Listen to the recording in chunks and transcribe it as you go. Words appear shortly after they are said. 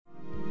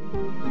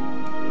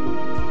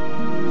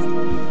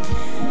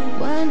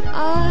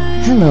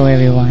Hello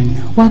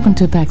everyone, welcome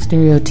to Pax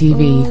Stereo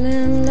TV,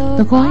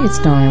 The Quiet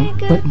Storm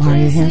with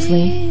Mario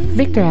Hensley,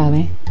 Victor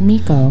Allen,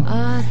 Miko,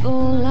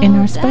 and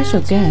our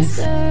special guest,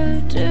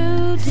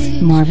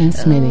 Marvin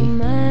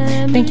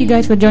Smitty. Thank you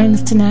guys for joining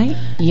us tonight.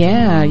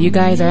 Yeah, you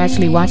guys are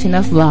actually watching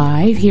us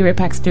live here at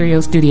Pax Stereo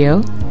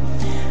Studio.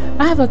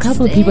 I have a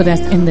couple of people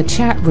that's in the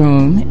chat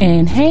room,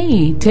 and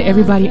hey to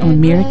everybody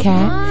on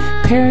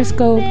Meerkat,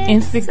 Periscope,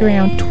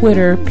 Instagram,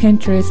 Twitter,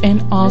 Pinterest,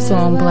 and also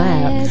on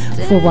Blab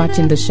for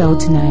watching the show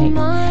tonight.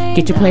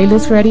 Get your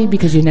playlist ready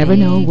because you never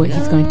know what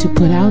he's going to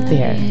put out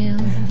there.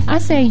 I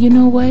say, you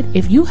know what?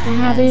 If you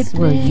have it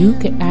where you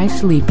can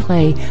actually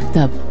play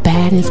the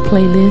baddest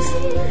playlist,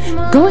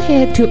 go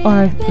ahead to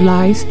our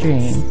live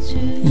stream,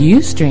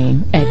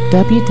 Ustream, at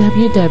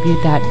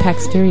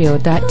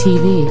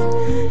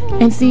www.paxstereo.tv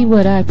and see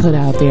what I put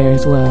out there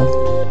as well.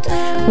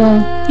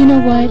 Well, you know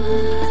what?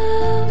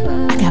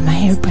 I got my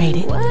hair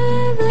braided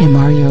and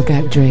Mario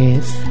got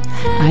dreads.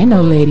 I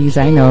know, ladies,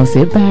 I know.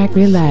 Sit back,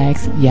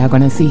 relax. Y'all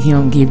gonna see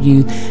him give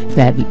you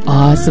that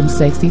awesome,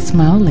 sexy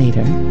smile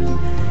later.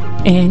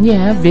 And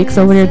yeah, Vic's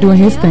over there doing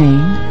his thing,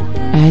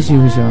 as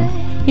usual.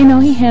 You know,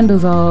 he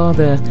handles all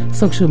the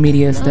social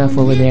media stuff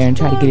over there and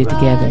try to get it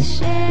together.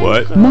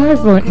 What?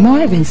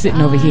 Marvin's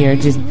sitting over here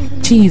just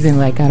cheesing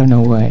like I don't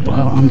know what.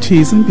 Well, I'm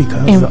cheesing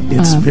because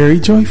it's very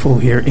joyful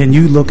here, and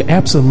you look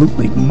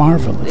absolutely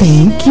marvelous.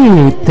 Thank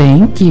you.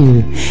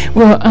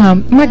 Well,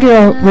 my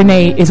girl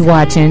Renee is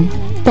watching.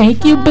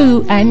 Thank you,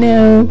 boo. I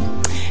know.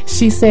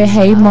 She said,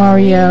 hey,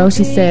 Mario.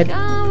 She said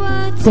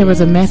there was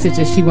a message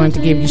that she wanted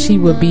to give you. She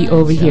will be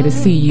over here to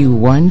see you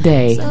one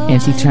day,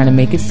 and she's trying to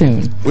make it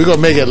soon. We're going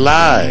to make it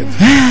live.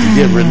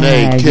 Get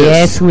Renee kissed.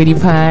 Yes, sweetie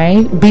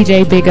pie.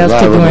 BJ, big ups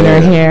to doing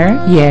her hair.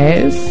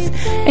 Yes.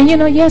 And you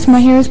know, yes,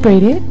 my hair is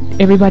braided.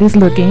 Everybody's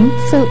looking.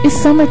 So it's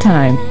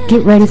summertime.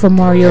 Get ready for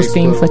Mario's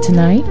theme for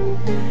tonight.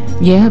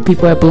 Yeah,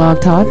 people at Blog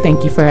Talk,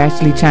 thank you for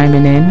actually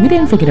chiming in. We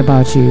didn't forget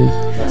about you.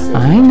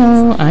 I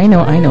know.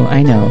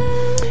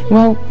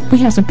 Well, we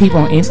have some people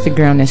on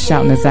Instagram that's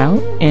shouting us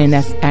out, and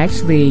that's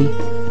actually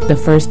the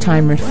first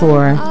timer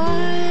for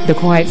The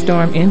Quiet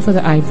Storm and for the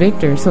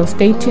iVictor. So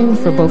stay tuned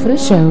for both of the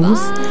shows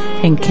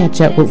and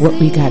catch up with what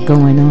we got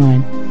going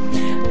on.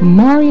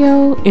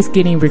 Mario is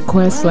getting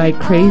requests like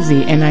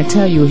crazy, and I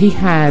tell you, he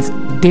has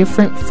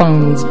different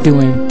phones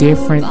doing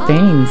different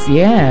things.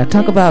 Yeah,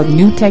 talk about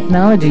new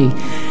technology,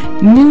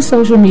 new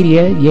social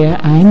media. Yeah,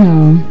 I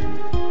know.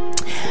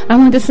 I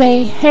want to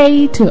say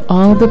hey to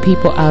all the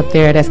people out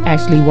there that's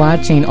actually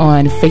watching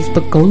on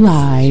Facebook Go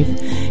Live.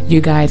 You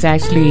guys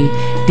actually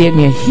did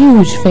me a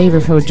huge favor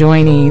for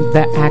joining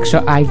the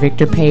actual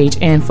iVictor page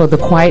and for the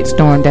Quiet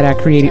Storm that I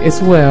created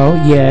as well.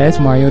 Yes,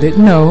 Mario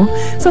didn't know.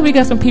 So we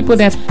got some people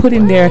that's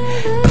putting their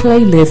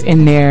playlist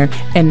in there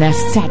and that's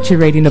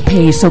saturating the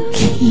page. So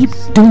keep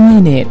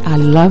doing it. I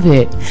love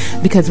it.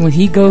 Because when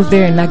he goes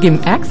there and not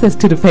giving access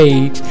to the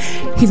page,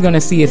 he's going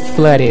to see it's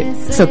flooded.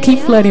 So keep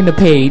flooding the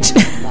page.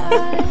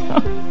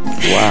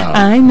 Wow.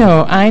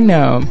 I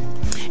know.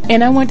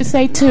 And I want to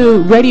say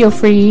to Radio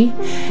Free,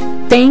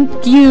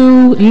 thank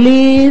you,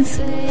 Liz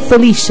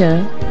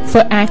Felicia,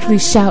 for actually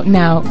shouting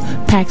out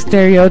Pax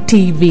Stereo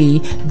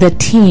TV, the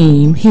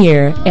team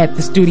here at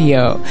the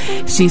studio.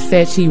 She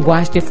said she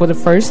watched it for the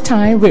first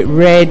time with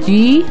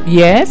Reggie.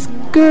 Yes,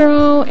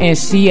 girl. And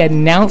she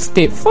announced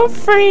it for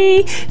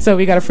free. So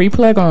we got a free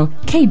plug on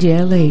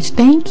KJLH.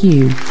 Thank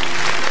you.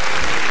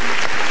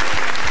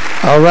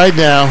 All right,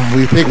 now,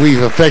 we think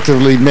we've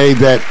effectively made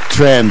that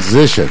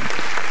transition.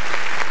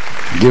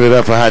 Give it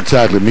up for Hot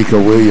Chocolate,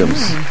 Miko Williams.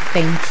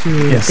 Thank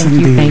you. Yes,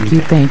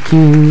 thank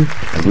you.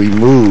 As we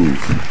move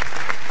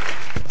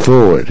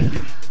forward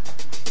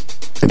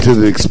into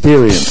the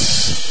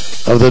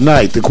experience of the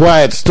night, The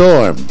Quiet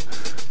Storm,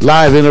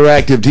 live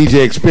interactive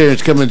DJ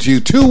experience coming to you,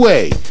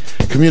 two-way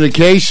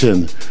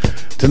communication.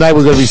 Tonight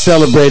we're going to be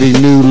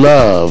celebrating new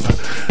love.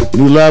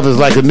 New love is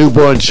like a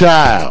newborn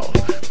child.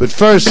 But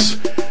first,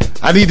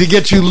 I need to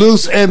get you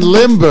loose and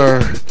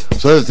limber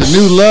so that the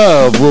new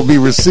love will be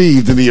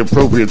received in the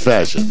appropriate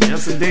fashion.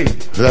 Yes, indeed.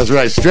 That's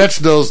right. Stretch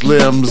those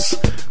limbs.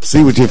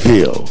 See what you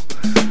feel.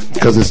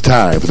 Because it's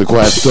time for The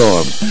Quiet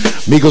Storm.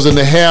 Miko's in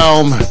the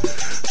helm.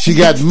 She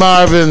got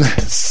Marvin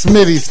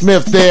Smitty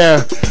Smith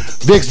there.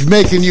 Vic's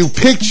making you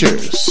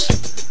pictures.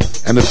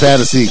 And the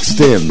fantasy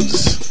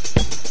extends.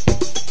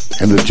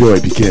 And the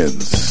joy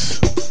begins.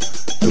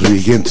 As we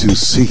begin to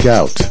seek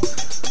out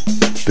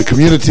the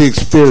community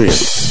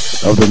experience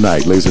of the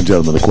night. Ladies and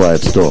gentlemen, The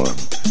Quiet Storm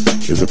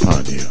is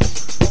upon you.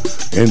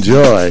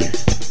 Enjoy.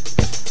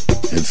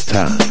 It's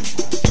time.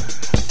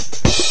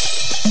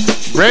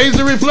 Raise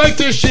the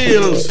reflector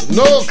shields.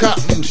 No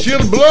cotton.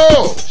 She'll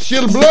blow.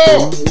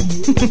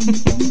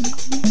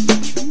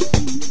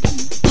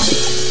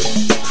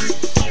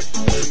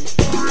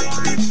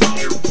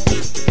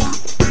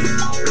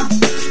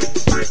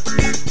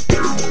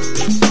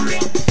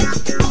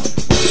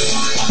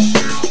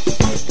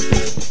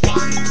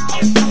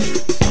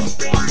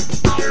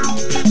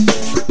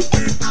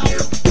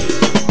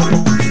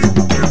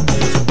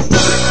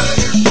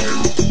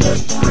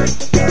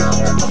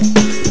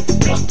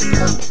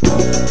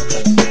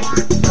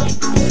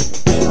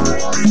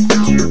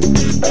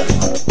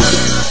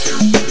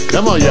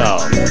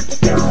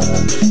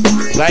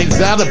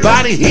 Sound of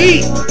body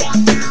heat.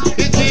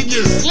 Hit you in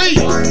your sleep.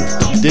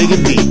 You dig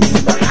it deep.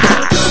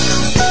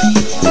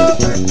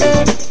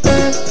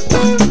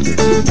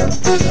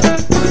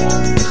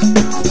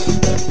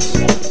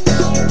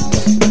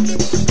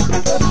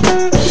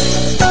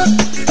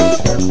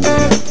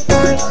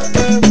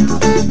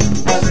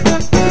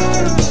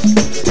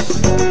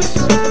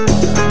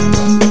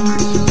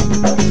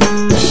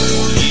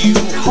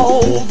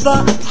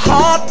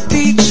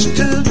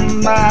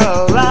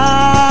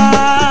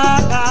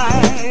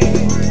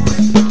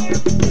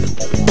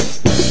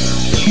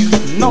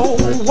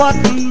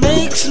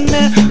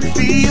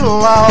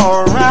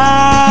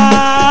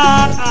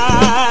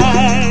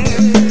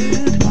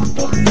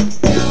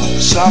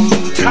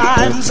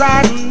 Sometimes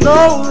I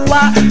know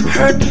I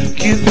hurt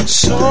you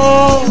so,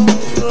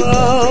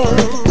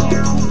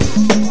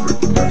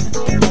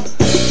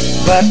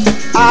 but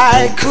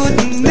I could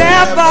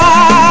never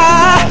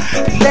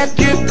let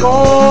you go.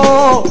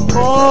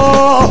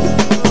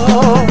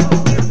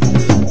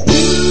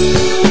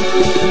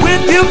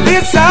 With you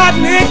beside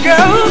me,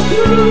 girl,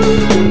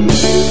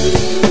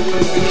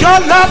 your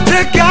love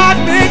to guide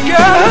me,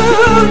 girl,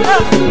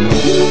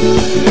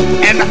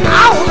 and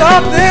out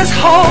of this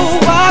whole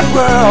wide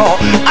world,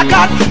 I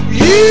got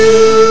you.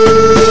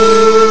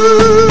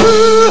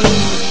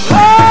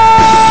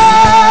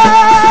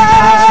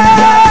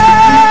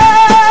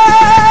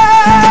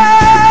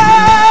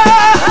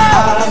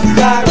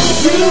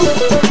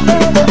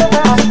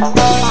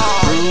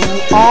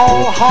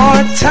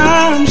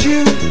 Times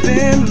you've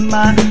been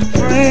my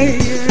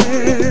friend,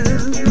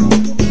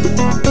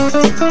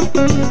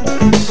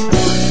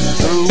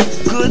 through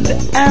good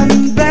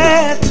and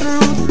bad,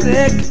 through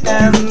thick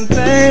and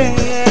thin.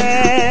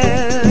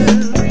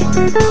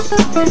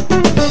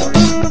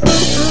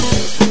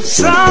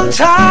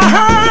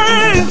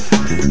 Sometimes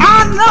I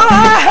know I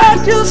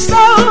hurt you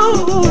so,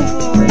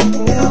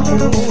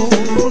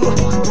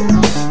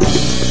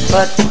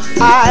 but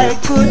I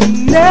could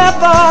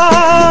never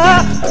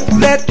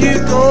let you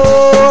go.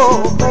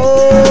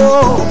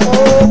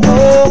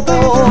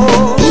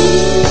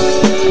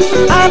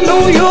 I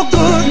know you're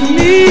good to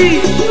me.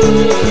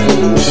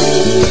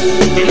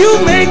 You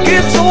make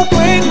it so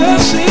plain to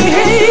see.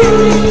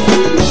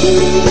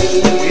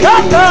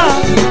 Your love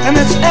and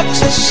its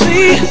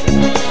ecstasy.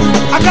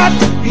 I got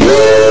you.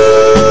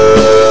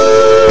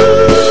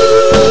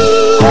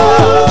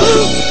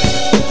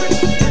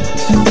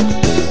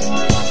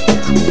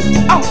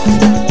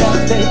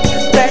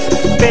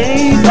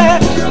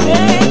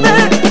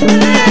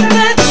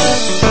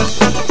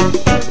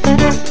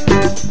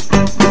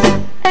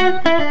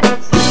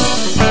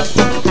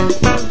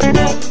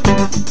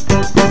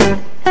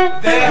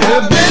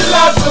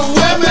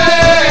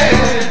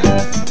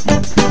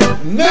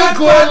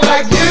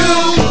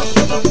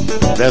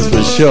 That's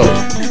for sure.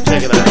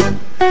 Check it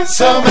out.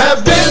 Some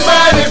have been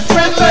mighty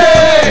friendly.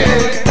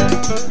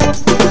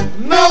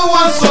 No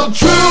one so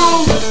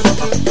true.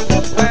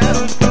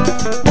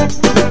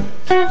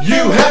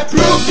 You have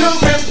proved to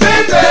be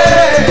busy.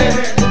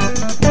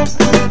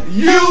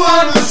 You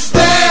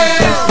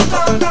understand.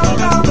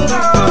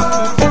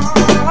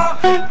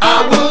 I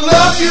will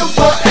love you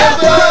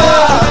forever.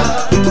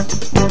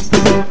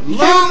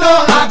 You know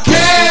I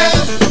can.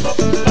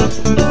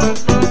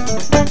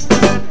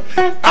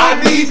 I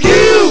need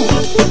you.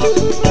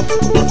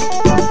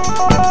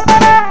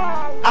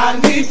 I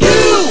need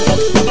you.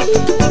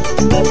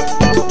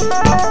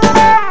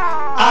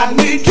 I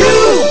need you.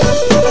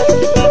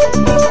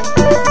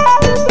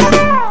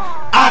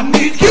 I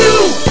need you.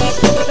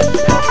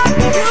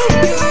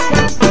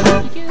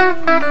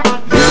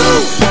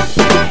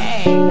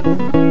 Hey,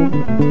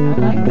 I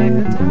like that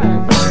guitar.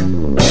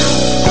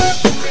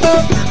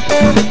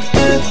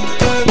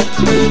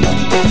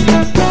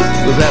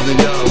 What's happening,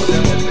 y'all?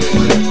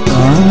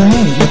 All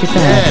right, look at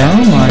that.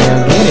 Don't Mario,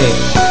 get it.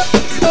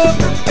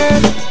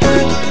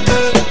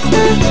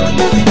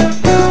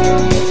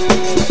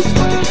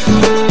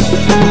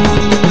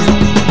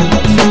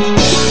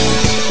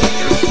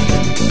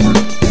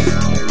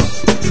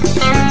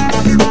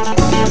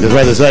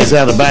 That's right,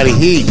 sound the body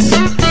heats.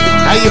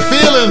 How you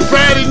feeling?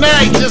 Friday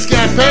night, just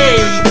got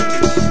paid.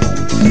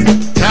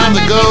 Time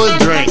to go and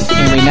drink.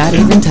 And we're not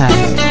even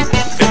tired.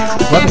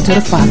 Welcome to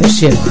the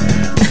fathership.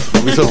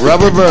 We some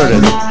rubber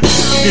burning.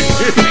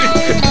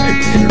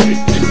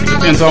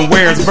 Depends on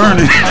where it's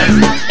burning.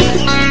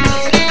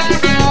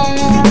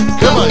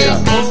 Come on,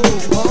 y'all.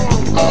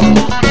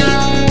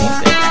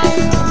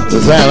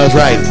 That's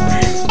right.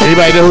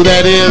 Anybody know who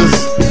that is?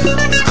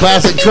 It's a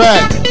classic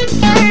track.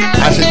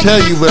 I should tell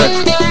you, but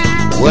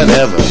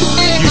whatever.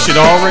 You should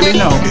already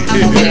know.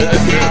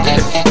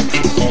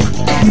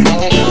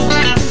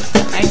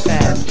 Like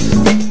that.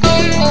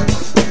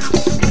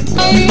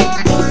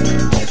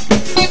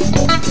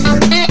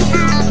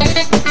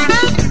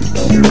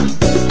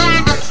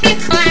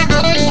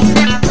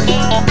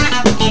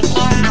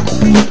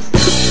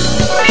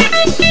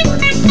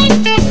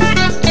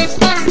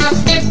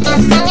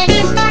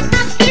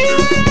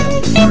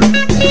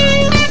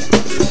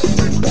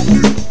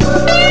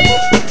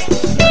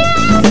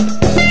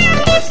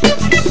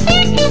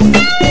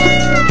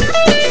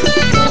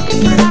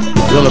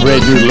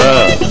 Celebrate new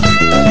love.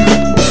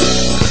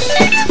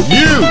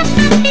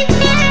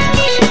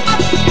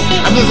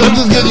 I'm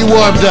just getting you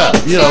warmed up.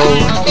 You know,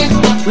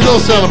 we don't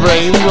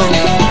celebrate. We don't.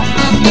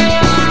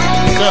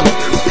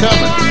 It's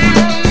coming.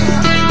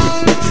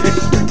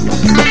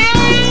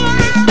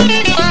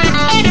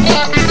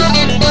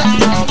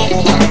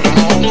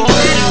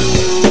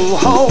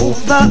 Hold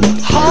the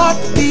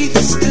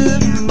heartbeats to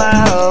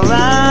my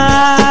right.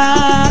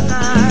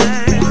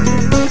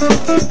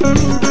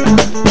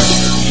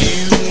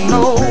 You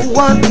know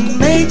what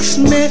makes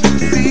me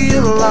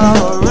feel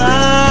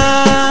alright.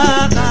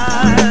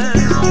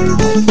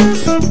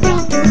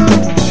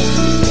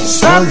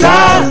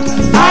 Sometimes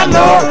I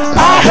know I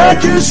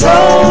hurt you so,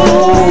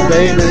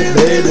 baby,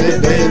 baby,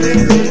 baby,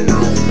 baby.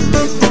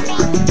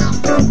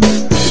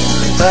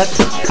 But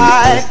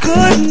I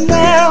could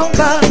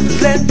never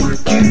let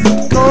you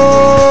go.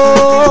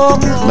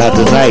 Not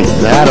tonight,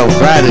 not on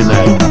Friday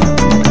night.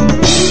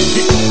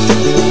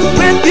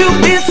 With you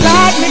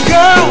beside me,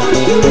 girl,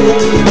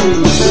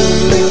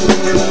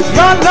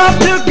 your love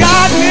to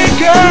guide me,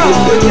 girl.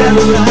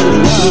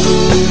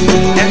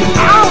 And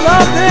out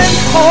of this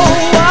whole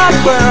wide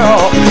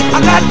world, I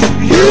got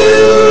you.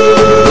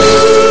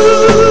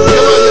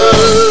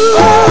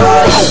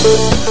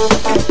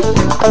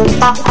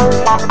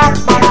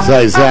 That's how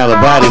you sound, the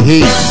body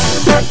heat.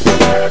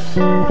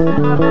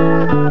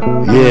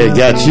 Yeah,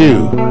 got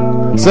you.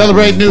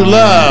 Celebrate new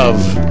love.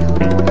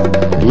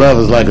 Love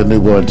is like a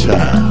newborn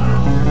child.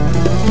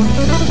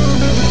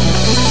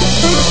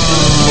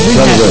 We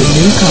have a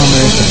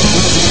newcomer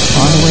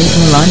all the way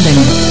from London.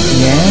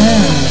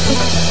 Yeah.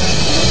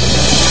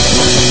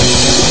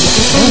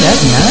 Oh,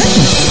 that's nice.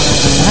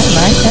 I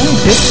like that.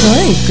 Good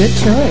choice. Good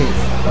choice.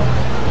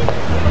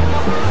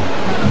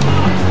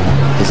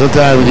 And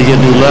sometimes when you get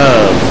new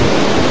love,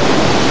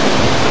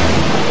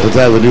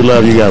 sometimes with new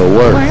love you gotta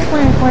work.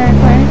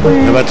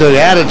 If I tell you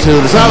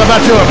attitude, it's all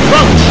about your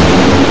approach.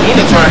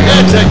 Get your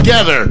head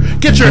together.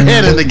 Get your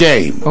head in the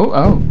game.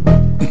 Oh.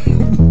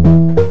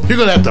 You're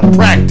gonna have to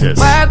practice.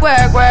 Work.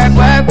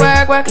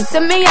 You see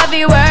me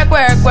heavy work.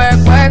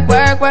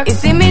 You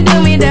see me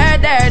do me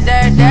dirt.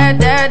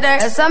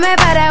 So me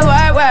better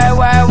work.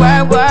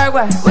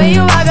 When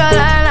you walk a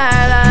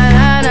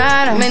line.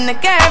 I'm in the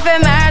cafe,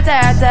 my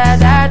ta.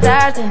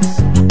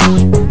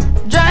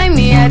 Drive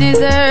me a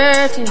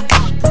deserted.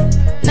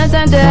 No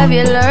time to have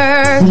you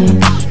lurking.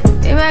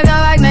 You might go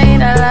back, now you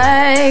don't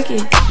like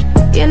it.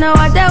 You know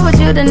I dealt with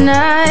you the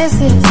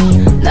nicest.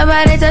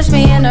 Nobody touched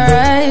me in the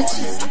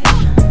righteous.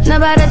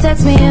 Nobody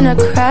text me in a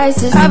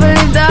crisis. I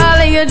believed all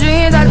of your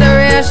dreams are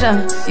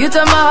duration. You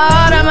took my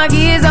heart, all my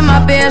keys, and my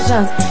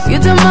patience. You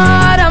took my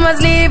heart, I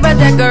must leave a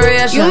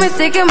decoration. You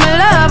mistaken my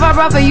love, I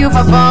brought for you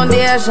for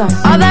foundation.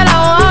 All that I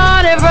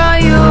wanted from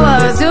you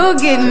was to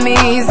give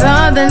me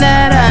something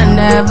that I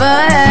never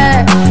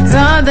had,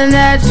 something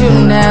that you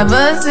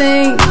never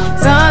seen,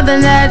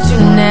 something that you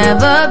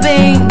never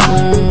been.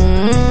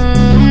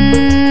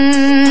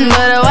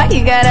 But why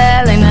you gotta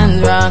act like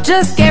nothing's wrong?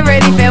 Just get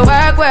ready for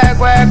work.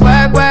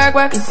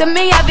 You see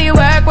me heavy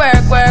work.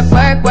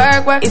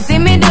 You see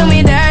me do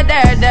me dirt.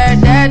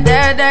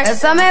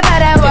 So me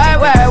better work.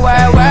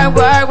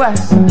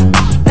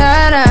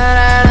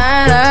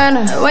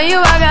 When you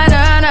walk out,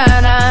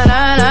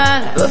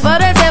 before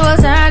the table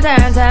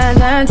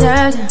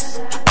turn.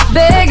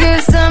 Beg you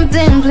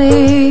something,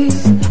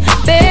 please.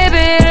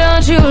 Baby,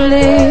 don't you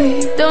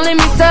leave. Don't leave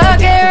me stuck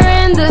here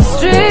in the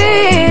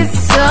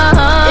streets. If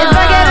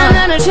I get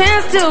another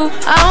chance to,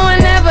 I would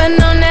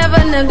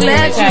never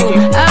neglect you.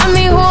 I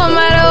mean, who am I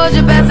to hold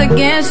your best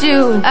against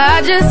you?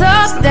 I just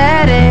hope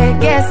that it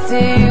gets to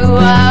you.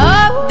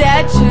 I hope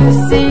that you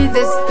see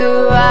this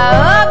through. I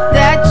hope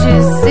that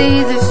you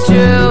see this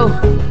true.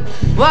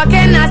 What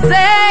can I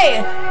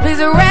say? Please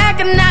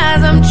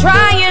recognize I'm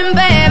trying,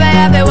 baby.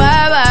 I feel work.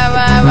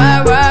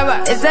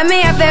 It's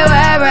me, I feel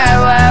work.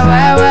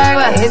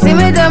 You see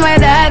me do my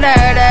da.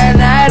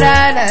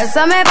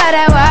 So me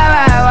better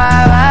work.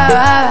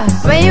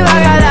 When you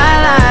walk out,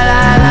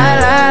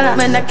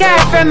 when the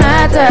cat from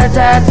my ta.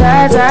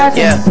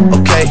 Yeah,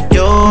 okay.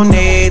 You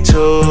need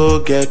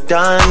to get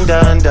done.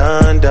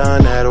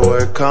 At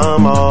work,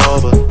 come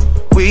over.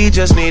 We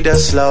just need to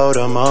slow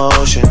the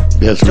motion.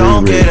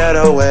 Don't get out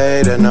of the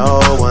way to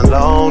no one.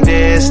 Long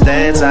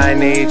distance, I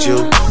need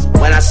you.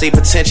 When I see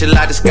potential,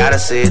 I just gotta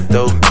see it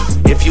through.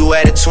 If you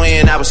had a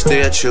twin, I would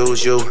still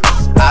choose you.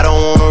 I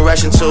don't wanna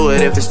rush into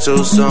it if it's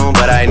too soon,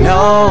 but I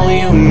know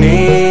you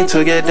need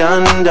to get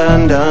done.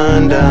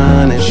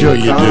 And sure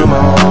you do.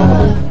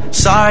 Over.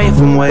 Sorry if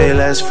I'm way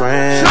less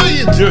friends. Sure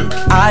you do.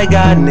 I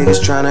got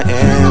niggas tryna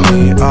end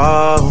me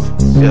off.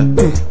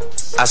 Yeah.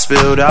 I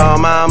spilled all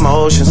my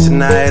emotions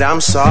tonight,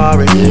 I'm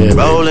sorry. Yeah,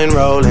 rolling.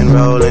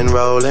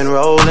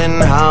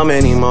 How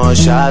many more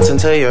shots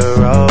until you're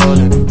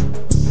rolling?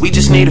 We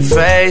just need a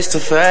face to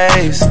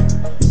face.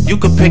 You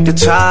could pick the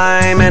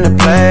time and the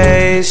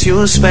place.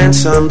 You'll spend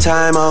some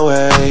time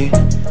away.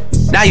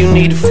 Now you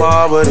need to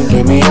forward and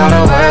give me all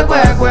the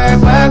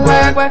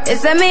work. It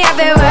set me up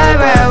at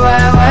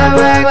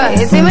work.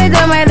 You see me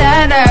do my da.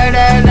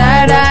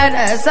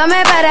 So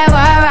me better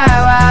work.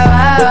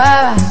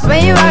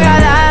 When you walk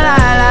out,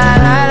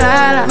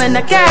 la. When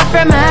the cat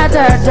from my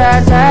dirt.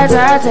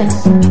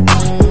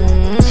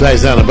 Shy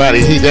sound about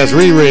it. That's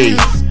Riri.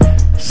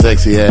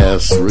 Sexy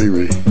ass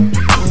Riri.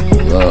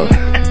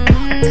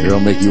 Girl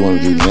make you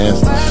want to do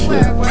nasty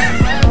shit.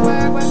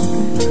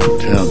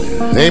 Tell me.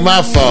 It ain't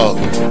my fault.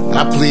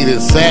 I plead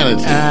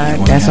insanity.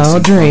 That's all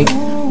Drake.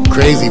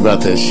 Crazy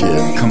about that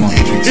shit. Come on.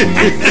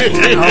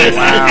 Oh,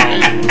 wow.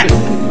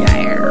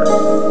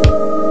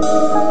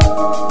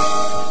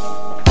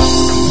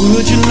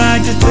 Would you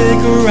like to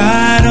take a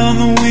ride on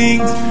the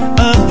wings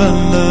of a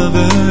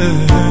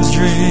lover's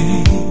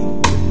dream?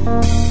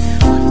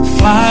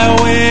 Fly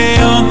away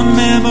on the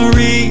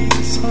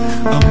memories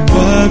of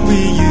what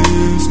we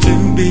used to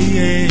be.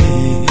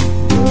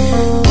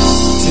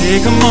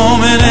 Take a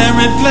moment and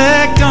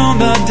reflect on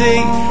the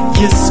day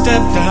you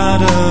stepped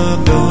out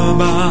of the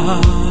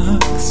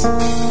box.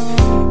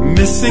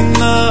 Missing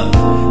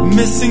love,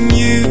 missing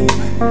you,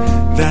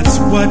 that's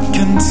what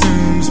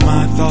consumes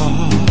my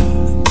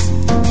thoughts.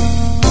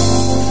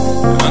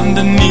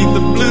 Underneath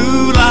the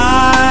blue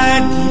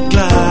light, we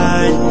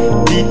glide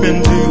deep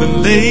into the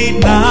late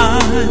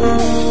night.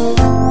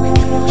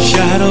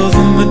 Shadows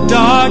in the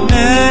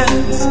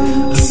darkness,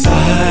 a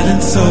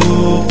silent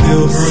soul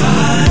feels right.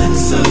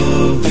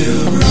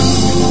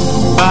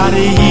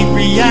 Body heat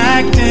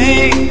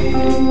reacting,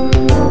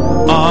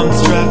 arms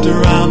strapped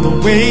around the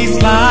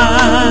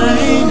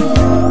waistline.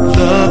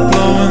 Love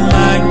flowing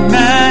like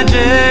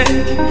magic,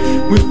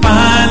 we're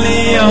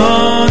finally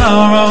on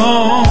our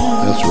own.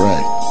 That's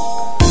right.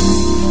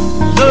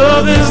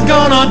 Love is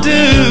gonna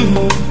do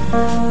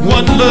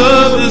what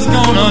love is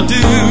gonna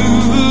do,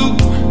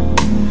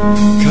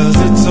 'cause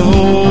it's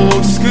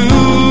old school.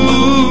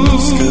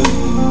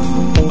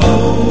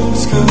 Old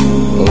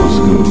school.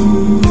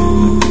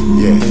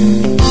 Yeah.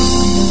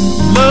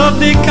 Love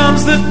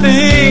becomes the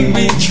thing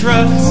we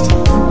trust,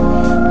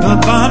 the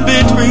bond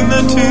between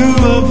the two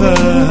of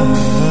us,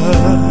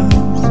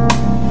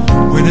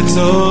 when it's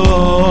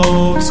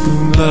old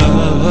school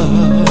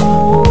love.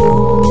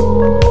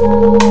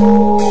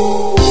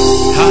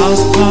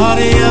 House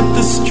party up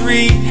the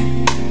street,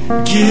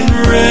 getting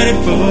ready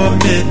for a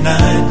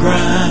midnight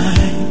grind.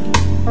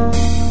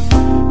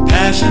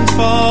 Passions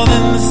fall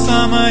in the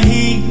summer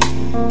heat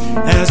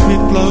as we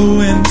flow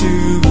into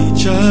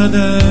each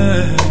other.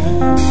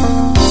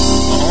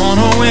 On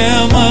a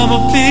whim of a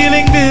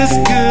feeling this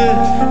good,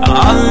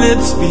 our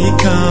lips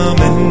become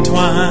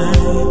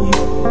entwined.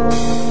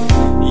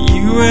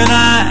 You and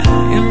I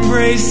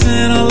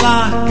embracing a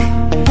lock,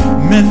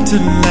 meant to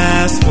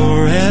last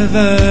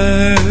forever.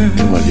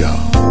 Come on,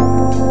 y'all.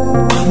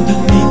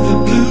 Underneath the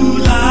blue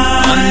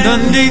light,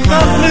 underneath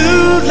the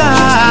blue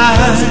light,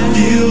 it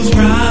feels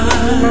right.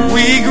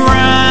 We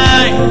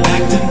grind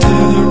backed into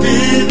the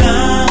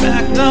rhythm,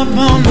 backed up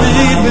on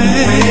baby,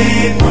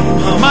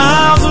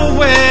 miles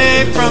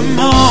away from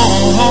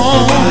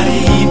home. Body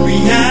heat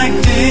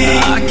reacting,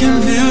 I can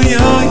feel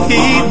your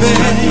heat, baby.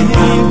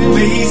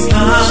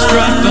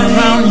 Strapped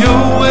around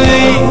your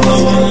waist,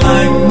 flowing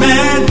like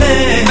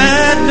madness.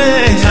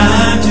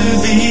 Time to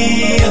be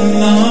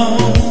alone.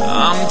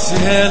 I'm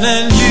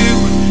telling you,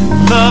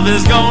 love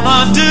is gonna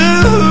do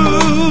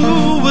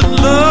what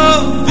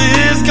love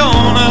is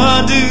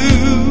gonna do,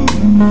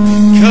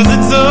 'cause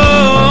it's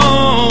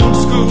old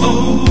school.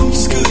 Old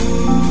school.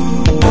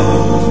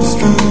 Old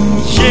school.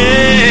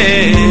 Yeah.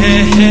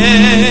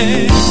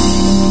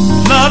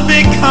 Love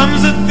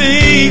becomes a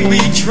thing we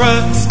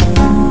trust,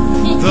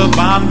 the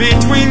bond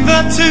between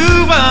the two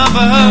of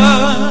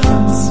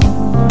us,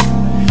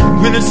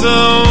 when it's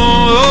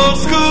old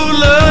school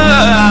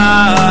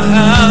love.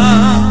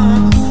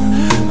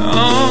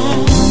 Oh,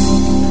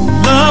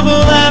 love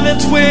will have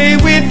its way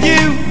with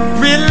you.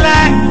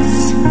 Relax,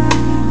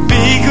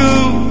 be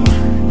cool.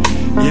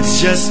 It's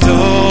just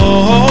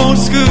old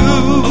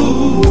school.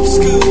 Old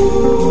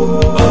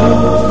school.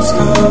 Old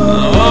school.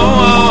 Oh.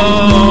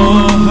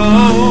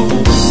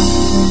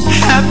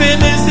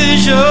 Happiness is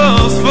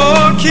yours for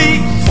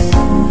keeps.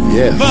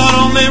 Yes. But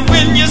only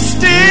when you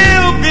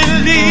still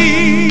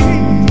believe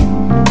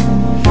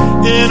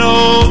in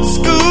old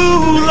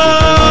school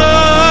love.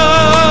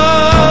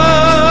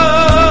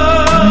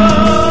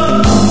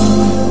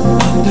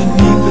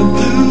 Underneath the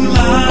blue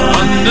light,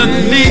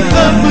 underneath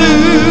the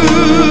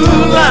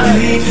blue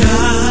light,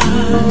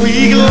 we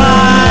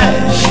glide.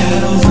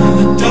 Shadows in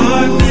the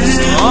darkness,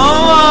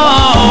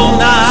 all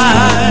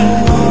night,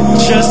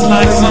 just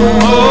like some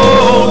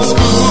old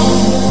school.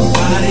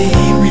 Body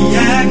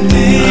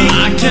reacting,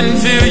 I can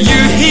feel you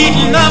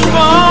heating up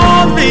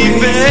on me,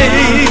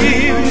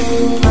 babe.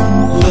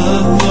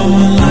 Love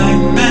flowing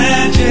like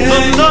magic, the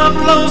love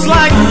flows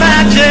like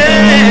magic.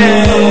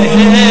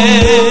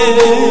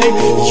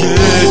 Yeah.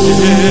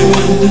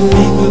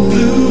 Underneath the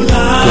blue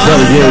light, That's how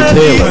we get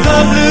Taylor.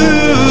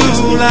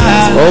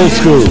 Old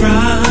school.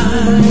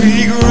 We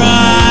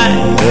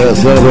grind. Yeah,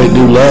 celebrate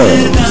new love.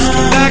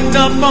 Back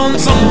picked up on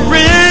some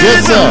rhythm,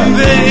 yes, sir.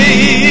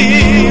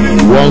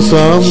 baby. You want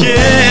some?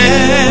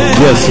 Yeah.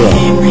 Yes, sir.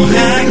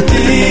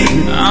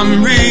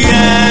 I'm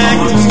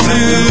reacting to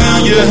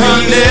you,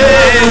 honey.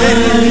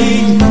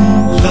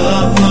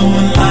 Love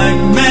flowing like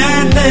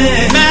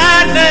madness.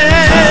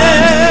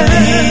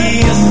 Leave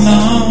me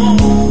alone.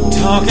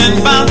 Talking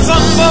about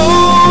some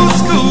old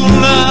school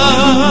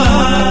love.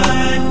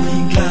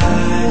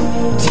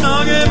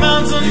 Talking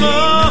about some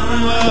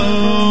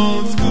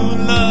old school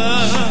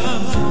love.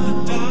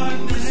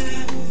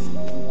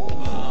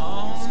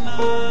 All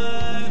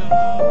night,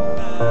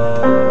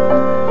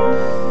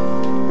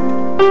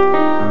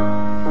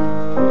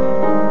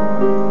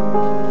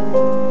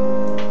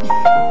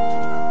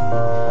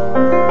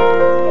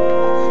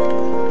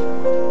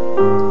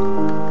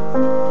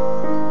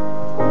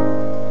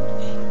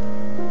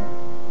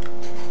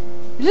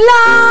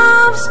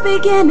 Love's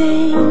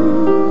beginning,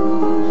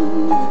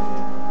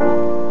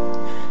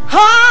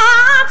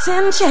 hearts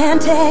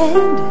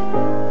enchanted,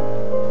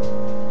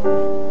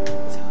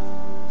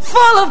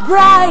 full of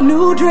bright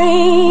new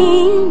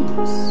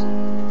dreams,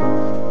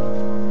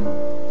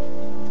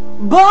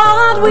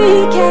 but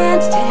we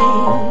can't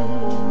take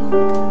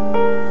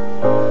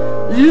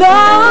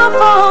love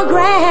for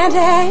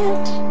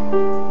granted.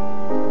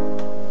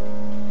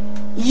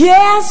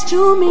 Yes,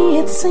 to me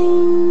it seems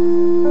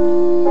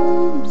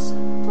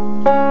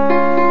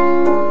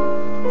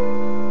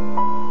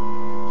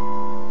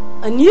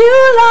a new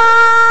love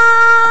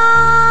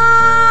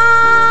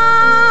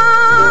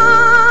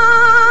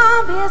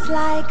is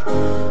like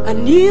a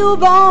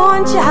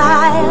newborn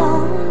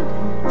child,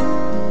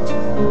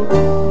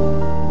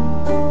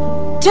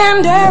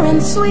 tender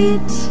and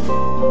sweet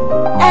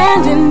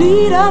and in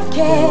need of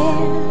care.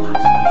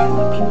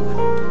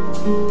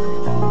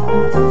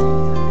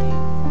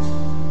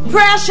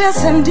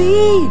 Precious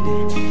indeed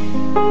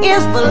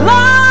is the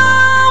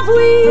love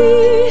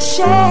we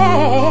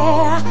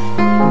share,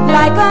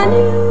 like a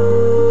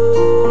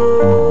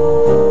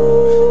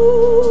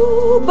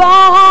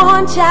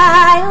newborn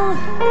child,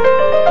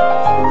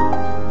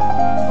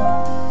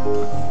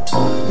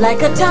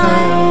 like a tiny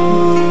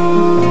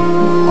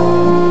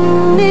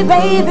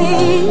baby,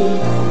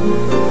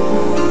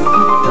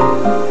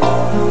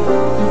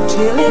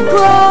 till it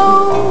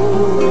grows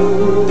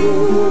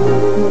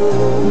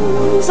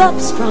up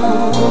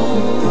strong.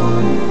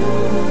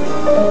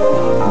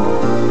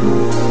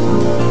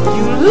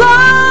 You lullaby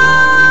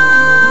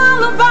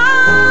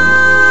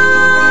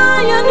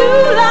your new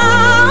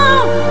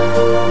love,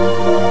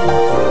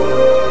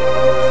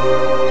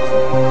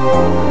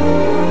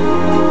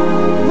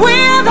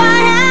 with a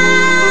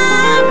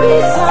happy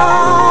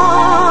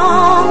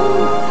song,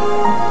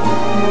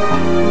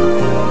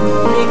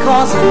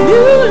 because a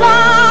new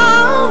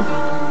love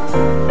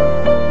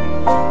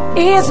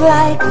is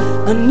like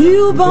a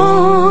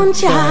newborn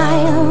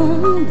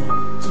child.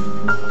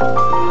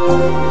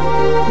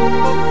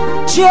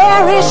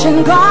 Cherish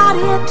and guard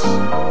it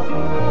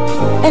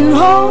and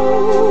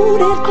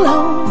hold it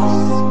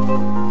close.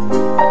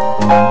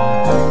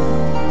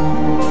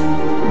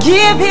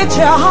 Give it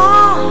your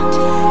heart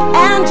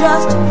and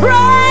just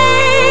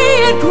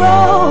pray it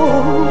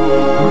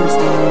grows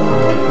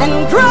and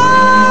grows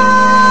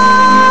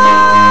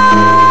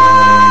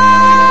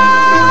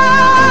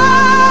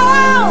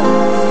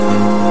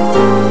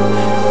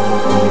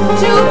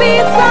to be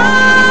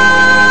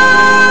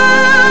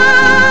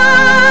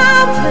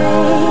something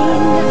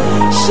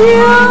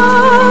sure,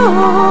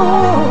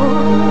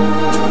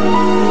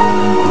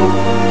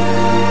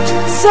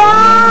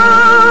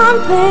 something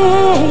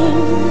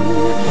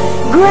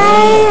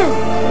grand,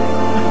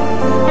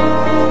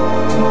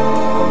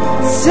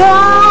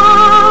 something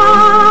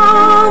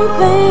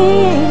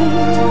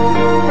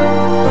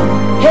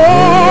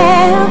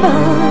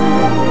heaven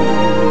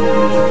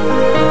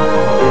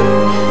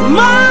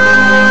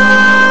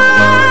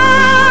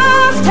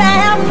must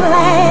have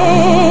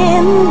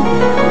planned,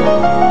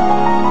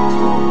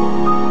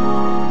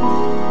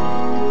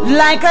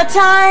 like a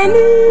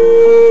tiny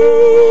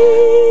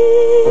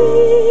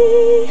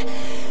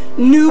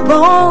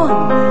newborn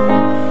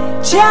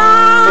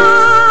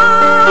child,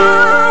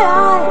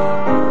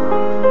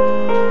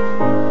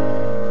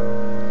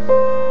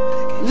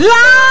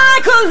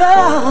 like a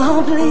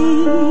lovely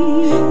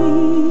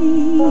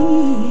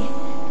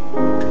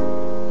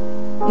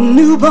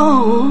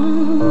newborn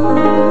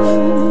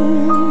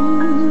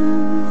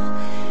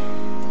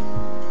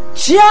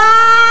child.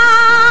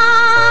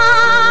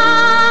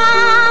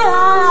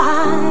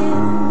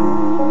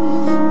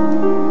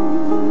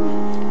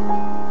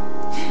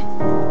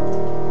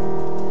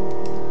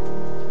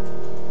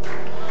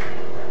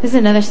 This is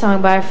another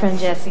song by our friend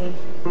Jesse.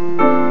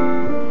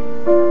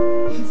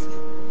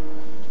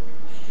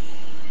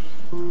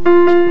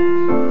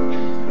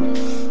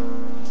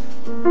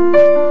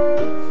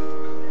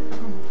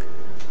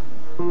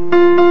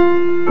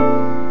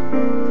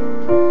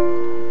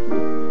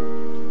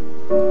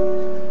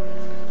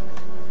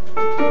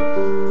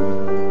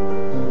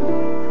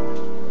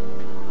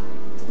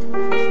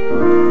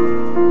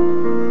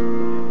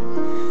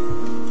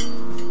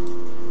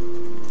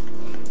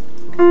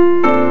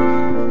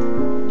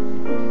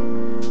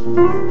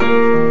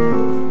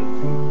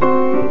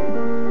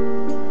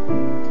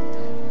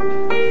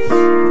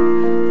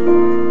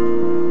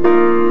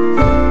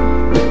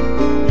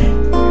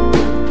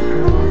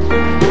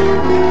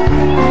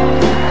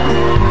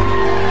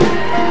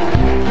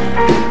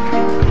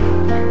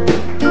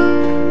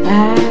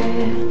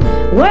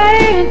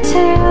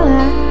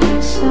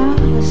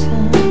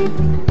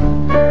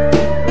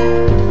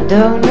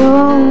 don't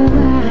know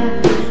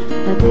why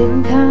I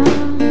didn't come.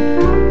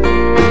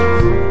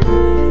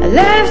 I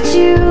left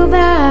you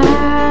by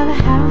the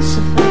house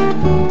of fire.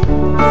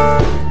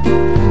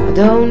 I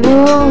don't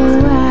know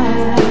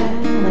why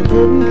I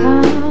didn't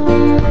come.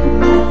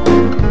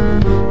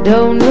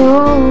 Don't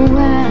know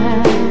why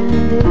I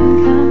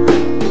didn't come.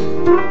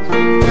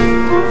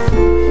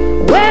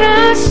 When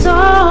I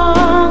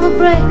saw the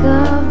break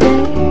of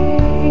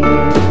day,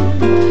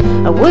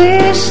 I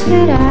wish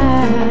that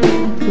I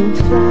could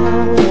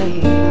fly away.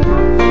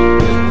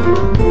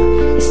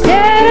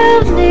 Instead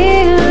of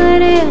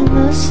kneeling in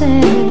the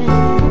sand,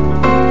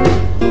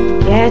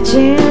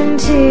 catching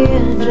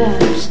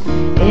teardrops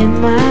in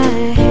my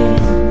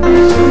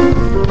hands.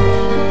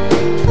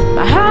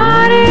 My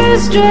heart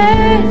is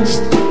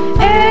drenched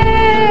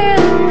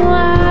in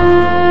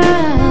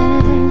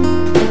wine,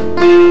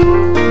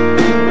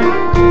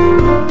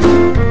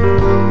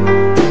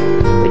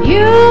 but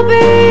you'll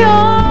be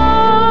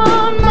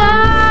on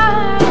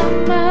my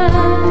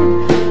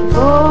mind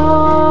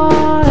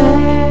forever.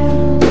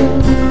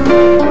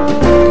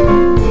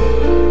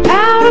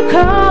 Out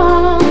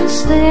across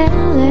the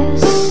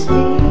endless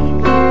sea,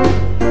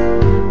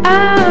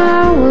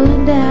 I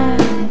would die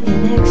in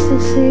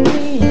ecstasy.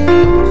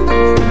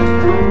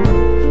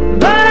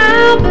 But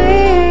I'll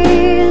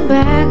be a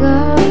bag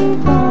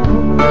of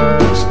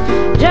bones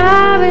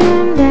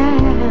driving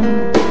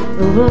down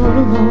the road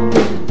alone.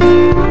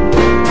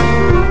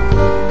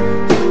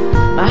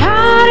 My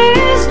heart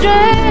is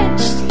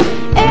drenched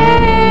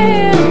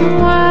in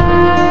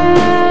wine,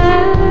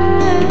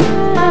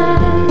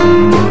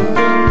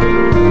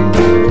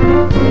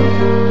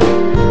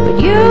 but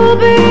you'll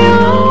be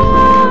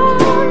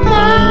on my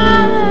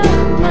mind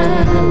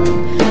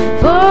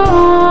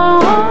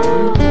forever.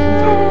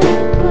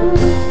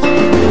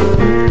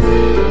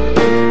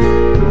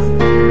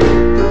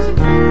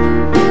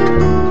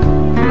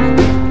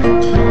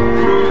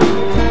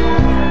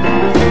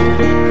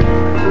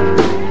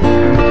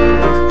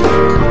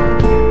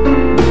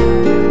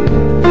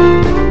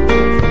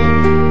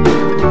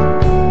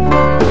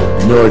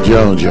 Norah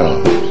Jones, y'all.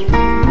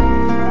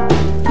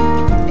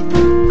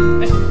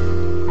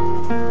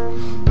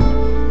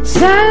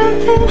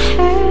 Something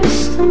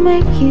has to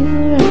make you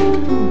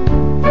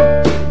run. I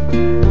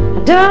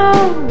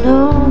don't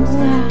know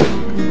why I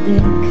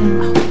didn't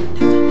come.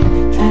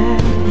 I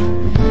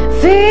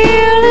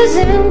feel as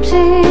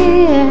empty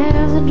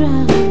as a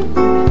drum.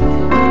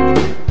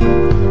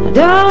 I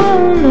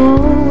don't know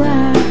why I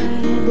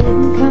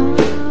didn't come.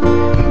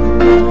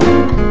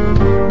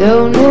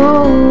 Don't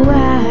know why I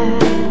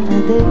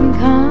didn't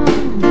come.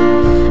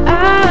 I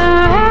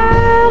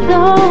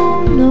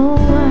don't know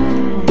why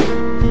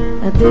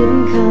I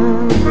didn't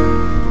come.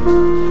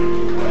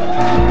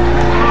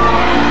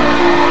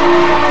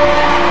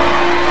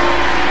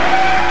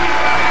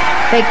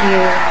 Thank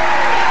you.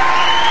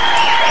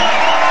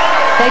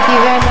 Thank you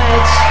very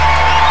much.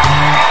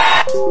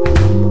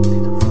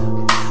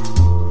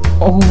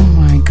 Oh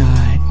my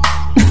God.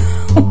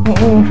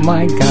 Oh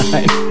my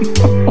God.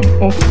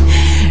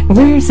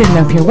 We're sitting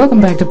up here.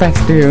 Welcome back to Back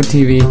Stereo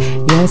TV.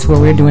 Yes, where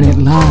we're doing it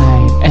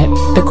live at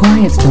the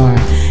Quiet Storm.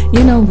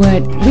 You know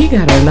what? We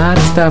got a lot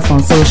of stuff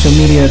on social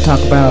media to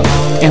talk about.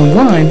 And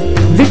one,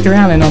 Victor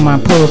Allen on my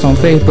post on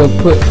Facebook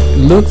put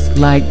looks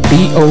like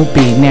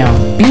B.O.B. Now,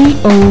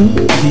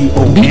 B.O.B.O.N.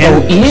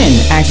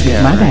 Actually,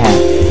 my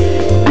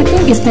bad. I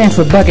think it stands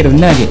for Bucket of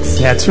Nuggets.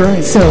 That's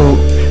right. So,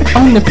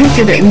 on the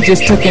picture that we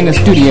just took in the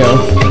studio,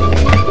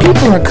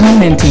 people are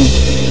commenting,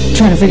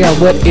 trying to figure out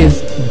what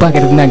is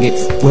Bucket of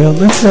Nuggets. Well,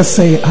 let's just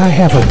say I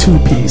have a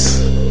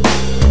two-piece.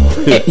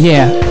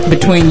 Yeah,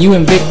 between you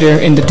and Victor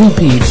and the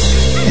two-piece.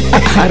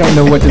 I don't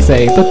know what to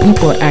say, but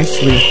people are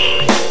actually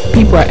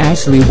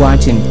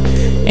watching,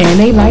 and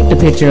they like the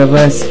picture of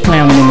us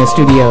clowning in the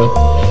studio.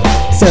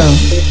 So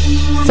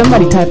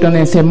somebody typed on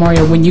there and said,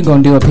 Mario, when you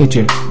gonna do a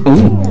picture?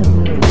 Ooh,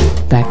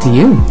 back to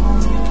you.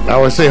 I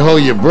would say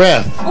hold your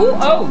breath. Ooh,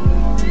 oh.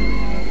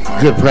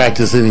 Good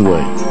practice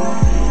anyway.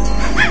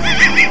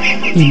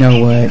 You know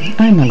what?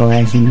 I'm not gonna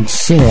ask you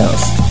shit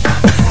else.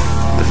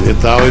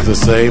 It's always the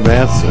same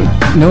answer.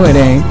 No, it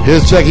ain't.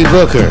 Here's Jackie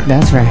Booker.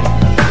 That's right.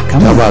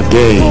 Come How on. about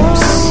games?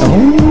 Oh.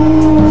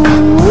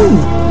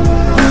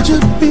 Would you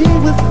be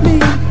with me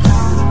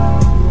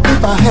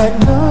if I had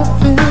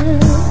nothing?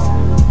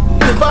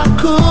 If I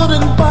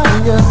couldn't buy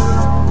you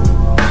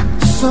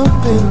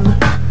something?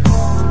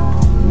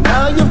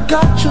 Now you've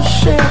got your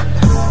share,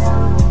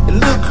 and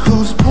look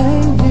who's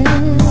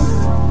paying.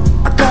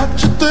 I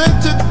got your thing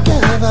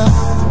together,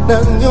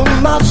 and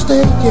you're not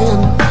staying.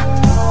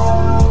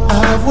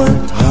 I've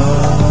worked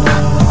hard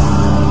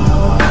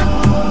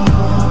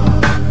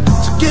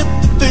to get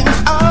the things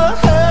I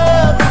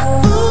have.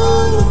 Ooh,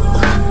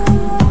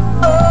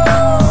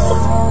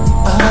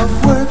 oh, I've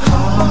worked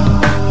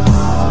hard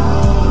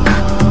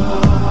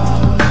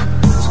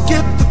to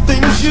get the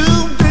things you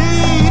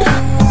need,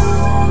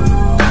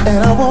 and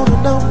I wanna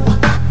know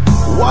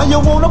why you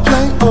wanna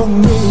play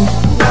on me.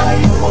 Why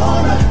you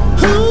wanna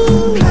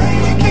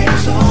play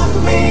games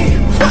on me?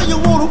 Why you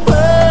wanna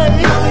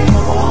play? Why you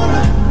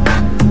wanna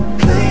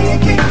play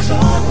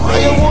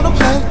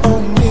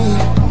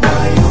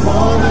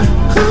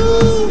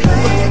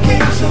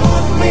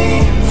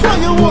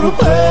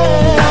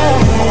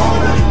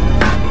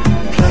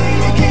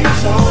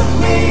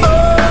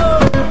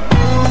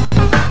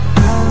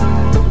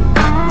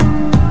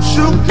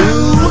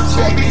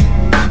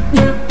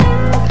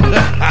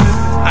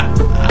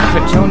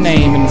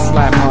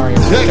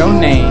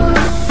name.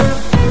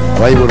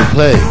 Why you want to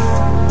play?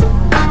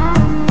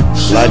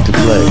 Like to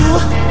play.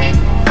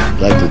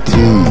 Like to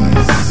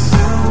tease.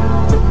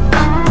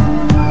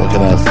 What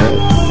can I say?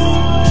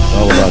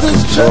 All about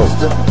control.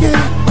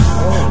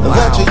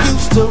 That you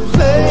used to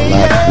play.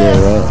 Lack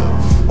thereof.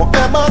 Or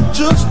am I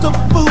just a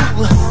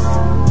fool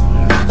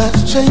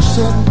that's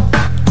chasing?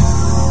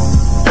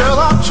 Girl,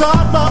 I've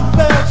tried my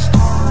best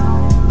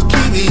to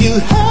keep you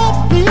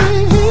happy.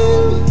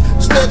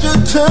 Instead you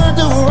turned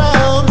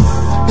around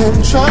and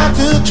tried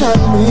to trap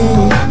me.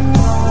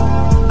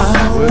 I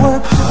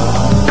work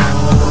hard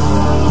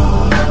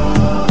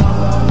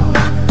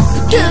to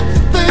get the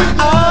thing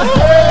I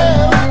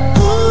have.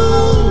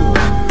 Ooh,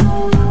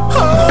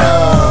 oh,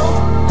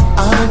 I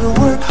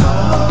work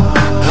hard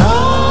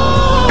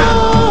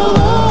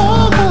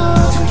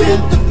to get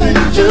the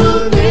things you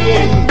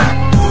need.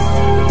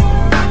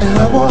 And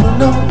I wanna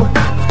know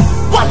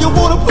why you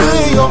wanna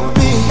play on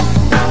me.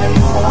 Why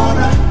you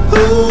wanna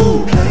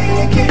play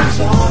games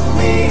on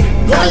me?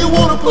 Why you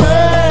wanna play?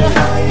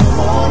 Why you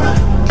wanna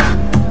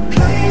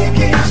play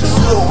games on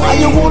me? Why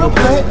you wanna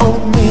play on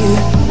me?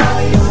 Why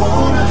you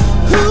wanna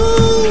play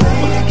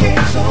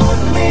games on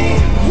me?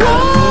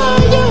 Why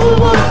you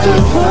want to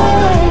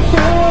play?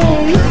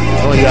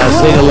 Oh, y'all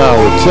sing along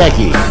with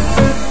Checky.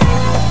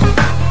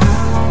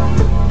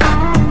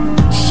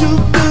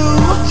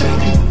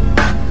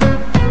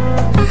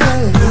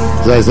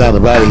 Plays out the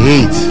body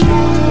heat.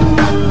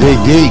 Dig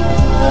deep.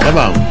 Come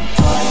on.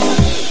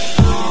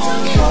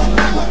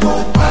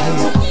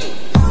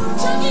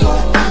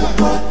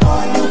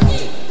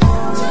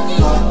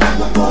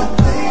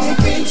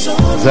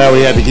 That's how we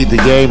have to keep the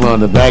game on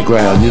the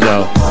background, you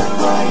know.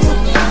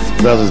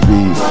 Brothers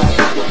be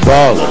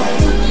balling.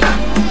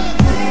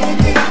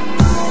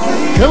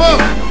 Come on.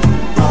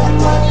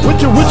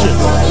 With you.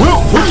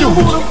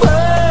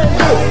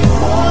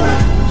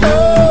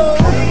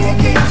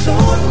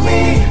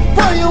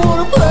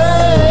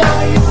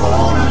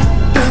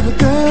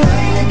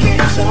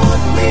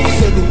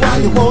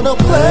 You wanna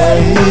play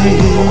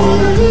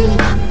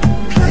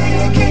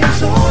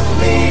games on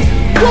me?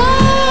 Why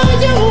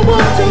you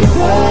want to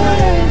play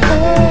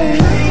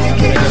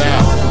games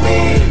on me?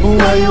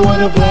 Why you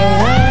wanna play?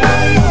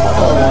 I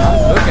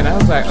was looking, I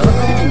was like, oh,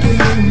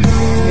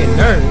 getting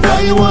nervous. Why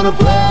you wanna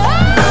play?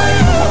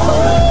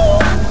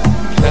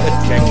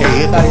 Can't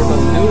hit that.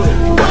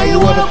 Why you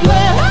wanna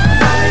play?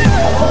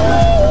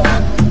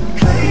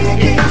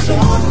 Games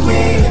on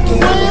me.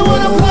 Why you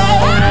wanna play?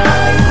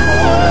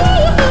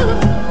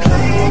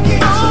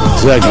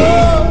 Juggy.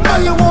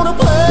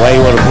 Why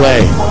you wanna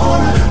play?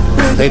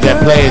 Take that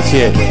playing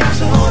shit.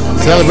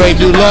 Celebrate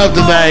new love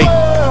tonight.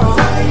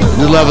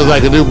 New love is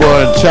like a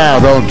newborn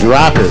child. Don't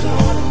drop it.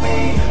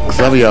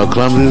 Some of y'all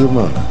clumsy as a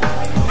mother.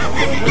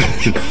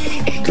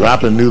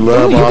 Dropping new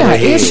love you on the got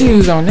head.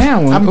 issues on that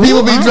one.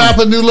 People be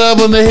dropping new love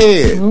on the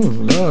head. Oh,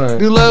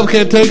 Lord. New love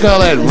can't take all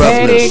that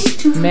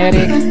roughness.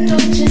 Medic.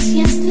 Just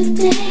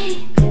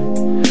yesterday,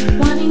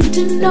 wanting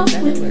to know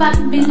if I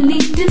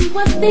believed in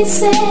what they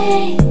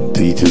say.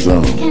 To each his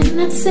own.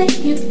 Cannot say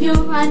if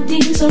your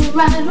ideas are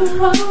right or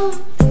wrong.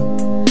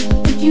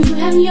 If you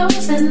have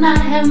yours and I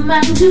have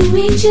mine, to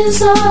each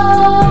his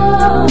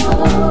own.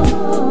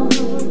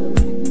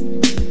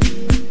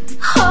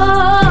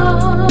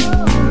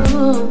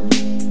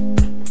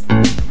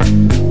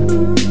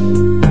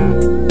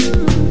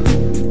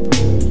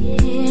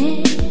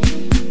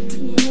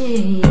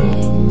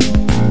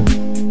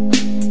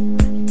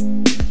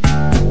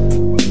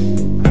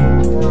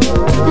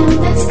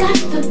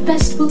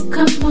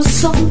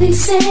 So they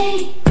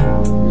say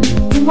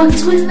the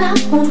ones without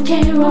won't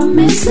care or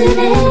miss it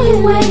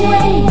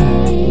anyway.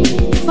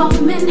 If all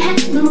men had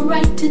the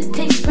right to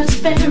taste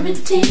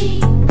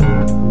prosperity,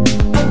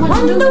 I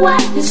wonder why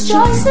this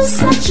choice is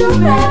such a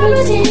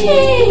rarity.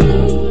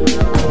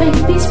 A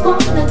baby's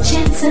born a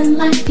chance in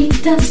life he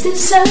does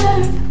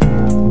deserve.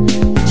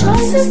 The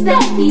choices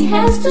that he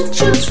has to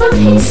choose from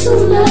he's to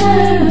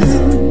learn.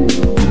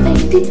 They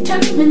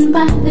determined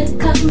by the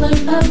color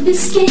of his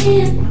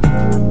skin.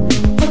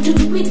 Do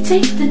we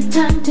take the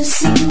time to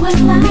see what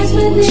lies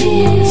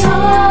within?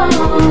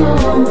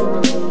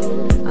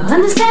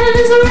 Understanding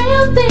is a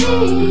real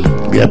thing.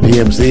 We got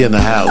PMC in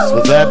the house.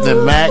 What's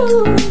happening, Mac?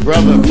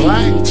 Brother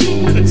Black.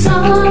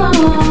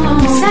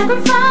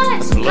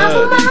 Sacrifice,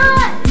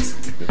 compromise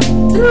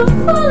through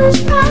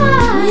foolish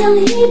pride.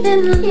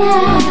 Believing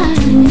life.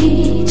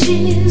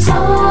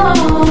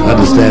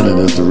 Understanding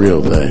is the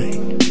real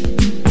thing.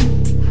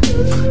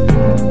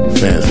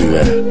 Fancy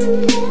that.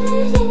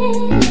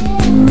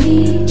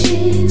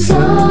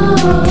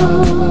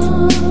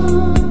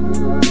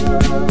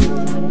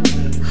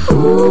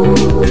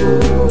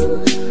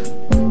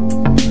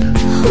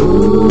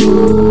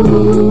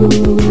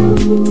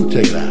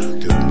 Check it out,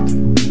 do it.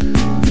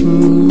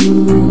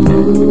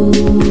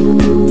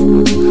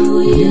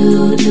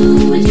 You do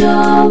it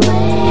your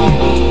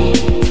way.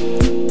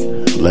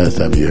 Last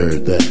time you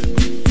heard that.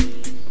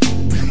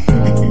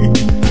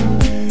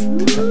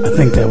 I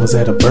think that was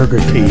at a Burger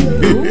King.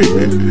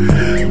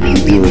 You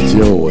do it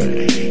your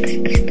way.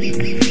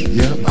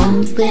 Your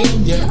own thing.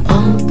 thing, your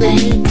own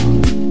thing.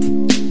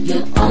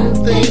 Your own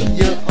thing,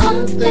 your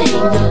own thing,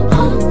 your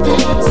own thing.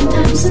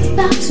 Sometimes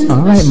 1,000.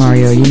 All right,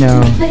 Mario, you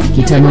know,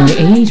 you tell me your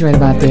age right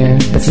about there,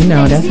 but you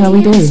know, that's how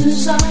we do.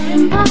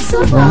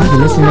 Well, you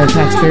listen to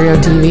Attack Stereo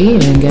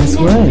TV, and guess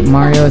what?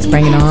 Mario is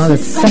bringing all the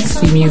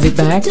sexy music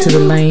back to the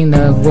lane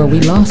of where we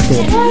lost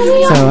it.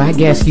 So I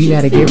guess you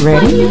got to get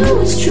ready,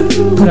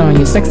 put on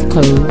your sexy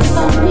clothes,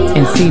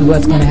 and see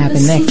what's going to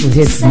happen next with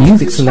his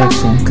music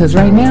selection. Because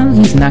right now,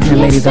 he's knocking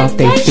ladies off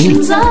their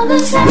feet.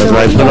 That's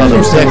right, put on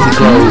them sexy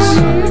clothes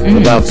in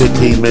about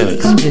 15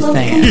 minutes. I'm just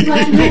saying.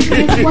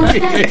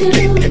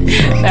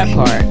 That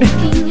part.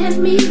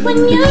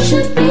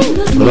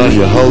 Put on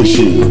your hoe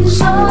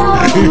shoes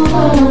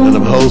and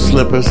them hoe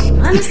slippers.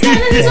 Not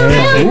bad.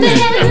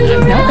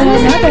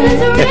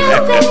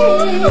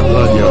 Put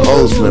on your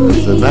hoe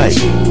slippers tonight.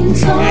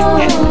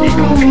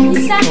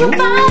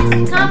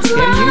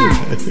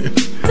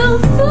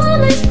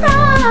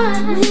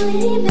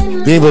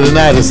 People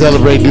tonight to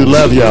celebrate New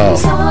Love, y'all.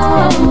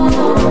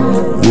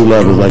 New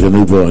Love is like a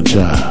newborn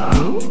child.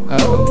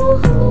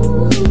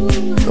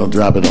 Don't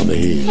drop it on the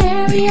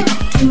head.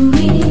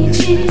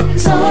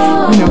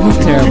 You know, he's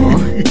terrible.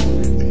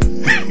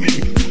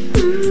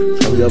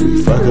 Some of y'all be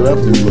fucking up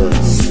New Love.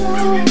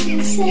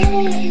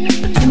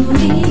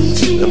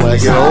 That might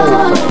get old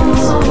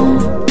fast.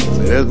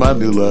 So there's my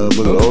New Love,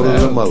 looking older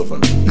than a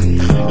motherfucker.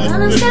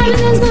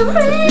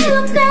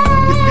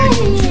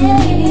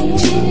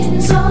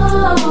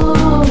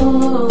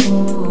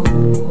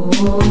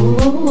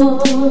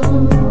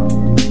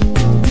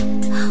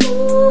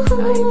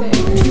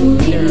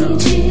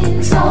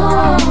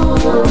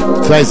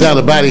 Clay Sound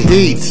of Body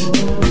Heat.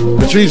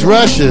 Patrice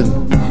Rushen.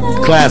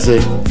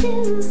 Classic.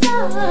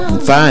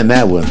 Find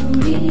that one.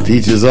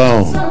 Teach his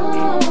own.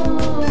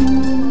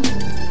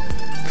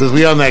 Because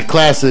we on that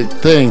classic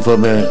thing for a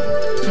minute.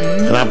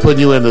 And I'm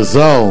putting you in the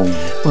zone.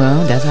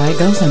 Well, that's how it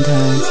goes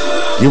sometimes.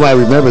 You might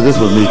remember this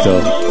one,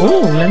 Miko.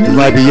 Oh, let me. It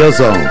might be your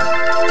zone.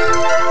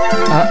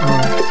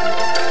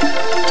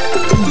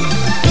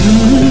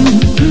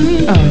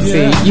 Oh,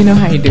 see, you know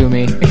how you do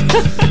me.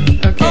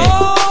 Okay.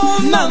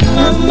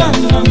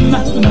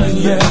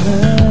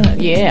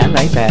 Yeah, I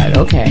like that.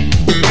 Okay.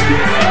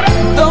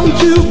 Don't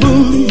you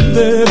believe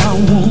that I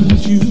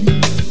want you?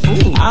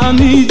 Ooh. I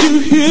need you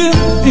here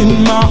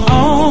in my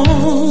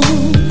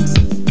arms.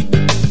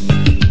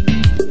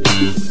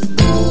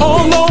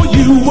 Oh no,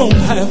 you won't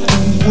have to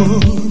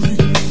worry.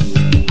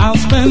 I'll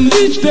spend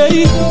each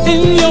day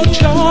in your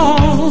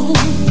charms.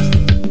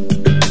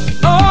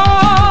 Oh,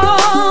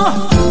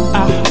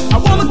 I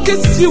wanna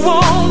kiss you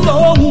all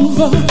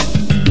over,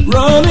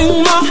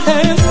 running my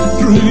hands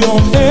through your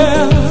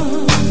hair.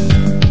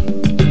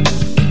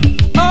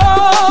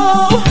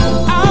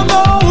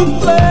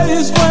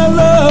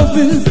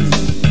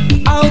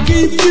 I'll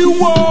keep you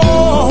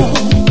warm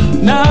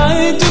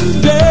night and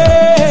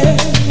day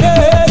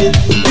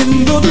in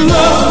the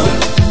love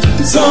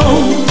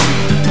zone.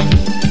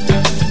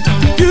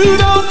 You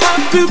don't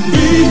have to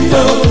be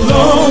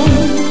alone.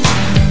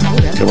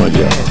 Come on,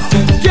 y'all.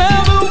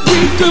 Together we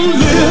can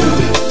live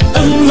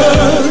and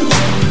learn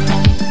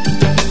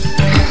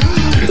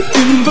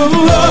in the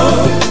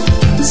love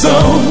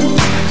zone.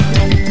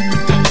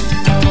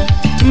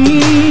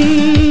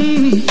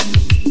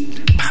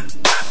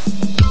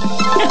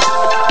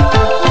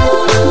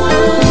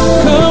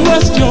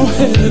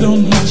 Head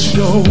on my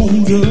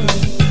shoulder,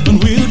 and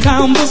we'll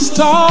count the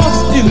stars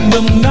in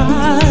the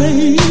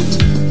night.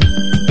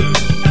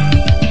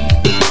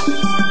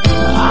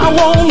 I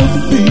wanna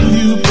feel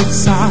you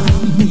beside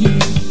me,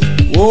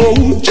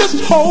 oh, just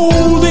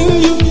holding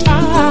you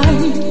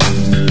tight.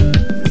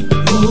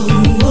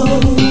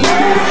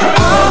 I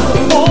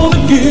wanna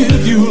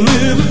give you a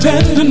little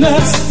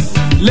tenderness,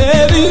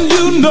 letting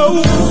you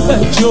know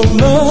that you're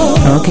loved.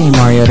 Okay,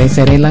 Mario, they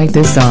said they like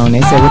this song.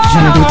 They said, what you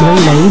trying to do to the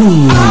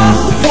ladies?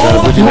 Gotta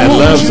put you in that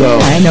love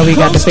zone. I know we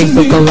got the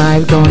Facebook Go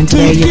Live going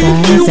today, you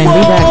guys. And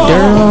we got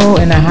Daryl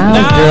in the house.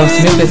 Daryl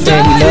Smith that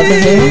said he loved the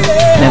hair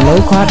and a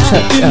low-cut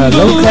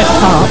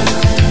top.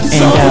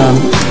 And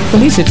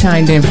Felicia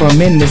chimed in for a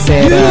minute and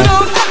said,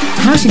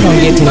 how's she going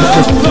to get to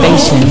this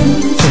station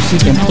so she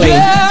can play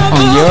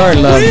on your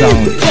love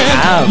zone?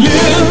 Ouch.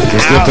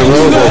 Just get the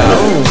road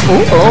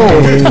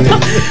open.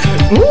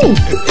 Ooh.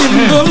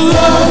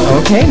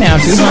 Okay, now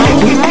too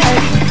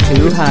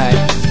high.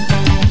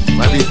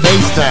 Might be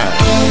FaceTime.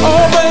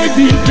 Oh,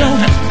 baby, don't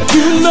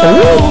you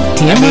know?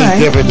 That means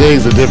different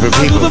days with different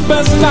people.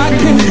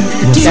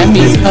 That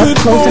means up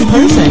close in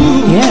person.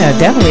 Yeah,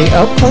 definitely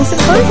up close in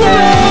person.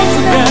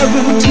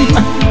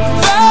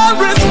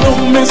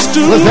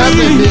 What's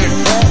happening here?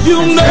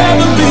 You'll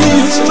never be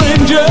a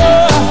stranger.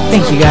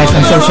 Thank you guys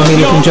on social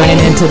media for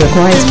joining into the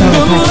Quiet Storm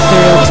Attack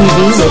Stereo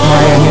TV with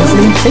Mario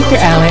Hensley, Victor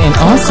Allen, and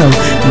also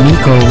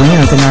Nico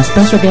Williams. And our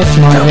special guest,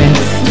 Marvin,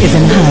 is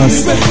in the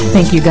house.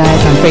 Thank you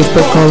guys on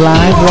Facebook Go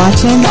Live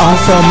watching,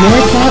 also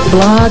Meerkat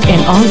blog,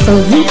 and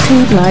also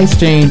YouTube live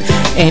stream,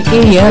 and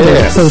any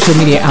other social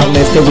media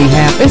outlets that we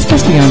have,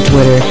 especially on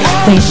Twitter.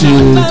 Thank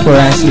you for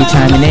actually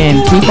chiming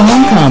in. Keep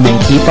on coming.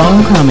 Keep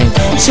on coming.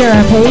 Share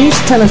our page.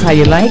 Tell us how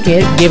you like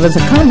it. Give us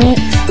a comment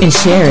and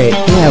share it.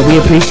 Yeah,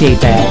 we appreciate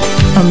that.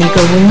 I'm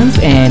Nico Williams,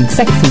 and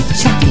Sexy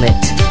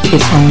Chocolate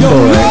is on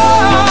board.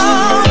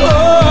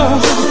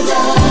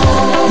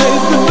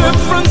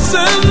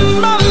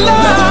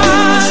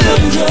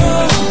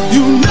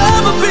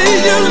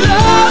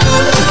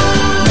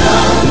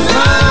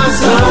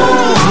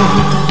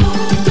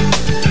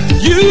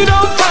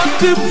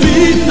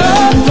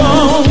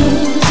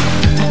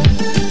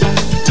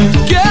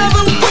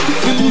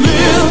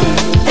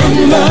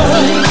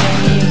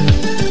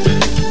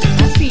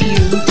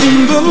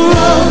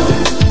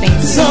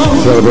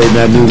 Celebrating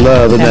that new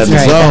love and that new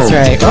song. That's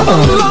right.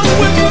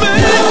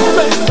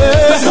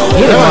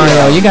 Yeah,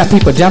 Mario, you got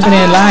people jumping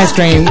in live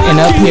stream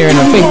and up here in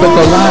the Facebook Go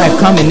Live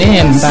coming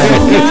in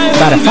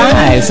by the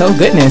fives. Oh,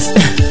 goodness.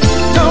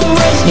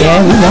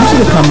 Yeah, we want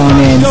you to come on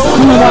in.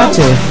 Come and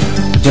watch us.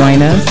 Join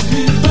us.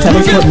 Tell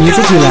us what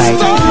music you like.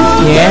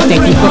 Yeah,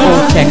 thank you for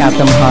check out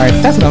them hearts.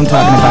 That's what I'm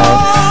talking about.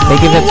 They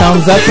give a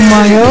thumbs up to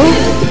Mario.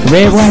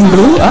 Red, white, and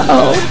blue.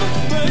 Uh-oh.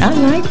 I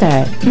like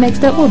that.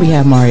 Next up, what do we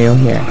have, Mario,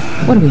 here?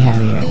 What do we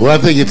have here? Well, I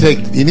think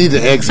you need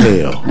to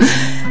exhale.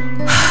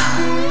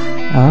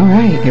 All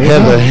right.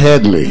 Heather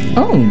Headley.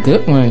 Oh,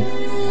 good one.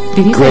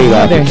 Did he Great say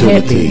Heather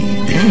opportunity.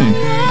 Headley?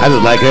 I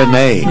just like her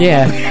name.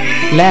 Yeah.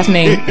 Last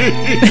name.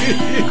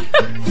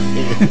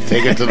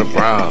 Take her to the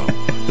prom.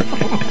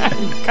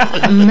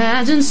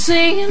 Imagine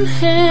seeing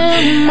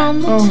him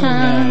on the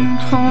town,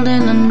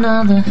 holding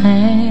another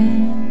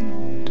hand.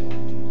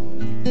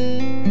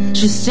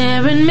 She's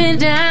staring me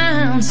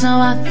down, so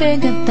I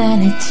figured that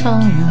he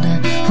told her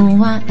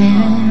who I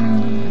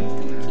am.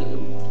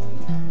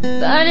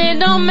 But it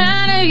don't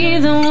matter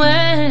either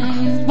way,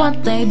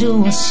 what they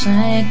do or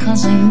say,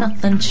 'cause ain't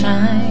nothing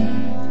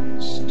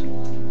changed.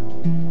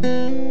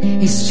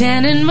 He's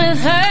standing with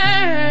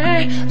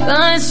her,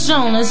 but his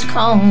soul is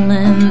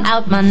calling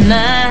out my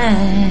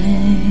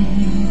name.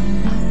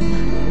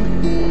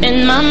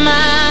 In my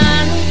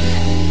mind,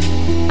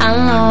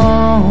 I'll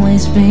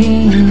always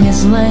be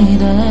his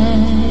lady.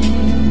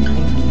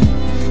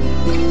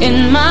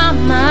 In my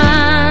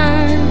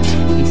mind,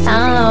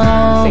 I'll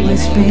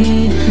always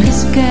be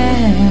his girl.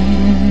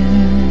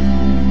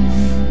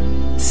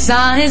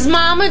 Saw his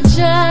mama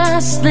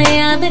just the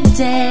other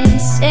day,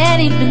 said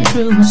he'd been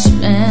through a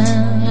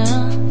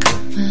spell.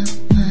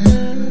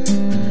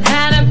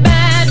 Had a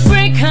bad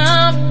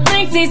breakup,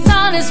 thinks he's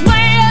on his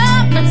way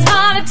up, it's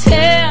hard to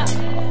tell.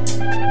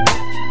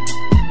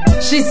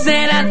 She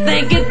said, I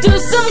think it'd do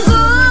some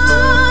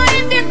good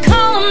if you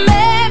call him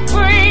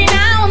every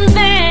now and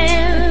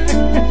then.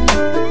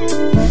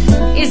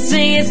 You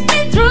see, he's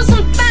been through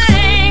some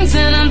things,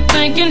 and I'm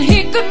thinking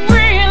he could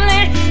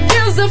really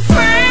use a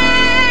friend.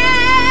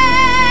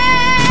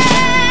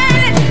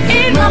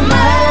 In my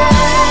mind,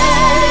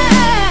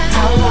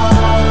 I'll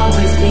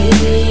always be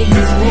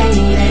his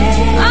lady.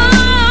 I'll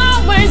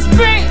always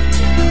be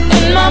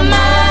in my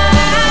mind.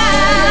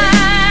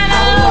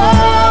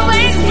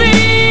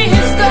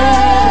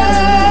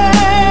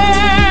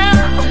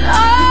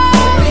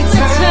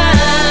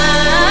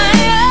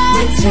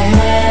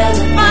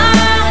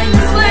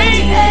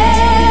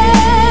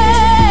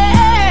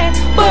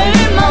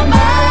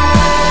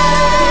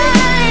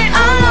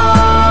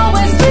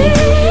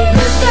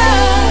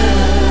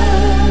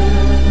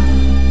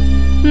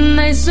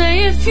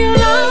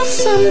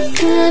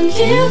 Something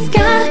you've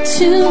got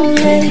to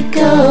let it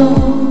go.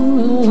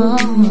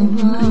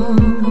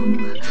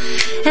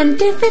 And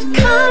if it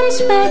comes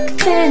back,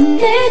 then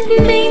it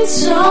means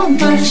so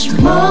much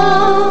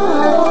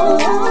more.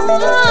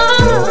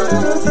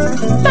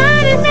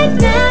 But if it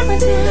never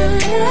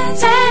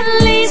does, at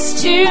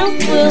least you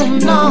will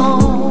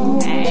know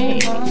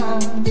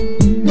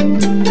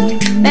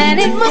that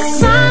it was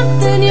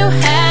something you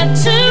had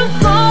to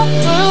go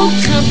through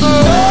to grow.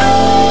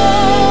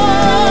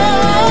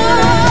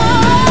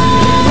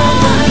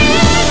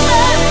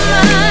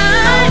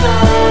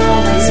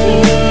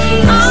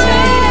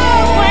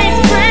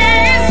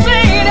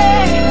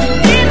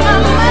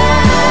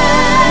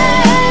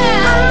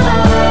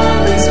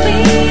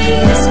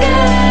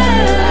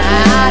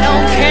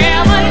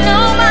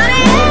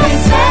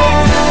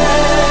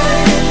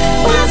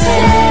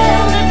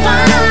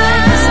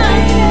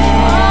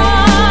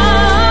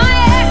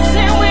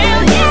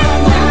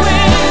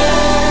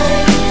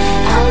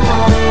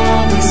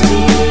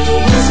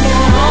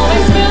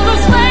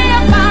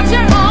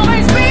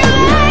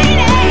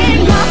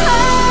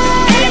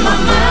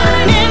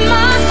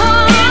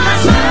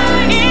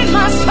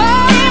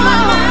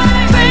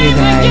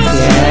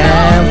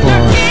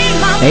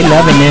 They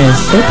loving this.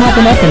 They're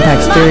popping up in Pack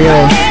Stereo,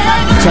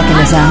 checking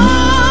us out.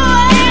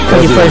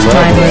 For your first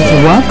timers,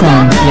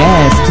 welcome,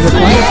 yes, to the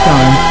Quiet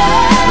Storm.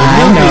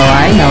 I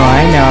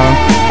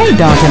know. Hey,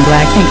 Dalton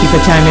Black, thank you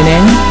for chiming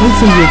in. We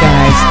see you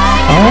guys.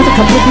 Oh, there's a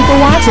couple of people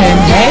watching.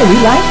 Hey, we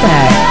like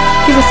that.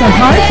 Give us some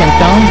hearts and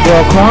thumbs,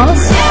 girl cross.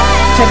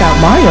 Check out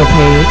Mario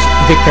Page,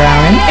 Victor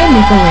Allen, and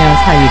Nico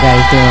Williams. How you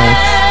guys doing?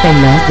 They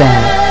love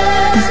that.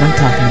 That's what I'm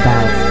talking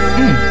about.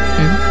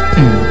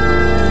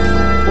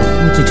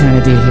 What you trying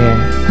to do here?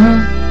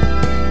 Huh?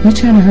 You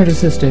trying to hurt a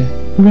sister?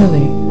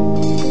 Really?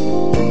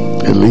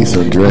 At least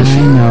undress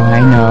you.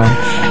 I know.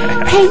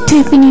 Hey,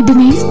 Tiffany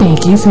Denise,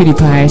 thank you, sweetie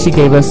pie. She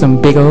gave us some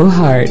big old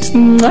hearts.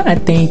 Mwah,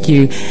 thank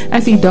you. I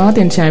see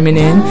Dalton chiming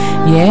in.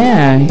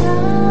 Yeah.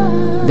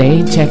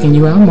 They checking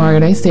you out,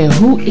 Mario. They said,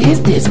 who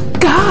is this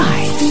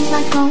guy?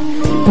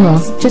 Well,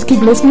 just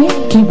keep listening,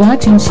 keep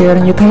watching, share it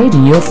on your page,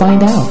 and you'll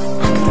find out.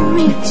 I could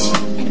reach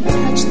and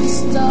touch the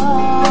stars,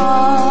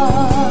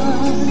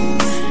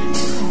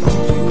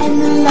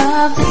 and the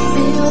love that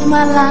filled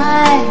my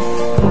life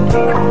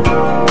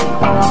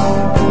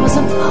was a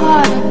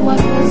part of what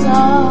was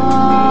ours.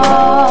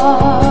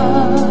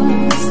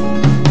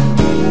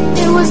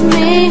 It was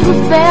me who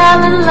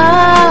fell in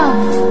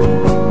love.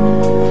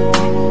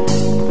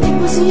 It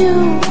was you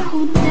who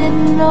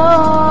didn't know.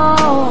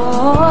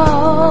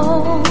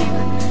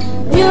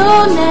 You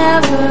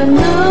never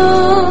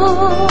knew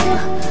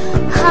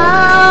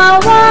how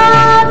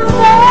I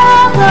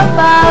felt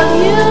about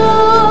you.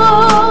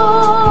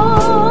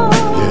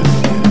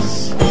 Yes.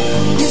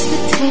 Used to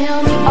tell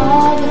me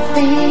all the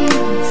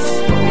things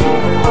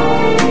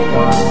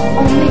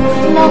only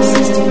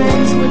closest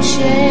friends would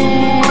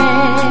share.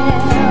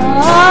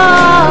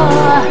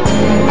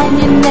 And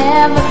you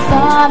never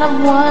thought of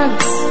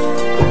once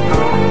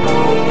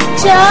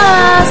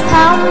just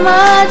how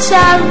much I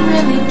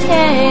really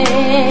care.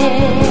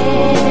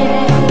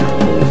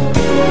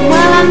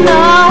 Well, I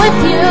know if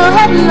you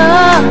had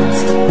looked,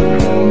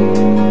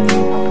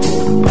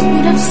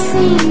 you'd have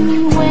seen me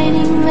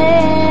waiting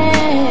there.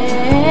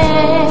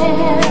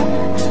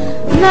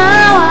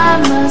 Now I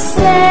must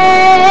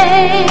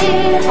say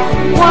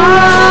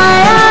why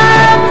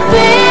I'm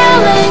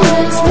feeling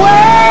this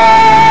way.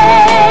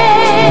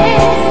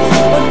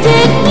 Or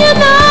didn't you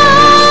know?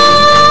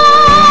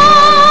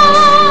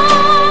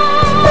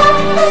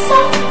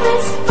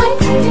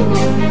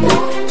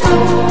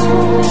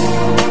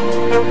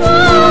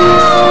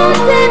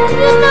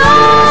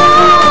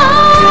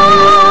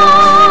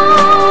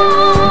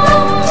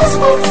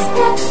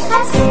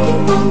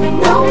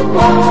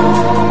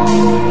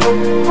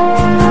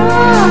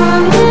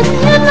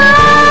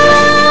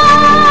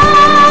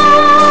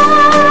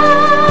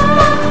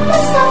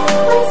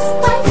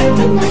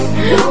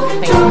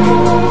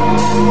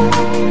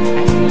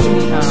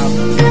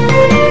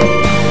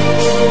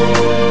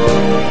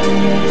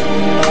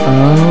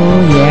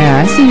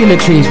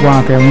 Latrice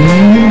Walker. I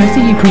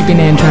see you creeping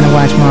in trying to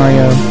watch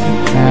Mario.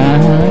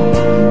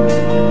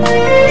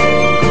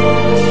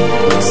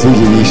 Seek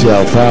and ye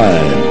shall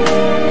find.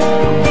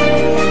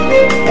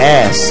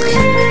 Ask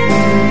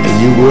and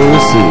you will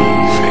receive.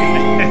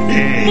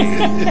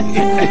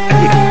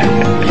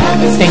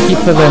 Thank you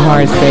for the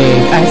hearts,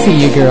 babe. I see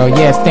you, girl.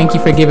 Yes, thank you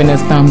for giving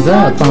us thumbs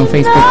up on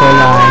Facebook or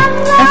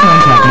Live. That's what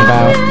I'm talking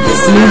about.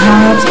 Lee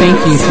Hobbs, thank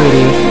you,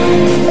 sweetie.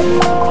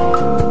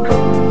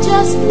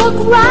 Just look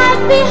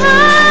right behind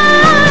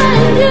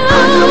you.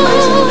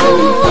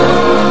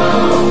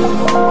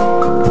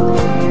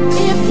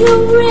 If you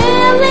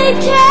really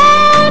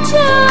care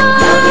to,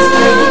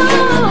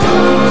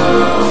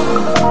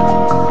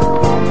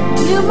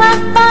 you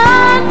might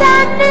find I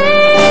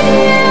need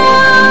you.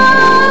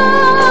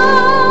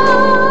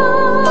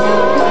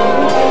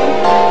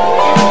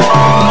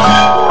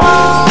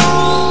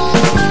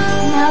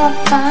 Now I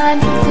find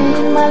within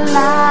my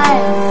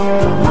life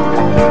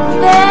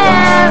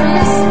there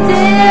is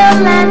still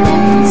an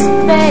empty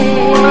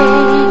space.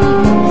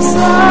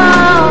 Oh,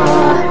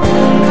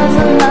 'cause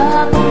the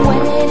love I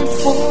waited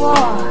for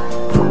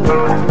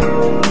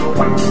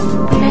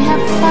may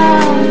have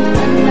found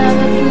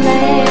another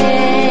place.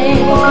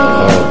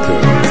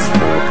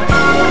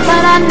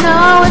 But I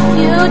know if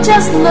you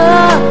just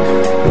look,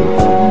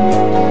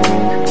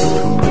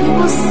 you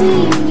will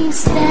see me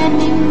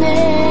standing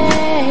there.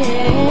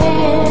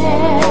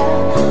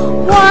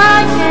 Why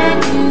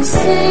can't you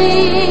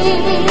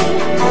see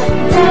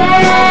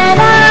that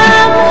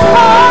I'm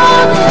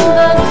holding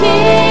the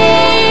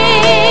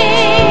key?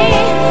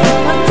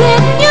 Or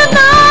didn't you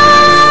know?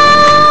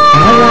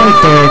 All right,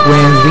 Derek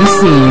Wins, we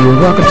see you.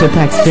 Welcome to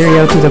Pax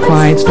Stereo, to the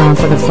Quiet Storm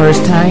for the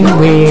first time.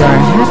 We are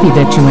happy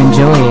that you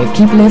enjoy it.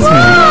 Keep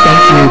listening.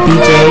 Thank you,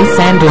 BJ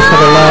Sanders, for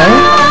the love.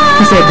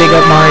 He said big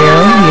up Mario.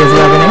 He is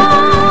loving it.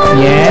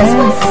 Yes.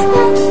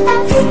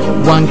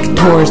 One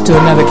tours to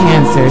another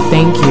cancer.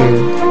 Thank you.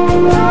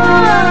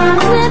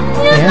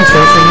 Yeah,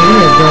 social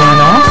media is going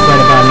off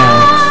right about now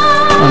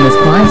on this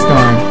Quiet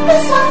Storm.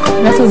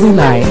 That's what we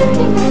like.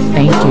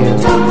 Thank you.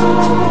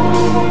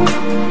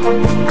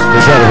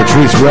 It's out of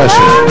Patrice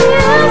Russia.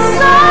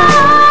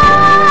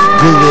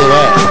 Google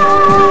that.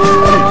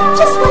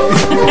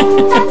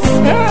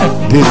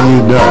 Didn't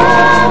you know?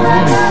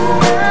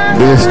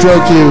 Did it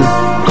stroke you?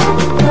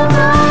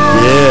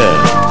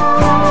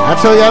 Yeah. I I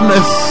tell you,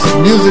 it's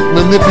music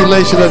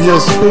manipulation of your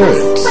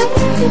spirits.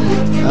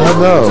 I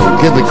know.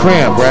 Get the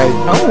cramp, right?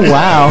 Oh,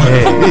 wow.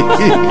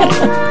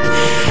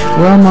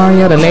 Well,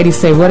 Mario, the ladies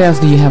say, what else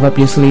do you have up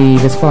your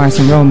sleeve as far as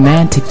some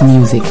romantic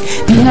music?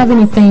 Do you have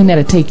anything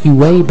that'll take you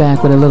way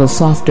back with a little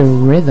softer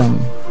rhythm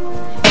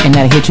and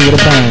that'll hit you with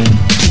a bang?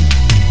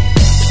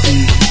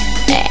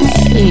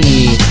 Hey,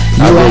 you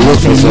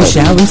ask and you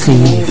shall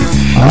receive.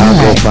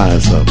 I'll go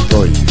find something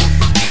for you.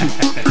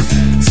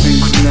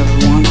 Things you never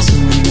want to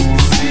anymore.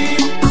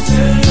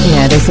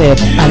 Yeah, they said,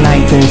 I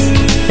like this.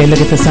 They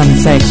looking for something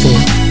sexy.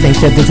 They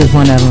said this is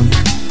one of them.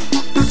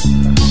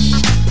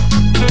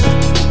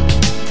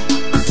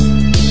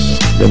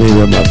 Let me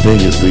run my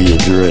fingers through your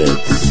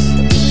dreads.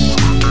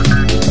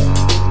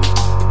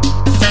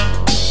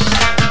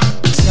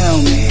 Tell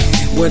me,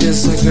 what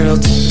is a girl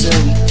to do?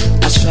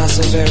 I try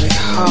so very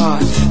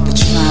hard to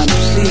try and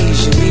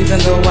please you, even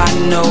though I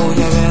know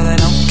you really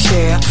don't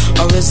care.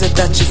 Or is it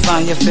that you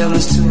find your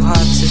feelings too hard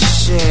to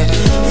share?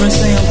 Friends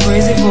say I'm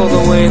crazy for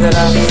the way that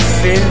I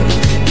feel.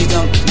 You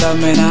don't love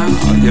me now,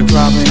 or you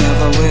probably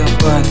never will.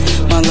 But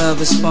my love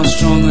is far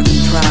stronger than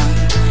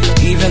pride.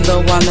 Even though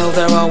I know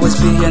there'll always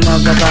be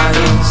another by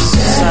your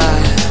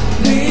side.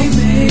 Let me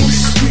make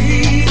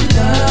sweet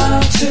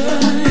love to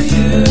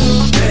you,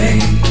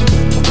 baby.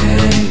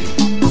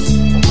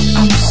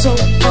 I'm so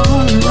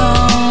all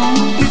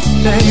alone,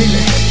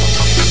 baby.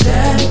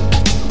 Let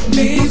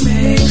me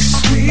make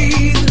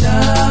sweet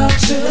love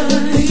to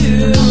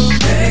you,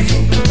 baby.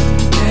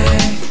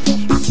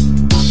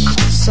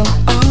 So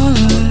all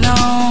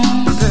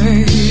alone,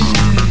 baby.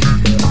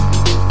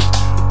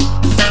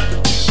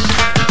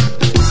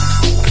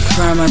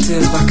 Cry my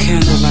tears by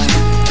candlelight.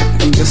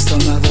 I'm just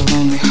another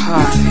lonely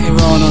heart here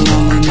on a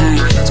lonely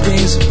night.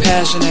 Screams of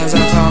passion as I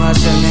call out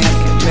your name.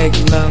 Make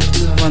love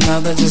to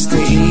another just to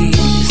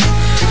ease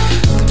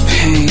the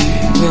pain.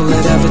 Will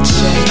it ever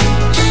change?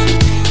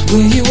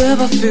 Will you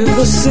ever feel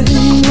the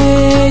same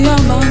way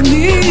I'm on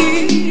me?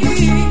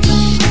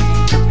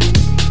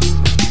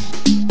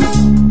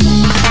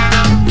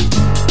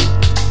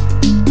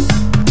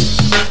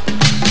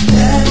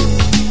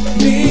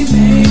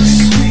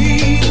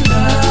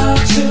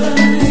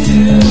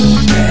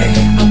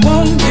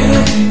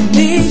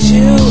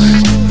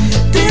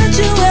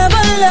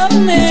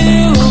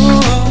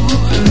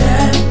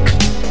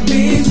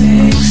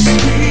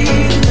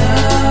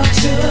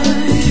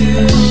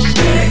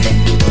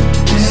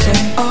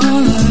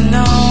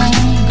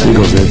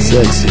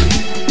 Sexy.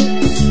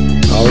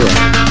 Alright.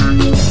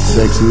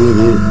 Sexy it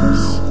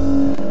is.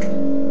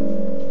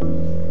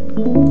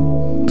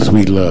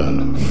 Sweet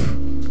love.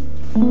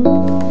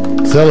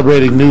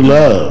 Celebrating new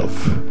love.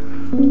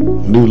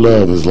 New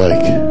love is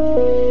like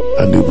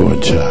a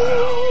newborn child.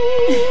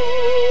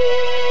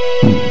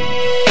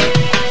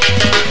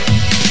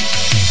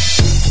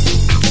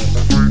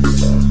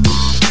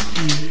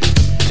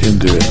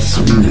 Tender and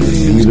sweet and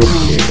beautiful.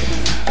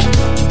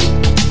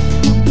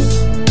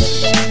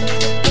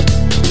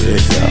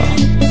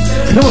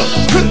 Come on.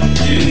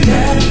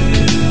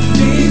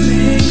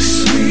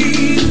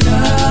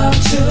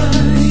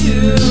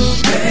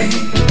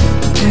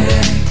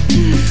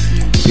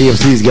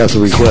 PMC's got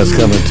some requests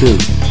coming too.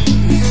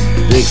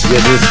 Nick's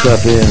getting his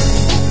stuff in.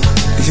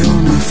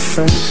 You're my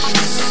first.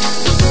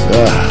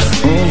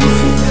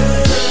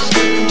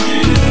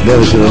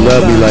 Never should have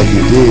loved me like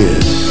you did.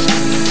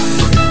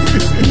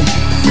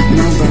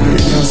 Nobody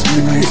loves me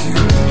like you.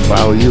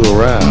 Follow you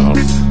around.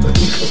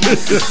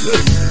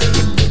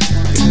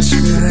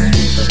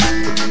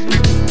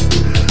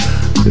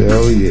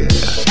 Hell yeah.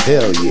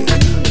 Hell yeah.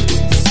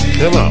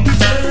 Come on.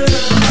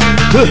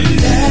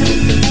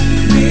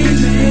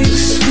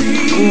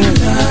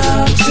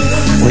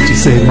 What you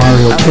say,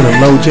 Mario? Put a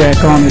low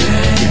jack on it.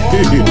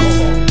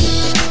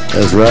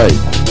 That's right.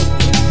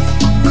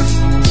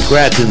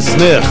 Scratch and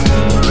sniff.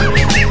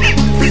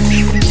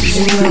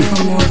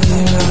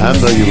 I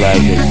know you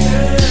like it.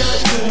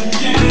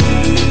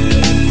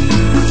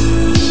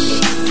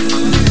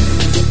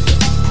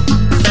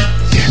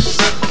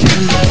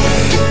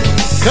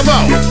 Come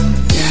on.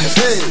 Yes.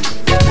 Hey.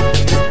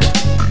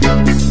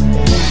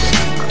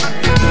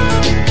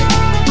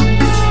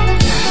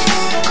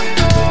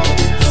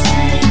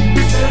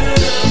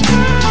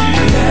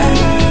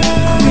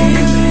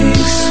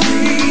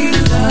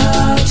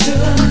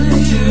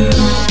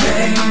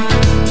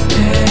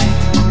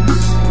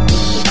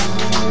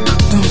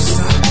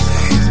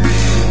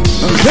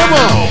 Come on.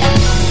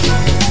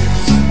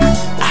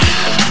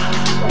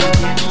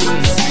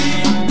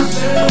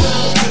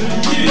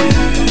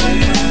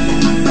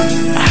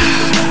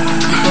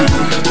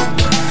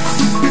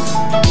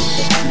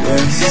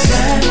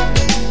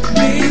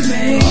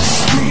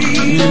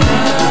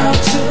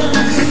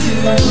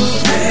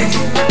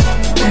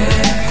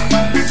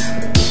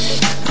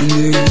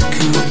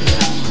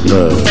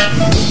 Love.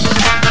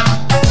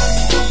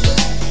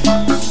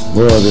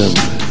 More than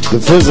the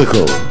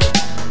physical,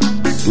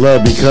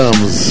 love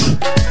becomes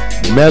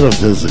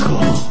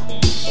metaphysical.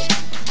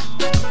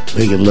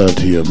 Making love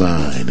to your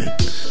mind and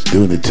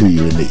doing it to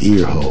you in the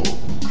ear hole.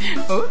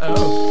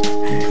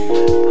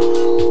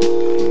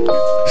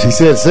 She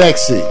said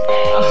sexy.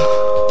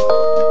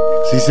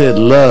 She said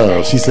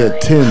love. She said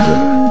tender.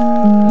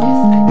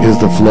 Here's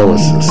the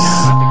Flowists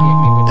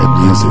and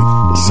Music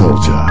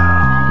Soldier.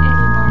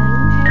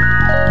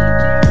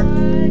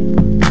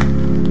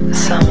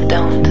 Some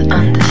don't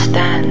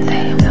understand.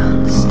 They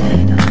don't.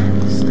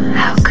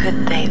 How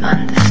could they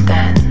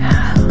understand?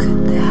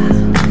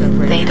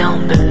 They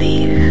don't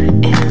believe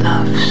in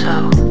love,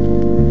 so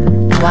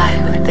why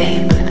would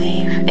they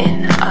believe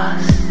in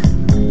us?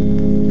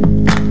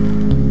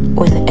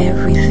 When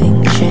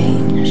everything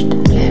changed,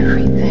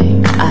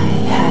 everything. I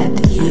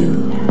had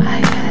you. I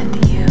had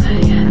you. I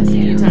had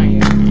you.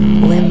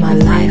 When my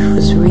life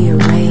was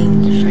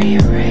rearranged,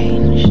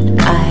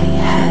 I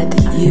had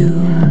you.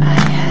 I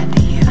had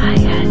you. I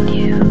had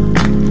you.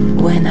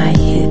 When I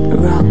hit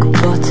rock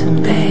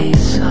bottom, babe,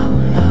 so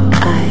low,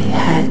 I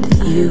had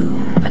you.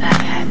 But I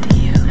had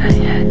you. I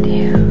had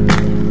you.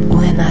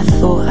 When I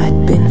thought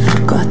I'd been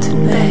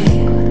forgotten,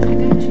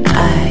 babe,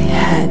 I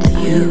had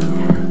you.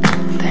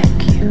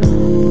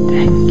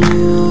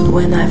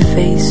 When I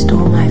faced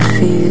all my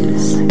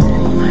fears,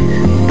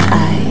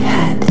 I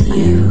had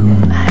you.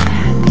 I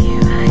had you.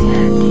 I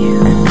had you.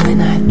 And when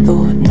I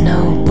thought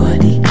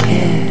nobody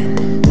cared,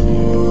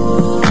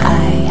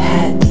 I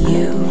had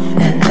you.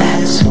 And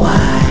that's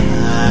why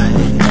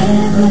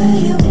whenever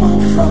you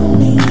want from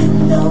me, you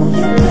know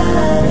you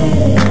got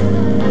it.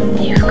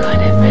 You've got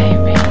it,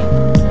 baby.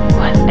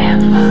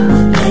 Whatever.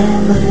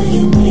 Whatever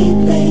you need,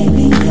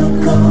 baby, you're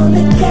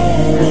gonna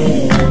get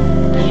it.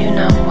 You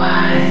know why?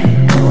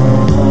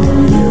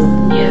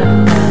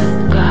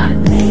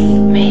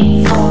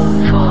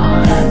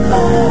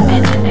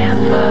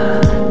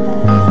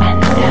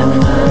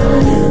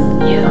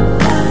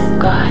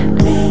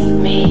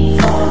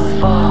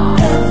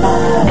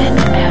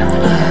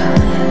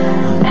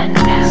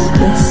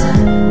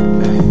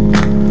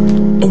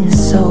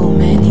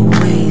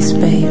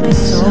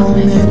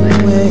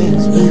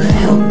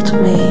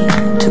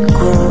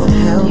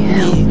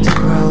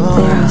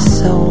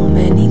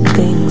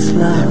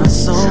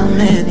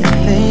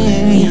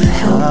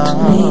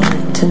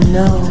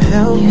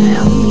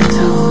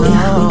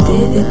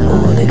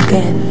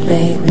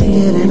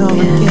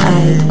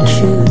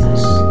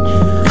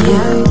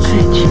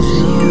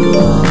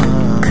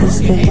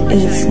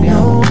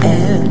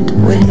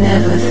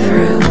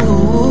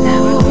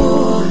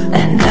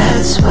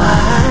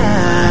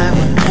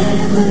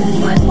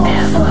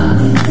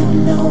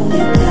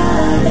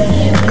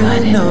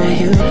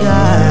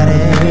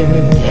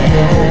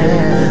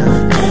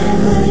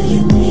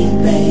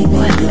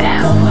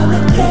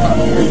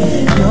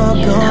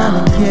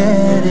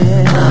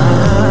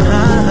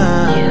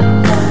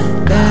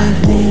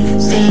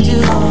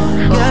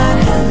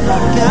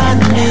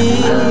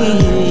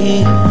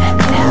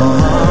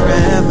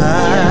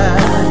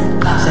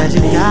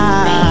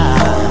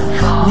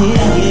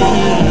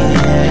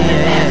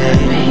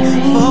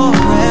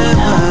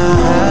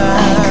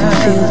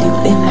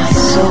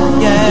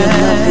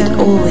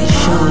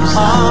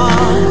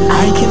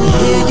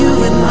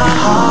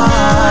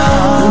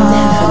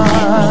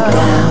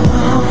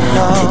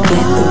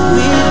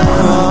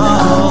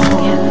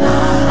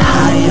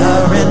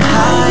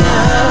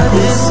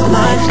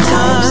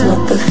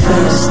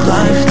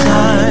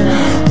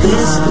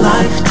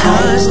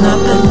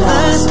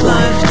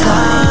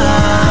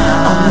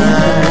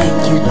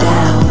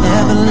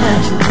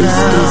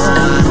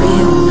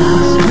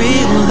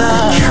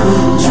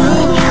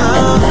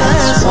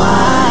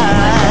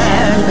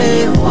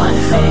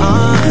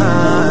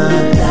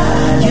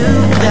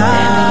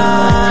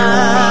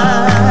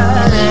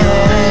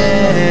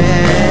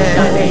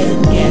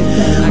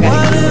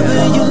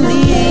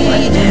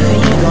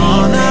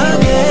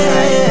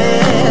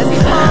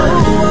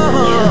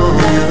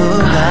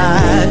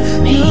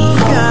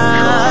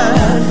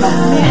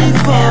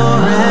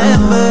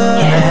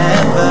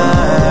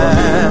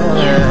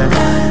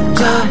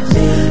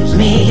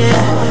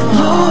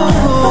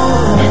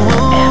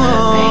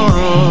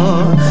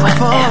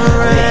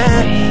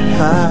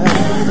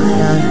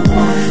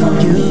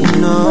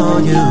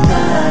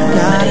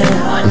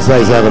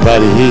 Out of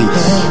Body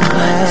Heats.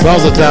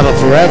 Song's entitled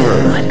Forever.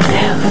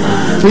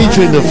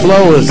 Featuring the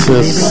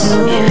Flowists.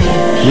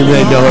 You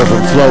may know her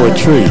from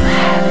Flowetry.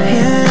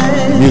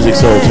 Music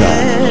Soul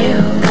Child.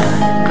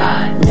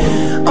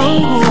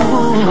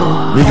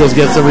 Migos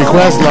get some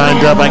requests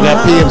lined up. I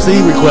got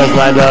PMC requests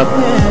lined up.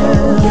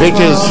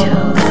 Pictures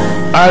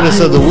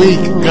Artist of the Week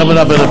coming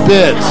up in a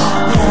bit.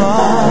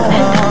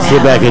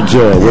 Sit back and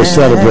enjoy. We're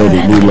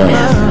celebrating new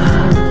love.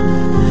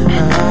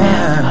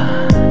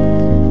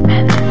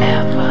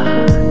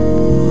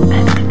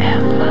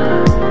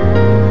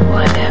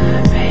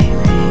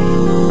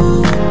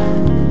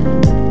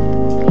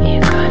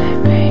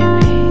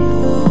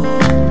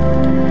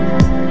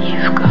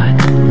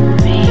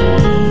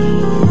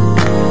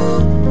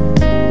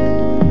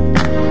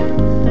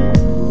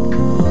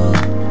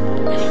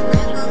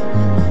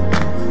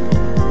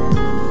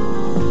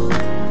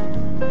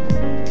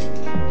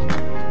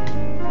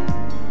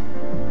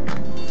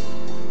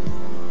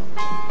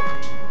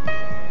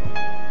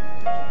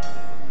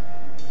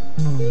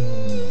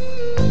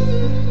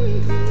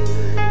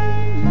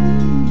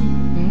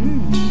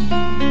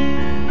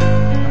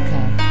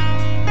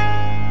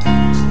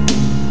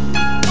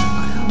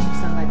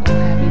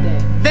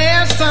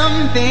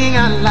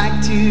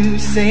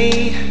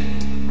 say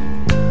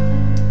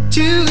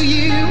to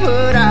you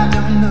what I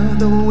don't know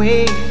the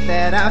way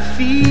that I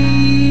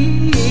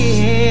feel,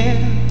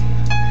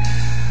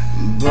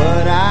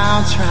 but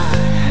I'll try.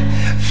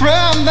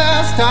 From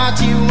the start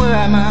you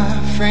were my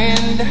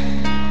friend.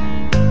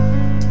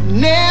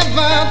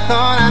 Never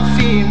thought I'd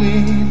feel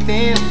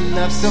within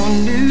love so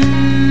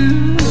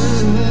new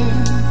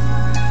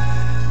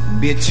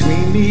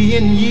between me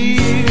and you.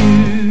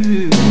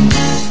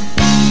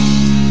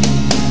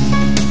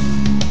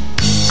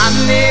 I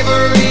never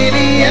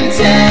really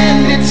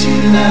intended to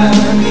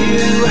love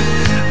you.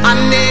 I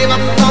never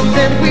thought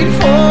that we'd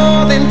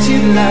fall into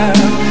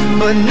love,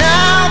 but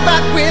now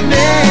that we're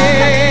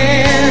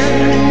there,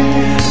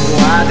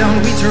 why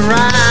don't we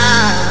try?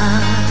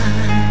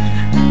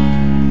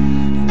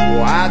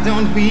 Why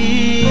don't we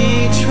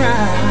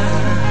try?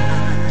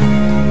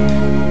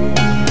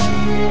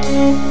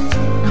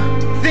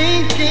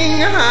 Thinking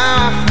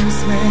how I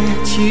first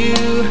met you,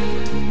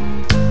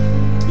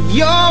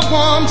 your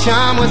warm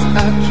charm was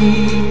a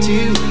key to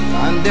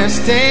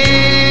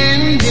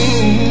understanding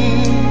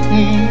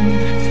me.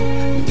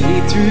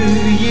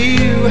 Through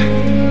you,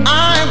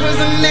 I was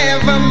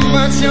never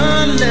much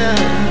on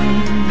love,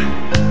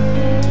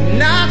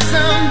 not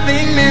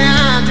something that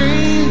I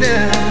dreamed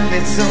of.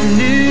 It's so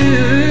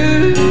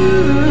new.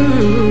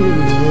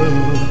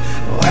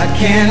 What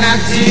can I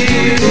do?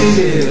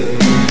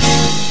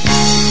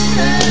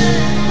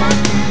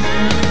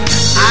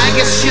 I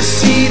guess you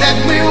see that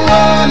we're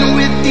one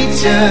with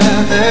each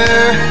other.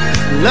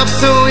 Love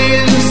so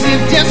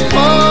elusive, just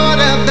part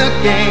of the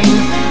game.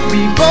 We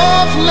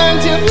both learn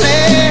to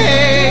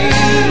play,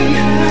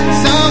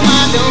 so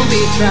why don't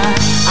we try?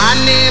 I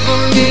never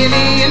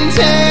really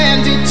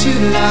intended to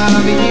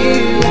love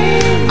you.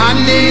 I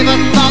never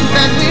thought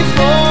that we'd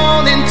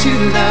fall into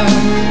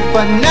love,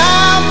 but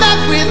now that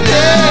we're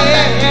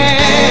there,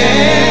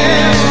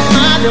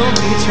 why don't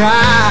we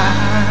try?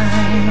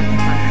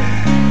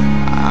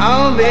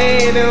 Oh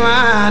baby,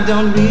 why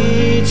don't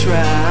we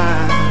try?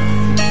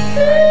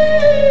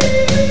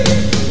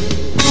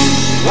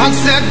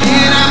 Once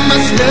again I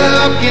must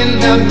look in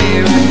the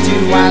mirror. Do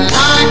I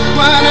like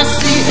what I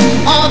see?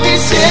 All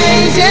these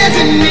changes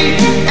in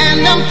me, and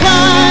I'm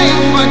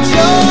crying for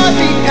joy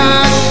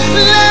because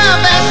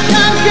love has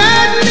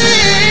conquered me.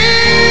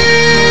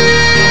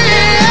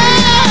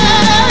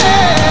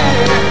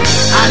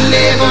 I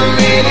never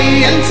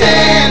really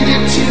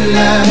intended to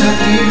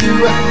love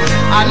you.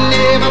 I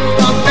never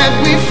thought that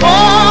we'd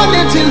fall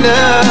into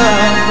love,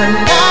 but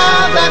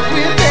now that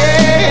we're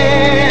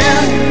there,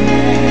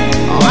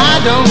 why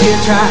don't we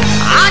try?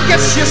 I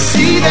guess you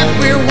see that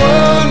we're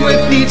one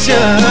with each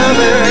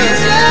other.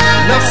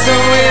 Love so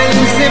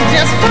elusive,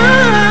 just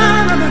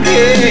part of the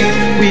game.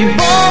 We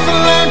both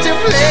learn to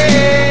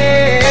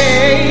play,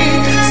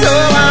 so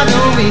why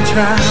don't we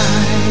try?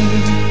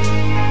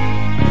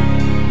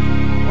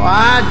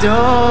 Why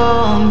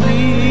don't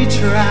we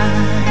try?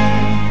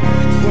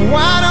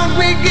 Why don't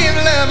we give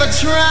love a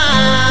try?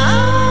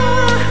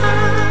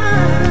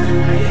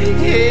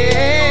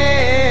 Yeah,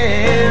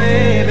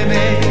 baby.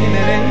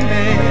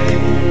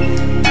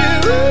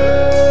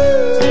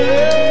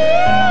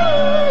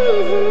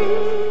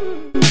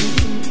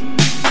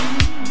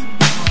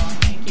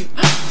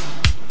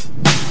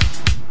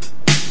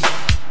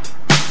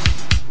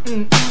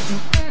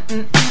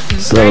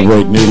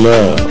 Celebrate new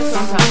love.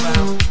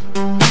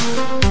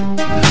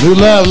 New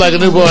love like a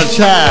newborn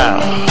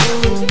child.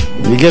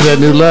 You get that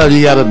new love,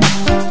 you gotta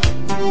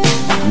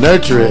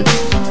nurture it.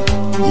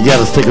 You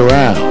gotta stick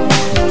around.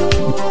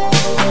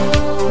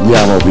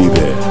 Yeah, I'm gonna be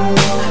there.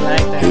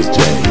 Here's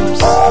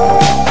James.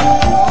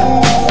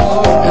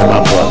 And my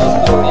brother,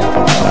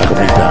 Michael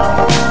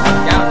McDonald.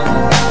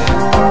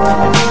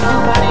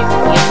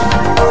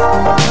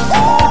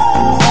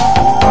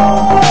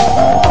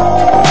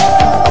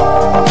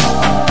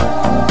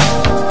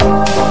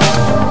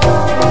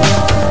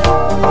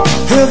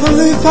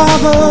 Heavenly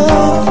Father,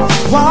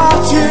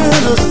 watching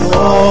us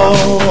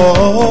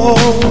fall.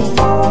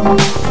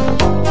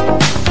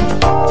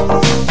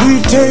 We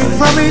take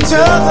from each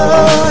other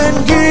and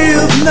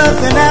give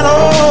nothing at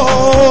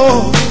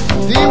all.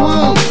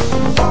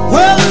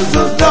 Well, it's a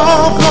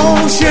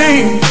doggone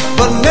shame,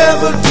 but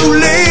never too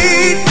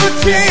late for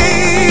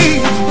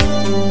change.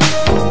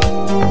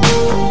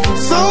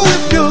 So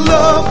if your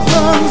love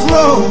runs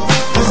low,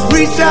 just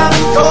reach out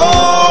and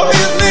call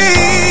his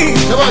name.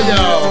 Come on,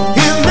 y'all.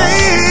 His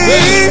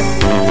name.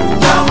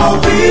 I'm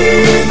gonna be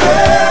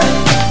there.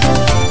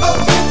 Oh,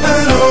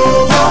 hello,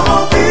 I'm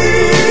gonna be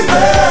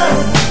there.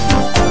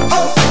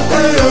 Oh,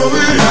 hello,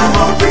 I'm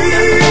gonna be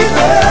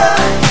there.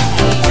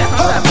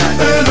 Oh,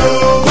 hello,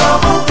 I'm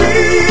gonna be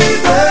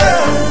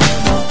there.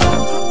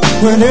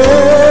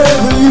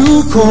 Whenever you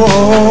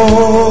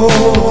call.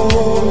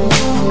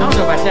 I don't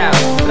know about y'all,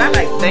 but I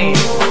like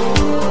things.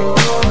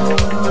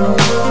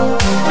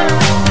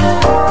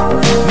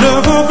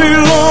 Never be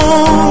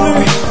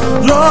lonely,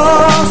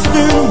 lost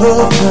in the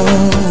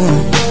night.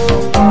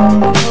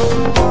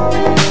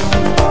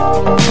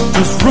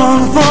 Just run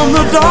from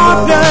the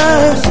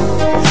darkness,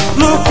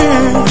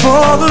 looking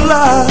for the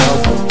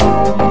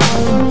light.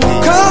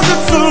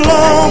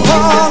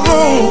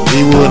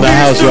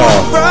 house, y'all.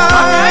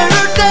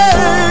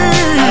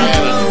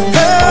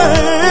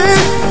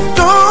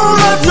 Don't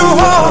let your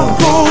heart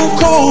go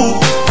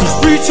cold. Just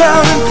reach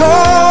out and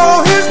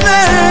call his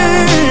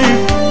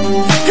name.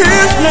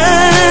 His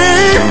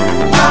name.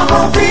 I'm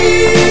gonna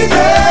be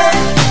there.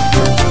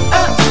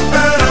 I'm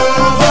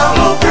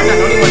gonna be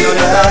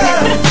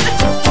there.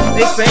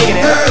 They singing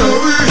it.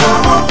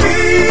 I'm gonna be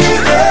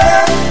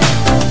there.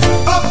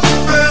 I'm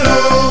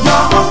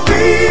gonna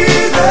be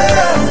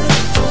there.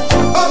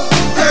 I'm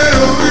gonna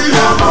be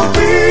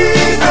there.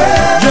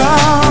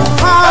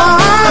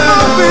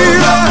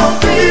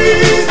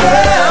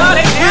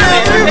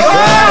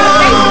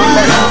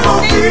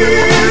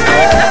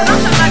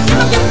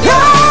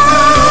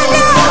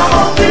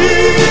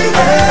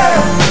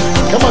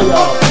 Come on,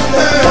 y'all.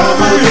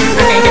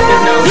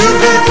 You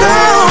can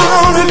count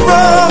on it,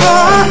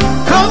 brother,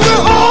 'cause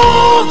we're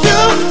all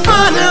just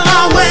finding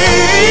our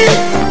way.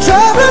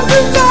 Traveling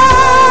through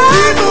time,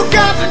 people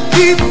got to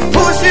keep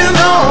pushing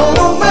on.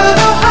 No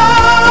matter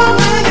how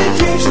many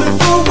dreams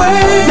slip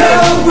away,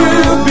 there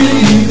will be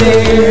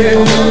there.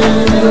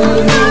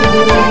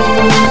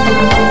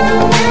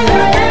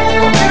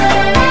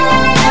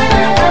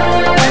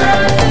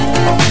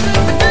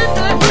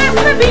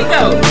 Where the beat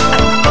go?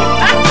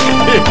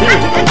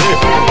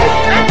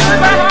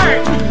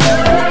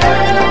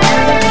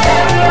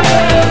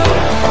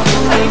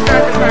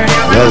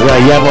 That's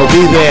right. Y'all gonna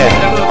be there.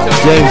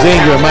 James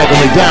Ingram, Michael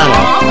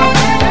McDonald.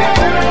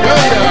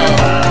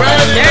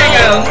 There you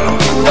go.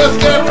 Let's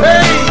get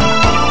paid.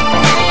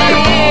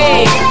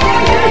 Hey. I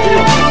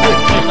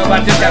don't know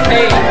about just got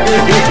paid. I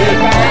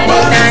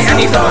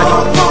need some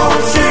money.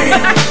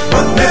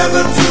 But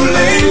never too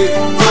late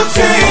for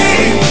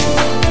change.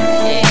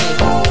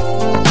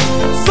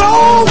 So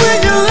when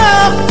your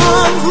life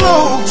runs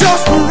low,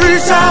 just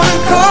reach out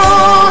and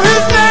call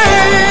his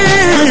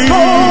name. Just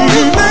call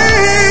his name.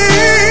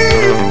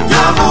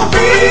 I'm gonna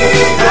be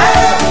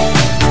there.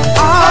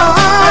 I'll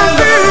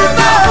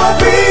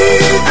be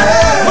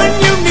there. When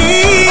you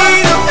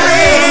need a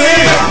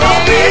friend, I'm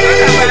gonna be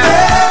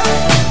there.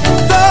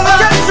 Don't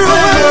get you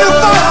when you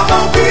fall. I'm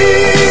gonna be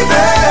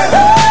there.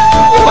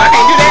 Ooh, I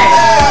can't do that.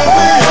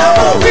 I'm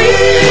gonna be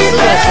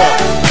there.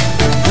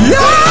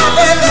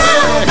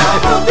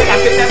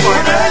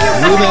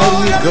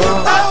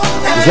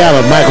 It's out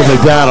of Michael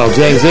McDonald,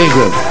 James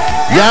Ingram.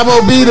 Y'all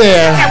gonna be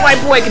there. That white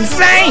boy can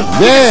sing.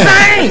 Yeah.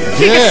 He can sing.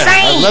 He Yeah, can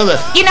sing. I love it.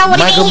 You know what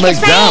Michael he mean? He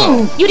can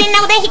McDonald. sing. You didn't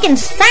know that he can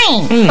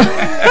sing.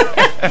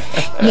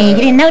 Yeah, you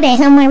didn't know that,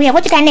 huh, Maria?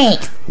 What you got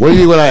next? What do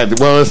you want?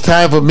 Well, it's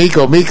time for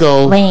Miko.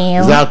 Miko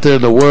is out there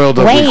in the world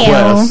of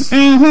requests.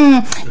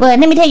 Well,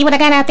 let me tell you what I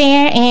got out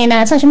there in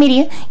social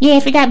media.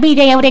 Yes, we got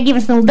BJ over there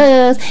giving some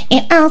buzz,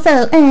 and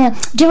also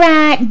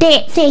Gerard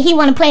Deck said he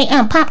want to play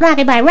Pop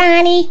Rocket by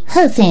Ronnie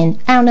Hudson.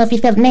 I don't know if you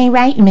spelled the name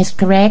right, you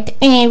miscorrect.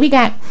 And we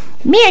got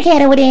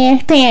Meerkat over there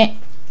saying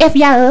F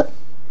y'all up.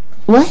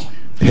 What?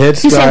 Head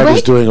You said Start what?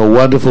 is doing a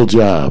wonderful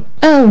job.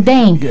 Oh,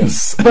 dang.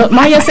 Yes. But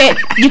Mario said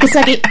you can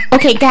suck it.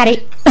 Okay, got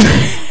it.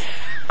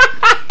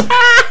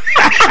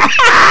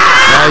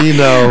 Now you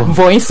know.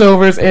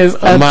 Voiceovers is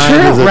a Mine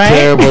trip, is a right?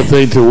 terrible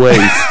thing to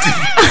waste.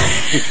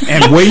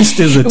 And waste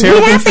is a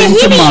terrible thing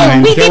to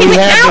mind. Can we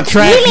have the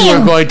track you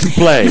are going to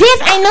play? Yes,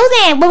 I know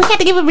that, but we have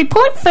to give a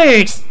report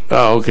first.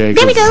 Oh, okay.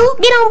 There we go.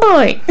 Get on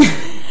board.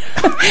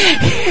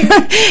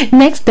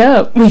 Next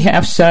up, we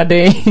have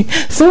Sade.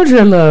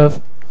 Soldier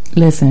Love.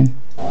 Listen.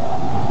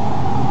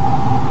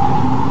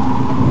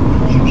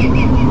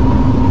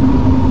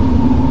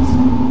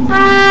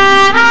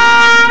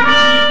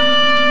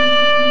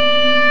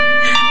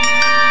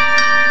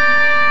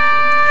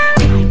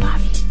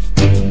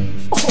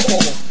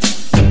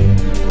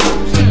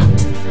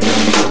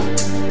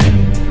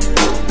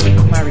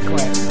 My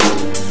request.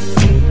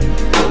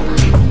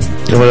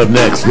 Coming up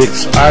next,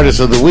 Nick's Artist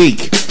of the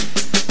Week.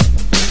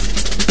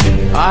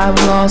 I've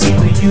lost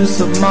the use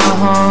of my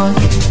heart,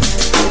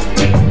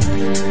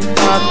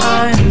 but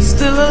I'm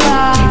still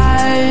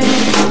alive.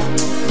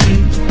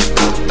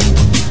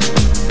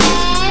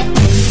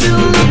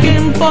 Still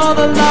looking for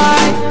the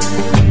light,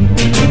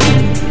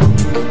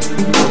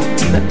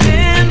 the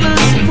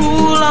endless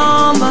pool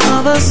on the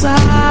other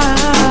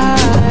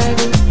side.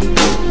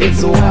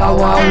 It's a wild,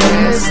 wild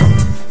west.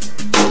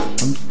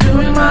 I'm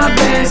doing my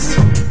best.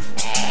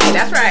 Hey,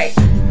 that's right.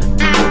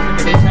 Look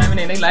at they chiming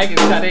in. They like it,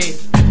 Sade.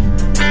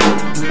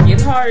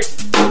 Get hard.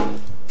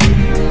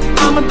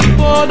 I'm at the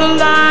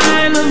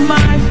borderline of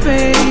my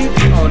fate.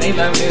 Oh, they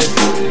love this.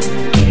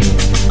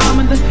 I'm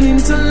in the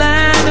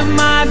hinterland of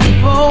my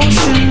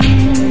devotion.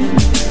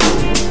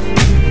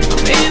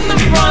 I'm in the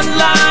front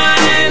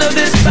line of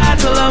this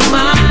battle of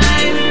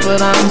mine,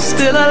 but I'm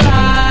still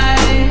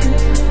alive.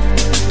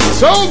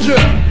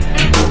 Soldier!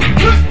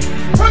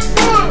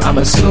 I'm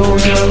a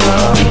soldier of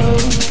love.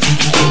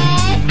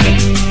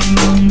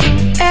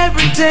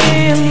 Every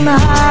day and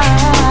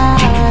night.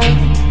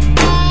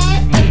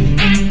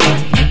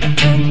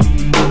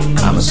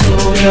 I'm a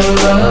soldier of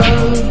love.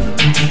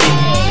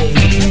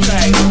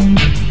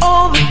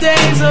 All the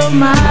days of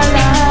my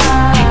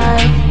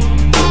life.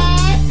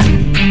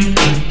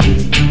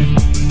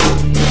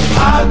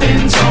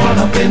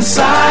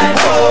 inside.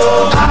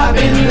 Oh, I've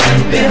been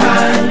left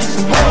behind.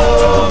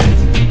 Oh,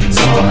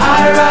 so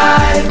I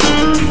ride.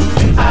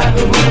 I've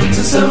been willing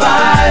to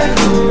survive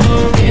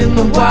in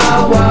the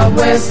wild, wild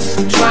west.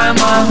 Trying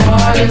my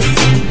hardest,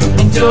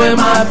 doing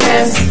my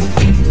best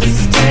to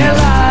stay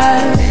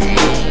alive.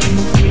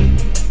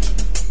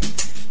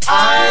 I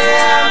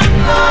am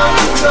not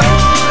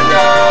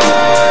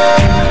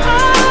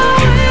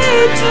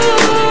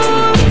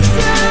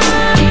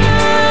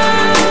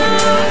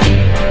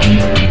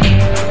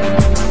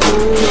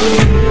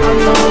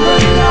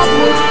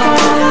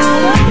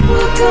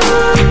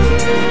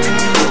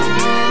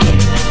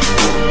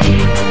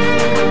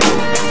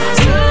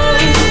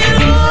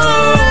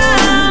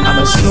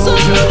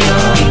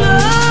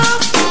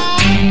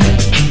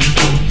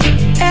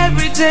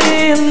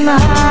day and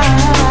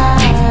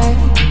night.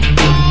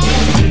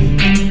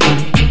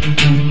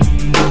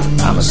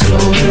 I'm a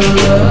soldier of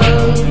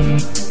love.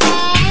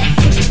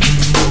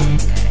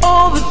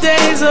 All the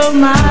days of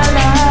my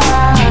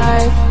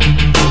life.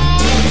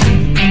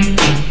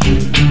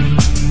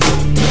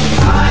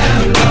 I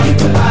am loved,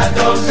 but I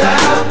don't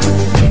doubt.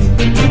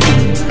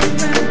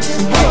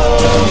 Oh,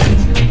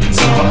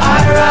 so I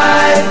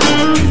ride.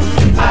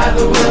 I've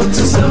the will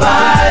to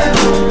survive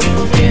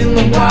in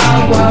the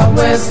wild, wild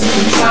west.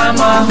 Trying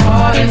my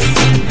hardest,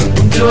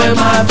 doing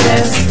my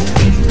best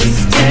to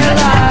stay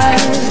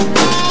alive.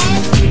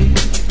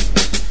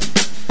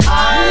 I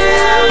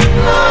am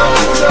not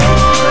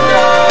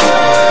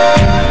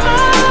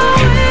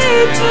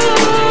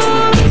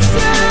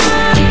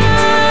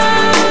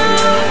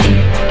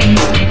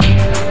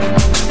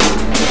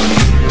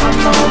I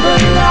know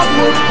that love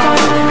will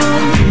come.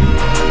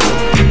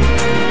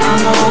 I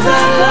know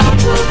that love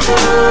will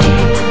come.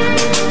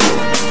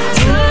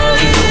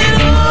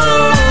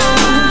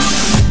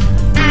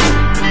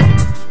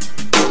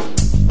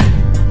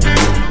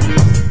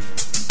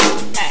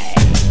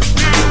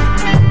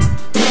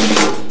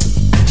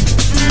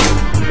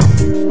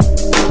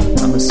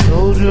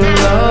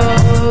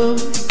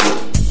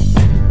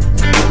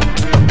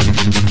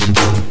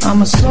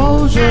 I'm a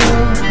soldier.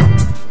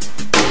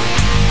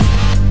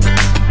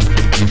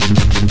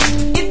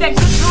 Get that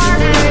guitar.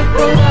 Wait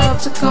for love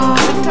to come.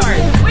 Guitar is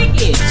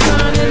wicked.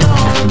 Turn it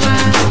all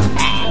around.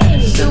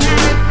 Still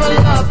wait for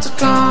love to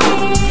come.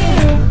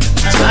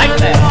 I like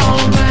that. All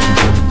around.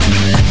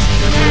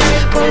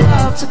 Wait for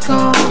love to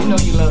come. You know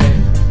you love it.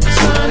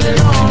 Turn it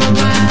all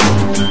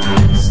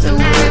around. Still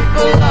wait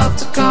for love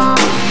to come.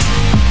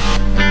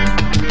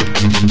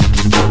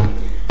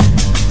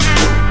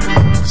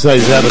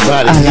 Says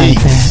everybody. I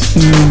like that.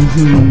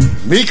 Mm-hmm.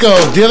 Miko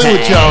dealing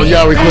with y'all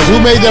request.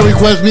 Who made that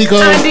request, Miko?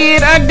 I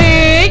did. I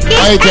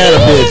ain't that a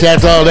bitch.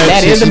 That's all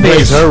that shit. She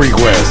makes her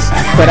request.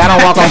 But I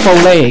don't walk on 4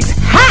 legs.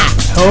 Ha!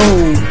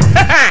 Oh.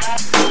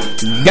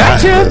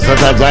 Gotcha.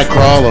 Sometimes I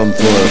crawl on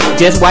for.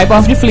 Just wipe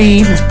off your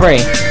fleas and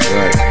spray.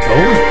 Right.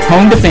 Oh.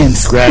 Home defense.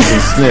 Scratch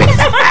and sniff.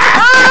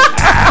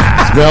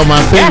 Smell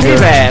my finger.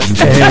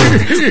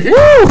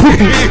 Woo!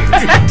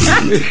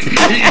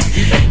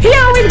 He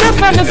always got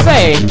something to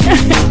say.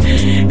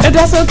 But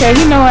that's okay.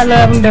 He know I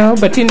love him though.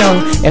 But you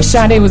know, if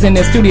Sade was in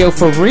the studio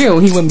for real,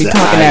 he wouldn't be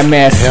talking that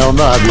mess. Hell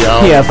no, I'd be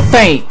all. He'll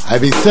faint. I'd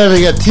be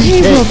serving a tea.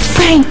 He will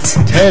faint.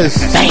 Test.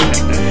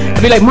 Faint.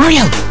 I'd be like,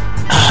 Mario.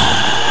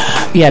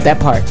 Yeah, that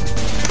part.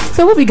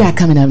 So what we got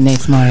coming up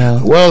next, Mario?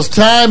 Well, it's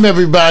time,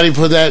 everybody,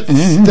 for that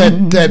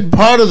that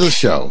part of the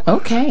show.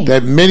 Okay.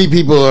 That many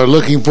people are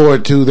looking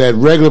forward to. That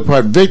regular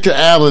part. Victor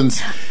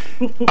Allen's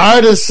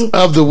Artist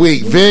of the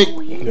Week. Vic,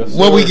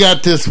 what we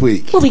got this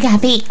week? What we got,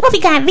 Vic?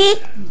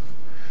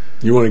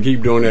 You want to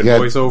keep doing that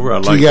voiceover? I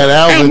like you got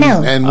that. Alvin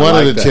and one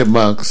of the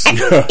chipmunks.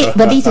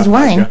 But this is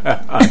one.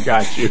 I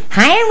got you.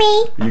 Hire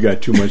me. You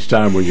got too much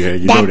time on your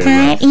hands. You that know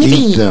that, right?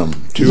 Eat them.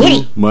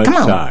 Too much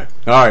time.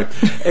 All right.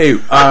 Hey,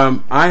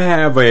 I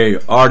have a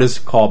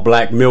artist called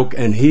Black Milk,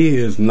 and he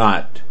is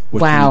not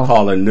what you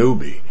call a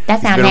newbie.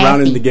 That sounds He's been around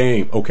nasty. in the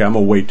game. Okay, I'm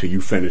going to wait till you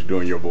finish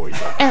doing your voice.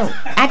 Oh,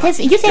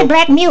 you said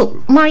Black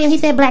Milk. Mario, he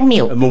said Black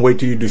Milk. I'm going to wait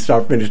till you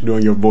finish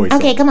doing your voice.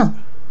 Okay, come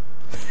on.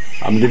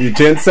 I'm going to give you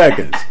 10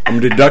 seconds.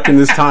 I'm deducting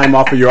this time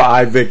off of your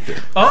iVictor.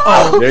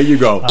 Uh-oh. There you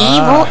go.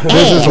 Evil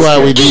This is why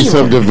we need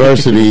some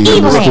diversity in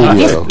the studio.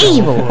 It's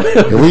evil.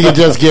 If we could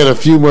just get a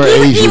few more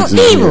Asians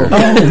in here.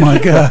 Oh, my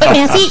God.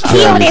 Now, see,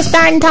 he over there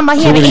starting talking about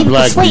having evil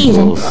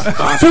persuasion.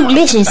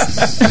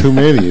 Fruitlicious. Too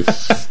many.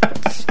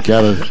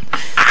 Gotta.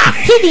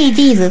 He need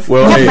Jesus.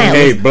 Well,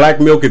 hey,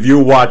 Black Milk, if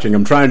you're watching,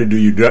 I'm trying to do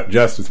you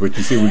justice, but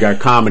you see we got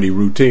comedy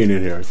routine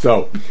in here.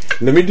 So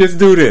let me just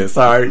do this,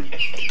 all right?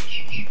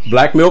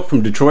 Black Milk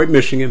from Detroit,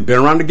 Michigan. Been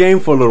around the game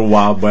for a little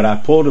while, but I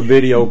pulled a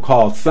video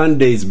called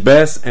Sunday's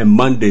Best and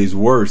Monday's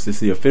Worst.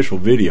 It's the official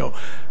video.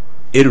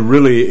 It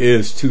really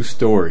is 2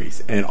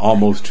 stories and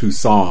almost 2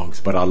 songs,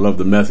 but I love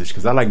the message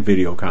because I like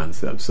video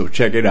concepts. So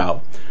check it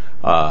out.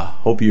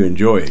 Hope you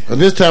enjoy it.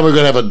 And this time we're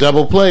going to have a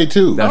double play,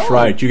 too. That's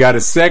right. You got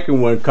a second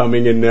one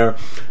coming in there.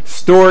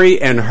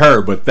 Story and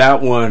Her, but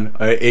that one,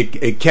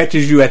 it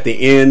catches you at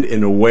the end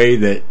in a way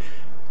that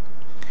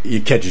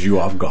it catches you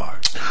off guard.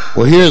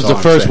 Well, here's the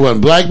first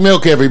one. Black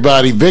Milk,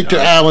 everybody. Victor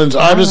Allen's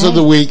Artist of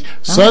the Week.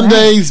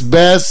 Sunday's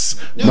best,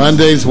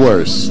 Monday's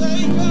worst.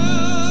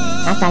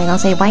 I thought you were going to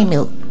say white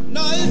milk.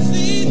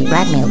 Say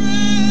black milk.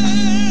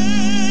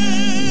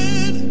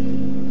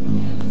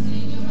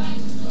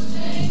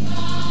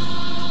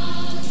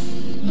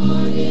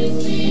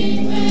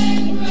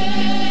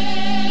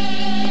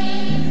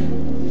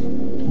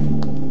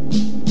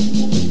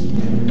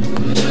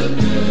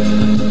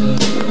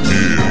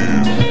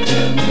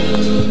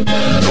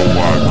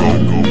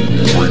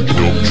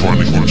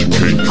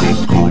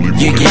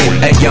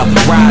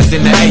 Rise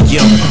in the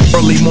AM,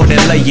 early morning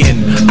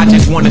lay-in. I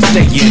just wanna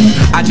stay in,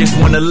 I just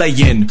wanna lay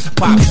in.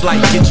 Pops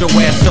like, get your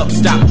ass up,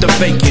 stop the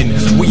faking.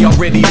 We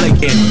already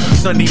latin'.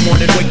 Sunday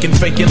morning waking,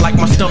 faking like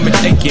my stomach's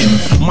aching.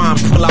 Mom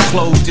pull out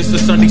clothes, just a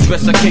Sunday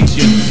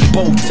specification.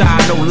 Bow tie,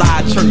 no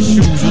lie, church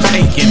shoes was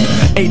aching.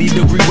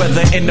 80-degree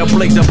weather and the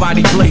blazer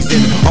body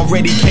blazing.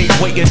 Already can't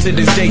wait until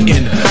this day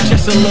in.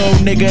 Just a little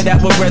nigga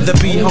that would rather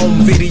be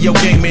home video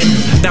gaming.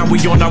 Now we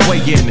on our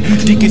way in.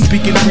 Deacon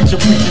speaking, preacher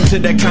preaching to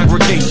that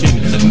congregation.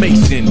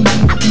 Mason.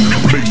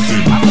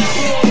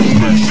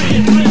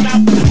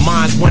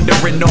 Minds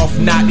wandering off,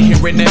 not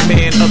hearing that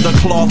man of the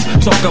cloth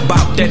talk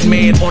about that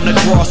man on the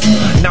cross.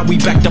 Now we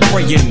back to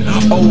praying.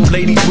 Old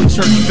ladies with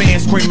church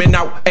fans screaming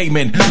out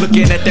amen.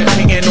 Looking at that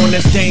painting on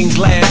the stained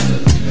glass,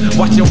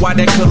 watching why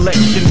that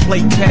collection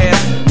plate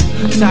pass.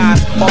 Ties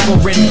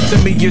offering to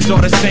me is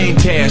all the same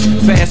cash.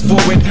 Fast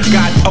forward,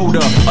 got older,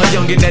 a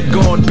youngin' that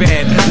gone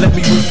bad. Let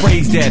me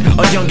rephrase that,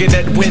 a youngin'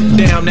 that went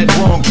down that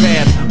wrong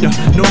path.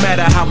 No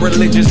matter how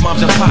religious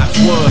moms and pops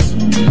was,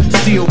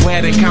 still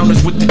had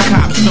encounters with the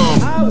cops.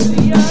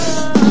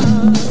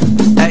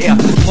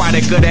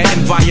 Product of that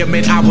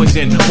environment I was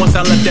in. Once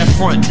I left that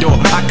front door,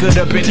 I could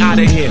have been out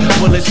of here.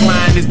 Bullets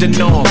flying is the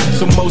norm,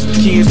 so most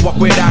kids walk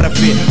without a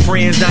fit.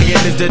 Friends dying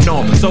is the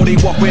norm, so they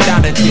walk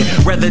without a tear.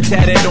 Rather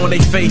tatted on their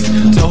face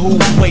to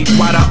whose weight,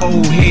 while the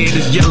old head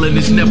is yelling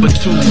it's never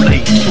too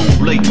late.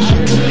 Too late, too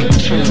late,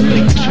 too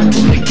late, too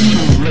late,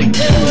 too late,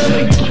 too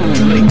late, too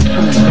late,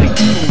 too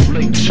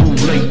late, too late, too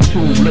late,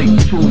 too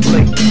late, too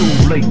late, too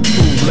late,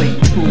 too late,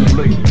 too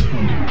late.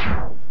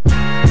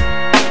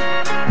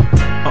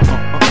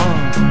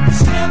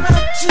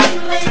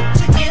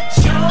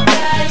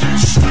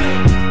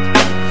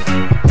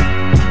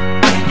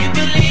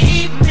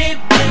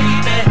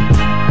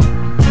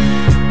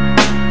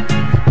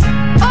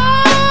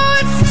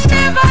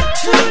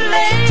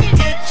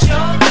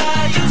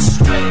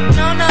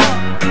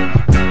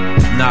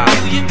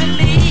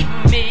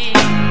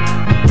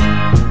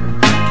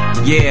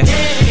 Yeah,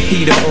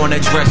 heater on a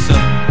dresser,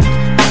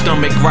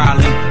 stomach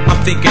growling.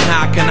 I'm thinking,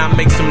 how can I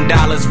make some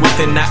dollars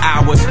within the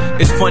hours?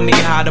 It's funny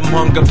how them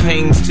hunger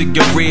pains to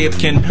your rib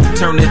can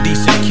turn a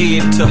decent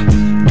kid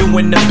to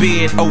doing the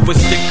bid over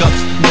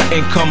stick-ups, no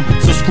income,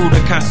 so screw the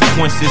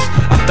consequences.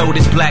 I throw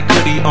this black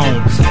hoodie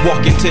on,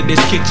 walk into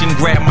this kitchen,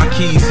 grab my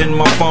keys and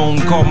my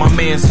phone, call my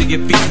man, see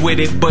if he's with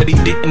it, but he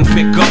didn't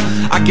pick up.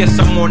 I guess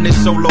I'm on this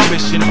solo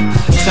mission.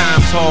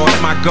 Time's hard,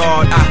 my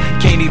God, I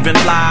can't even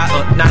lie.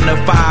 9 to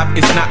 5,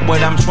 it's not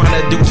what I'm trying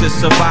to do to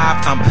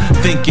survive. I'm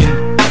thinking,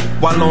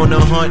 while on the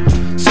hunt,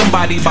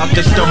 somebody about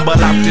to stumble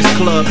out this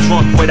club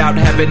drunk without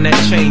having that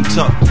chain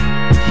tucked.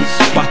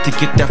 About to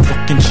get that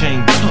fucking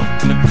chain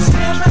tucked,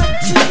 nigga.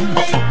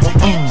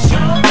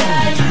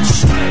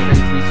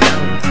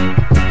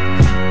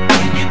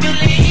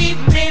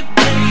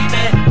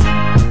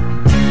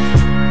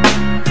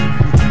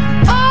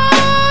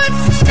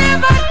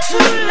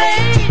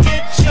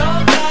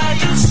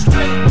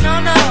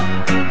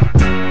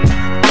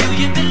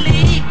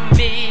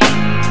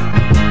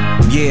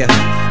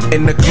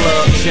 In the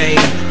club chain,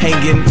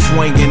 hanging,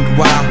 swinging,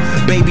 while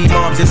baby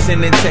moms are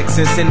sending texts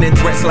and sending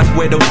threats like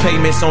widow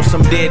payments on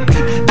some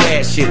deadbeat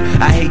dad shit.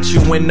 I hate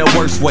you in the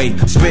worst way.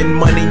 Spend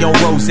money on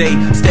rose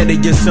instead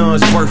of your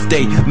son's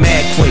birthday.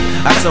 Mad quick,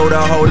 I told her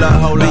hold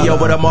up,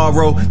 over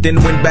tomorrow.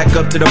 Then went back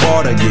up to the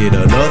bar to get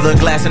another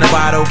glass in a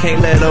bottle.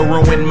 Can't let her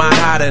ruin my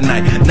high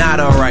tonight.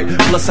 Not alright.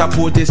 Plus I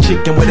poured this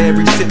chicken with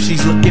every sip.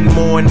 She's looking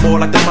more and more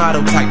like the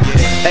model type.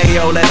 Hey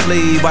yo, let's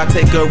leave. I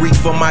take a reach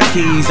for my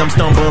keys. I'm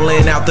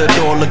stumbling out the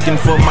door looking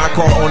for my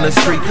car on the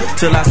street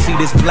till I see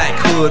this black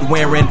hood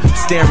wearing,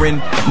 staring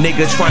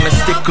nigga trying to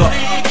stick up.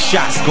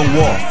 Shots go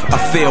off. I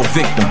fell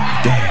victim.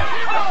 Damn.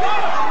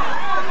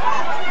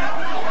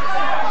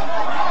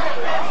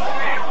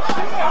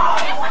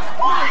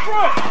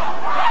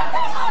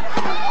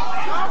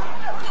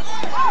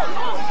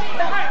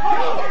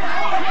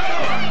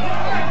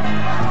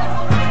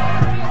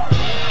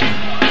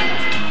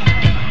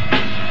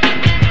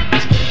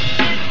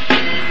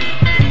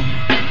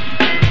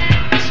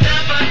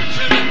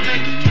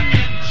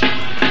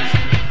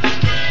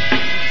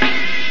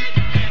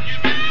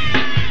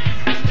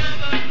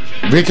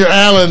 Victor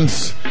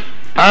Allen's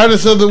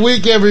Artist of the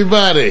Week,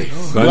 everybody.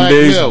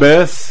 Sunday's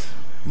best,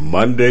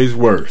 Monday's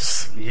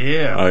worst.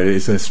 Yeah.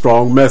 It's a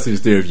strong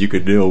message there if you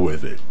could deal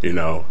with it. You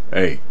know,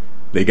 hey,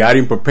 they got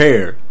him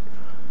prepared.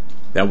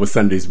 That was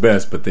Sunday's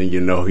best, but then,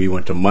 you know, he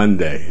went to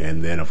Monday.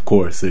 And then, of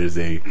course, there's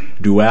a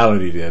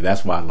duality there.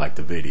 That's why I like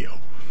the video.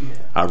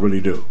 I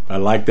really do. I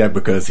like that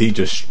because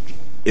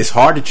it's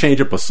hard to change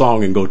up a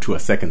song and go to a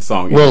second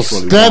song. Well,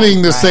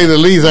 stunning to say the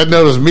least. I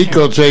noticed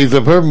Miko changed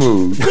up her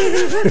mood.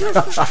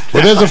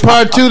 But there's a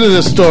part 2 to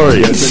this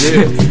story. Yes,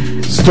 it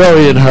is.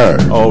 Story in her.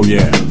 Oh,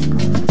 yeah.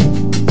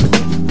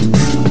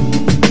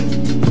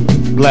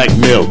 Black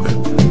Milk.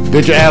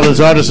 Victor Allen's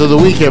Artist of the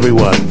Week,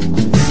 everyone.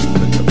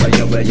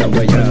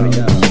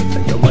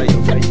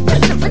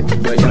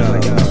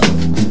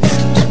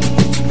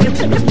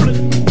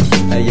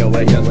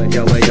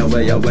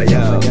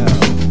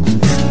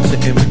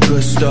 Sitting with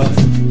good stuff.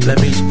 Let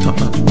me,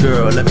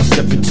 girl, let me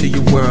step into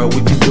your world.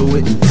 We can do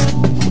it.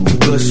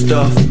 Good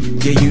stuff.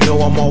 Yeah, you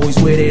know I'm always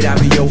with it. I'll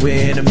be over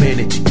in a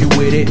minute. You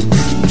with it?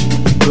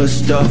 Good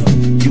stuff.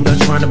 You not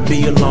trying to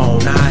be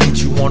alone. I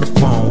hit you on the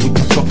phone. We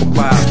can talk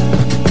about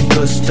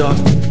good stuff.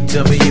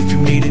 Tell me if you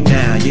need it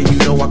now. Yeah, you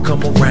know I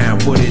come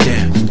around. Put it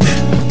down.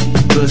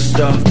 Good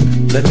stuff.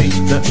 Let me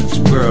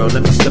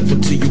step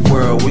into your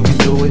world. We can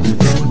do it.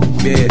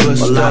 Yeah,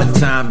 a lot of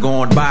time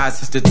going by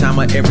since the time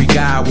of every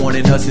guy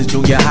wanted her since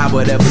junior high,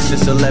 but ever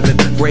since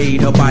 11th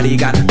grade, her body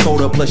got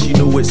colder. Plus she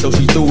knew it, so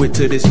she threw it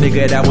to this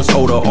nigga that was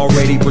older,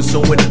 already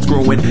pursuing,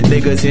 screwing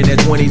niggas in their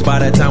 20s. By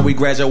the time we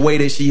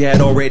graduated, she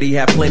had already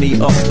had plenty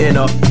up in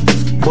her.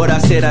 But I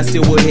said I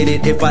still would hit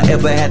it if I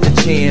ever had the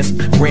chance.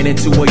 Ran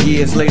into her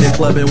years later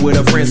clubbing with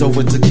her friends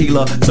over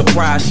tequila.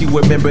 Surprised she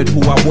remembered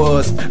who I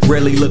was.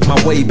 Rarely looked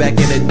my way back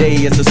in the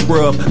day as a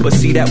scrub, but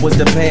see that was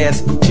the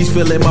past. She's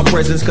feeling my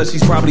presence cause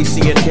she's probably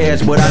seeing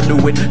cash, but I knew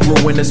it.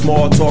 Ruined the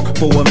small talk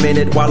for a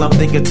minute while I'm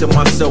thinking to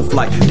myself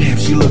like, damn,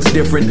 she looks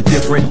different,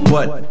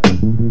 but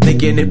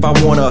thinking if I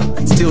wanna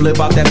still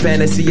live out that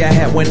fantasy I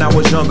had when I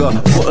was younger.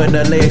 Putting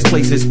her legs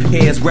places,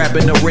 hands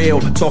grabbing the rail,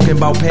 talking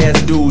about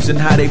past dudes and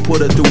how they put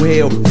her through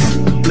hell.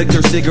 Flicked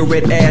her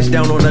cigarette ash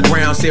down on the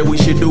ground, said we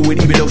should do it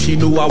even though she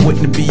knew I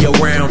wouldn't be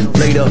around.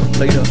 Later.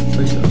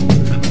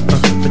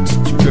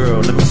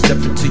 Girl, let me step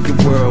into your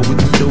world, we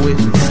can do it.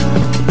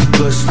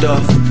 Good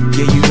stuff,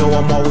 yeah, you know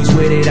I'm always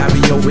with it. I'll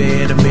be over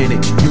in a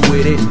minute, you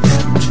with it.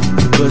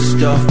 Good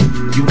stuff,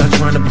 you not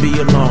trying to be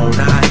alone.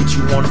 Now I hit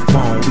you on the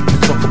phone, we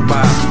can talk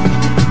about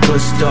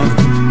good stuff.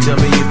 Tell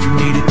me if you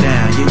need it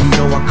now, yeah, you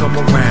know I come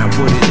around,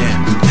 put it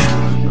down.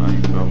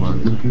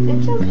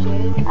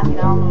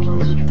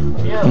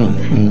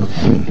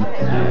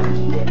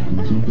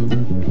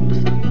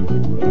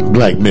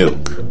 Black Milk.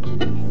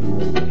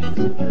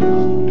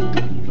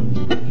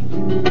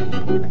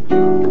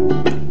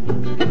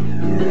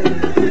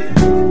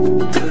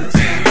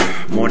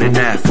 Morning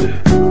after,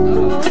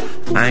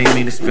 I ain't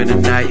mean to spend the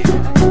night.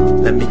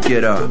 Let me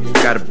get up,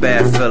 got a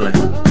bad feeling.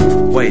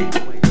 Wait,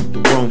 the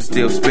room's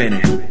still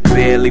spinning.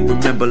 Barely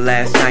remember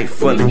last night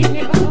fully.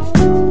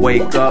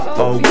 Wake up,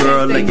 old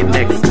girl laying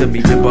next to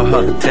me. Remember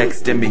her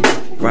texting me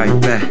right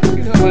back.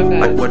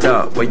 Like what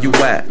up, where you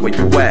at, where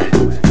you at?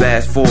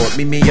 Fast forward,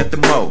 meet me at the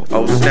mo,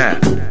 oh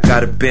snap.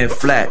 Gotta bend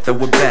flat,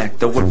 throw it back.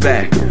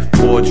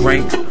 More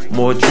drink,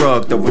 more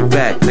drug, throw it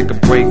back. Take a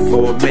break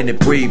for a minute,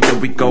 breathe, then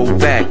we go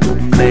back.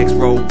 Legs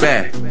roll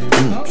back. Do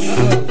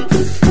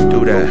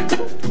that.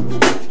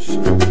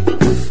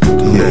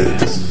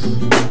 Yes.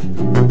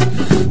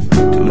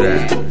 Do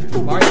that.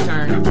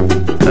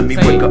 Let me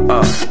wake her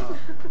up.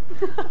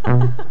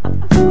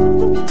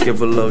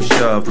 Give a little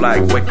shove,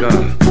 like wake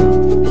up.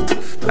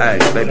 Hey,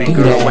 baby do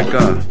girl, that. wake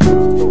up.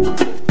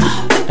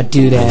 I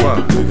do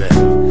that.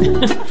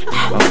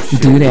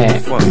 Do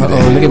that.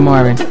 Uh-oh, look at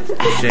Marvin.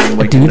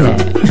 I do that.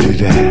 Do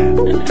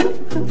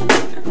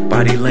that.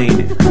 Body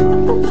leaning.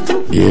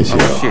 Yes,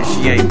 oh shit,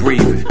 she ain't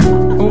breathing.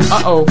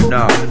 Uh-oh.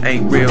 Nah,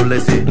 ain't real,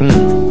 is it?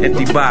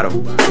 Empty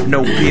bottle,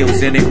 no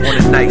pills in it on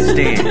a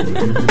nightstand.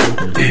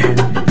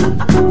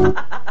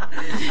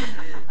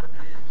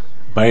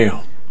 Bam.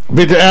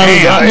 Victor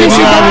Allen.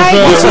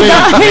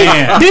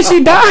 Did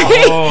she die?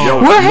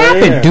 What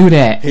happened? Do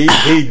that. He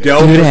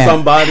dealt with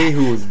somebody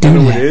who was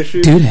dealing with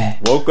issues. Do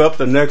that. Woke up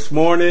the next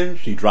morning.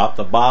 She dropped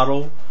the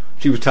bottle.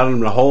 She was telling him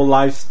the whole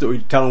life story,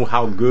 telling him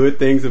how good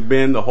things have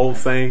been, the whole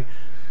thing.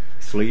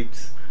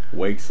 Sleeps.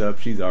 Wakes up,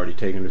 she's already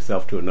taken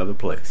herself to another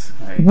place.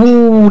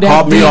 Woo, that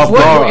caught me off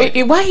guard.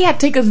 Why he had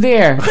to take us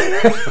there?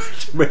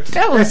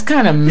 That was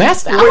kind of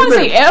messed up. I wouldn't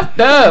say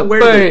effed up,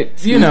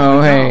 but you know,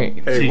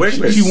 hey.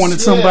 She wanted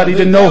somebody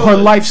to know her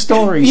life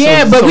story.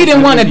 Yeah, but we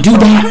didn't want to do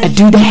that.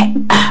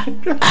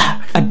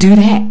 I do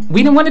that.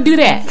 We didn't want to do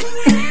that.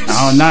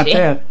 Oh, not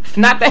that.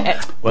 Not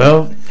that.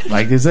 Well,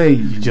 like they say,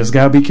 you just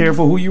gotta be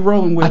careful who you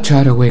rolling with. I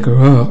tried to wake her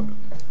up.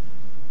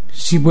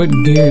 She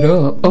wouldn't get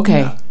up.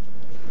 Okay.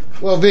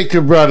 Well, Victor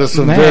brought us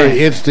some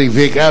very interesting.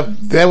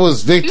 That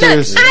was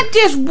Victor's. Look, I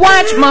just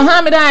watched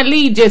Muhammad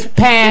Ali just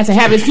pass and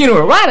have his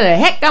funeral. Why the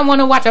heck I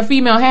want to watch a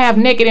female half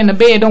naked in the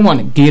bed? Don't want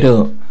to get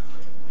up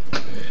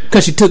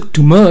because she took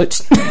too much.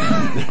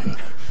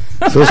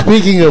 So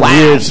speaking of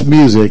weird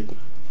music,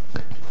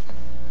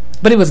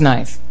 but it was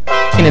nice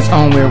in its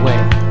own weird way.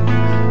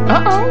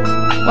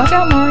 Watch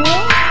out, Mario.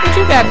 What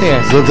you got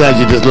there? Sometimes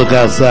you just look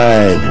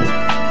outside.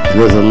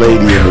 There's a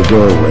lady in the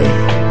doorway.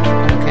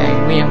 Okay,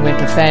 we went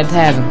to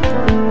Phantasm.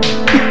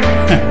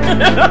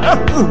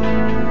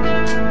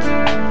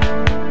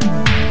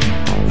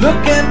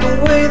 Look at the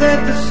way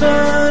that the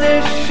sun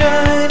is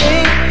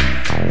shining,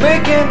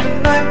 making the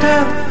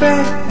nighttime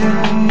fade.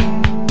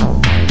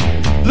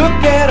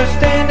 Look at her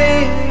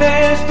standing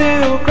there,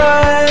 still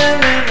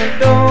crying in the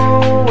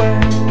doorway.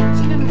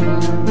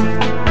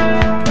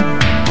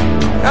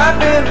 I've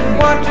been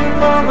watching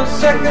from a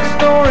second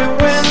story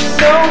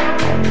window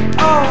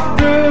all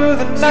through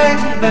the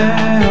night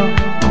now.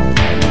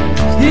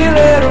 He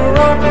let her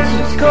off and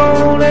she's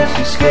cold and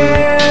she's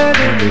scared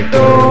in the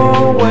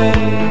doorway.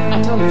 I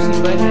told her she's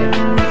like that.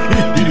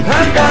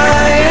 I'm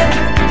dying,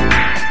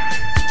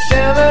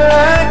 tell her I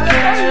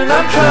can,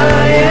 I'm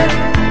trying.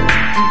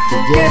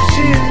 Forget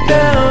she's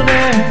down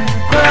there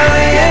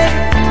crying.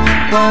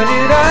 Why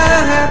did I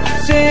have to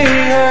see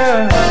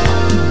her?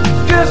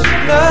 Just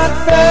not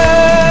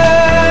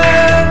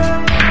fair.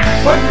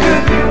 What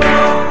could be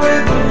wrong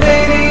with the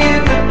lady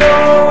in the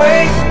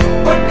doorway?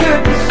 What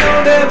could be so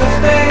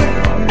devastating?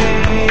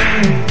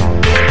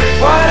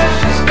 Why does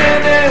she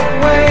stand there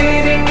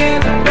waiting in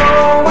the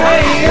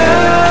doorway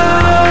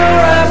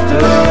hour after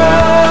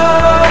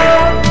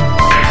hour?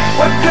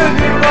 What could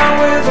be wrong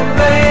with the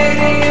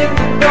lady in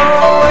the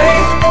doorway?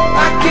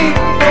 I keep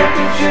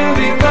hoping she'll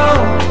be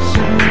gone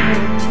soon.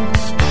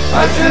 I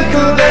should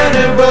go down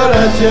there, but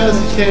I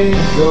just can't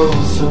go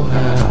so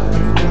high.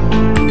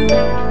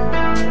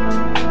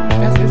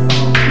 That's his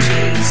song.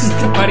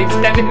 Somebody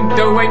standing in the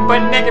doorway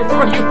butt naked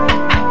for you.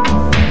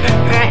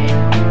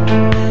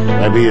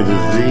 Might be a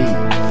disease.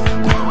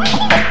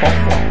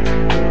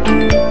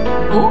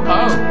 Ooh,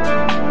 oh.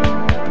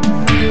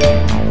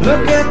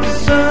 Look at the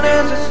sun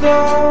as it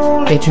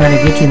slowly They trying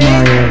to get you,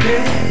 Mario.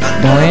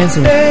 Don't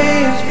answer.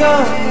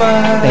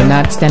 They're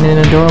not standing in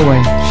the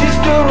doorway. She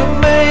still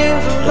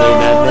remains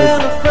alone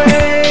and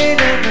afraid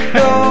in the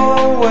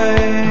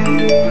doorway.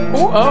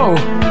 Ooh, oh.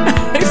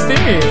 It's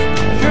serious.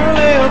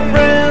 Surely her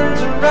friends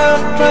are out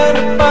trying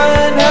to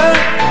find her.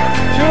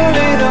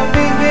 Surely they'll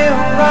be here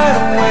right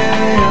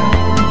away.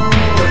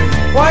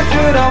 Why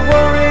should I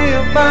worry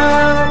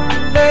about the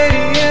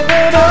lady in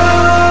the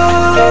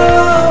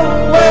doorway?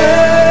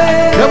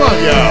 Come on,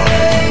 y'all.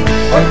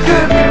 What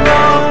could be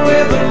wrong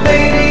with a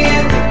lady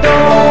in the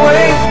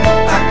doorway?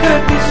 I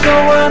could be so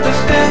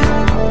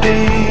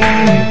understanding.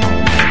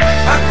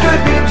 I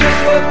could be just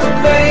what the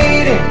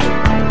lady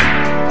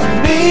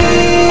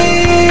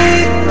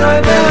needs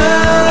right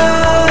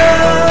now.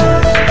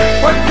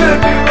 What could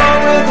be wrong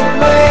with a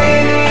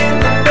lady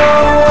in the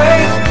doorway?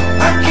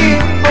 I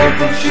keep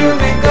hoping she'll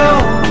be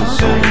gone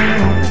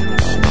soon.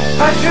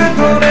 I should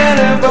go down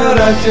there, but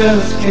I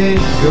just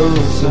can't go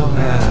so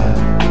high.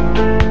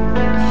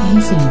 He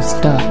seems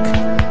stuck.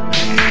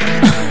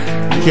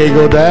 You can't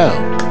go down.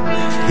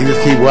 You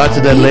just keep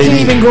watching that He lady.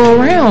 can't even go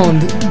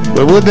around.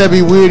 But wouldn't that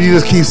be weird? You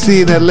just keep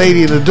seeing that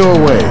lady in the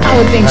doorway. I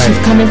would think she's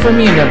coming for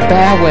me in a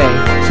bad way.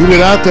 She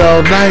been out there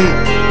all night.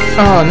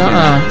 Oh, no,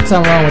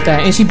 something wrong with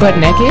that. Is she butt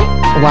naked?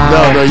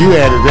 Wow. No, you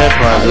added that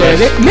part. Yeah,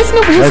 listen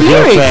to his that's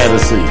lyrics. Your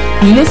fantasy.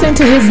 Listen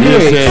to his You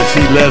lyrics. said she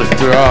let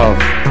her off.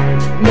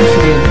 No, she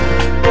didn't.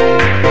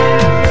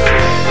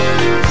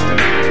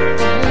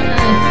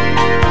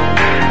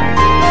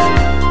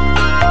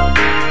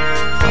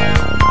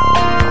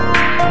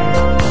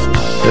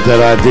 Got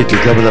that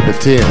addicted coming up at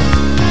 10.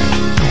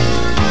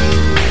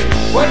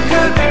 What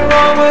could be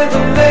wrong with a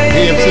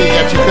lady? PMC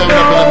got you coming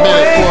up in a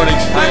minute for an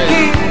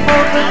exchange.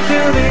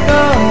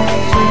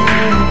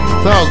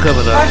 Song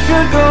coming up. I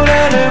should go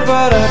down there,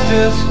 but I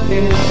just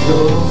can't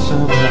go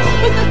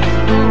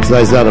somehow. It's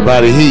nice out of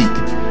body heat.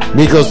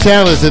 Miko's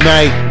challenge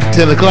tonight,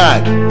 10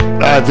 o'clock.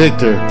 All right,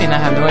 Victor. And I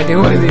have no idea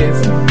what it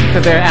is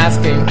because they're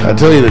asking. I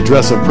told you to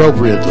dress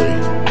appropriately.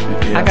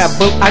 I got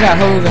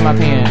holes in my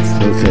pants.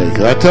 Okay,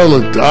 'cause I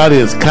told the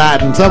audience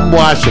cotton, something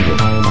washable.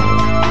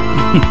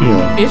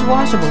 Yeah. It's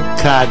washable.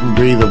 Cotton,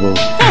 breathable.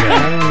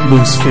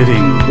 Loose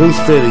fitting. Loose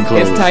fitting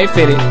clothes. It's tight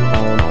fitted.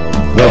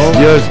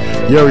 That's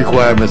your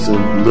requirements are a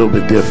little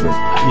bit different.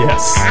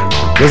 Yes.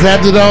 What's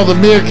happening to all the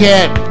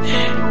Meerkat?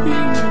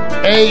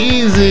 Hey,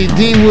 easy,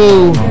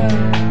 D-Woo.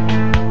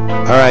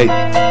 All right.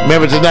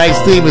 Remember, tonight's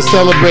theme is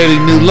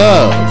celebrating new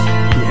love.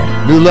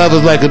 Yeah. New love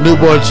is like a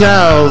newborn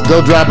child.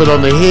 Don't drop it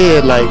on the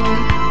head like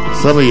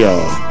some of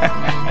y'all.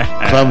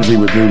 Clumsy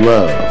with new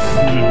love.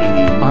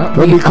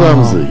 Don't be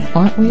clumsy.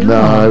 Aren't we all?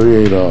 No, we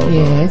ain't all.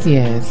 Yes,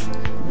 yes.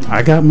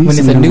 I got me when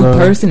some it's a new love.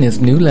 person, it's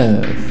new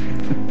love.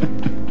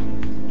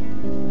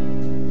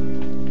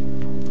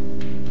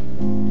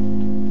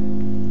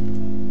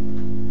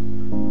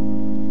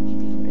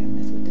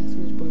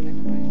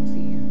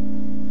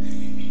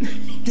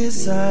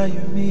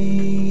 Desire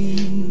me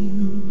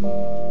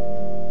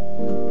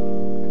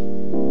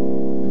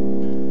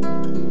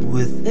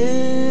with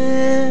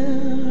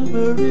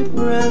every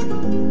breath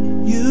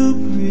you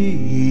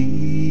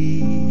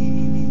breathe.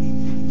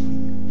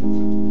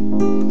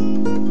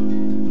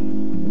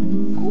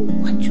 Oh,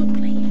 what you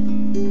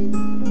playing?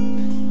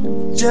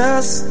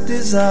 Just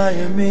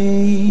desire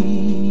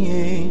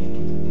me.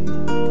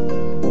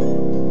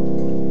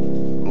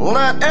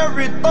 Let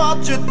every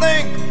thought you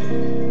think,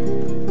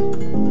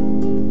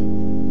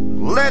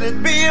 let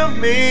it be of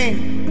me.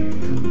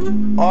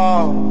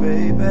 Oh,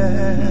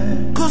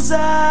 baby. 'Cause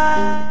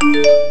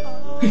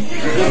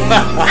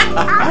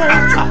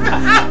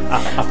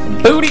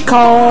Booty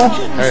call. I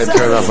had to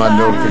turn off my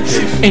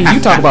notification. And you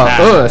talk about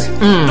us.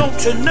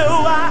 Don't you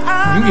know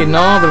You getting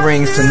all the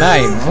rings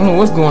tonight. I don't know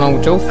what's going on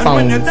with your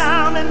phone.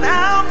 down and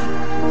out,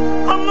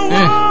 I'm the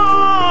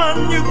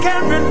one you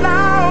can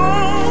rely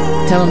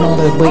on. Tell them all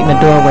to wait in the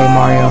doorway,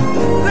 Mario.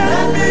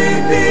 Let me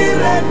be,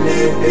 let me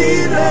be,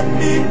 let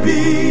me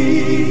be.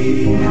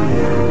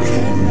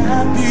 Can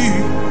I be?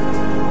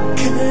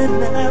 Can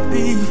I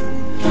be?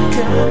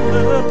 Can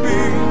I be?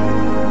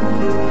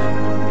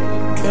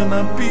 Can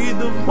I be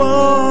the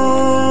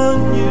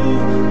one you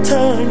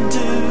turn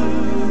to?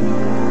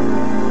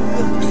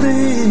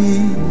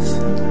 Please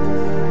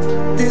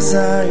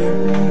desire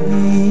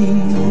me.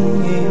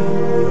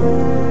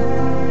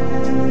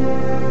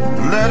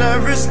 Let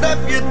every step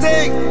you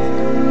take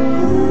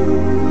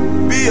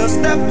be a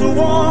step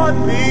toward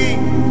me.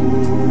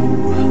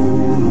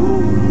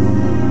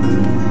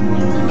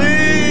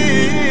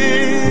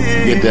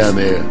 Please Get down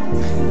there.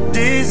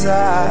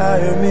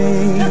 desire me.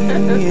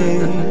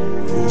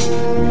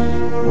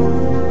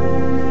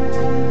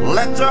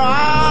 Let your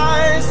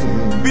eyes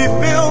be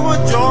filled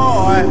with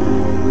joy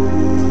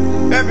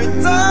every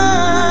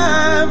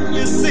time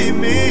you see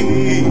me.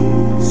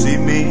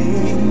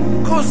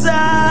 'Cause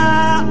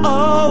I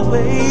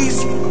always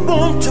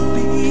want to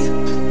be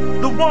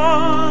the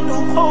one who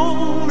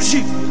holds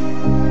you.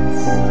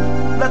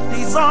 Let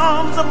these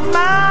arms of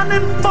mine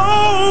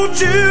enfold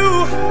you.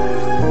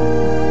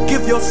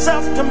 Give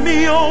yourself to me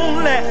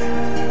only.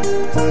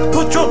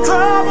 Put your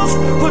troubles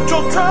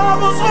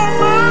on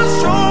my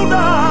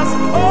shoulders.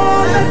 Oh,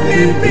 let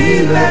me be,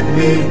 let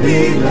me be,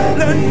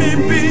 let me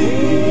be.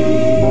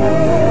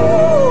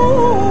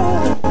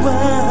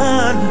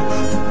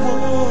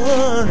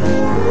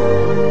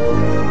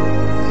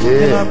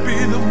 Can I be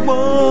the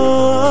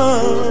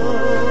one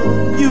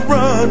you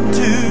run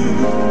to?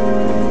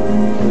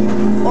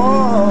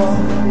 Oh,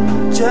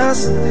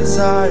 just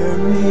desire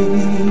me,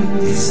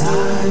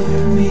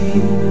 desire me,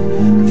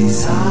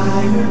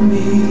 desire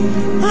me.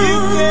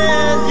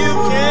 You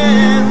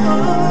can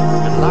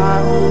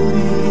rely on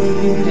me,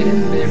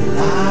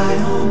 rely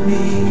on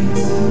me,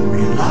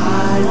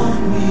 rely on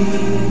me.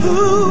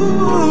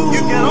 Ooh,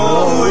 you can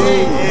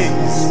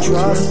always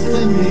trust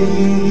in me.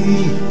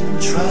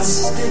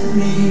 Trust in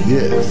me.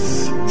 Yes.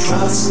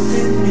 Trust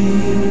in me.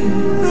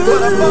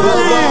 But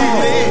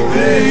above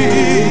baby,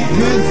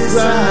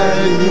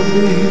 desire me.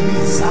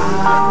 Yes.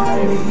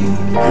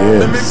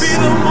 Let me be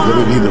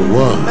the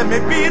one. Let me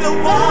be the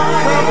one.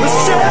 Come and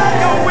share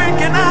your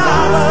waking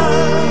hours.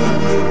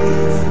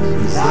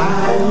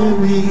 Desire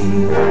me.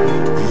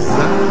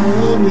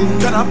 Desire me.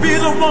 Can I be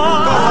the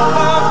one?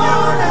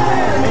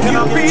 Can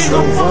I be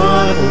the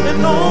one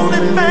and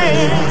only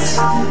man?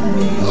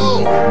 Oh.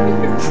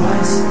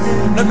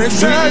 Let me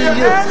share your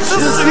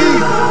ecstasy,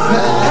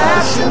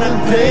 passion and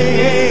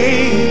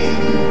pain.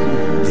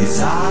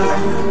 Desire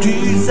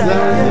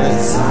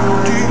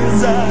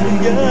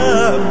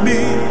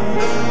me.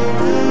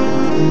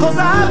 'Cause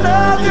I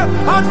love you,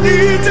 I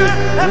need you,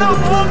 and I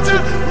want you,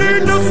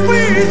 need to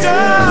squeeze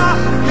you.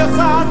 Yes,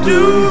 I do,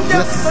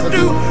 yes, I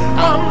do.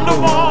 I'm the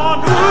one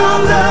who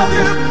love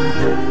you.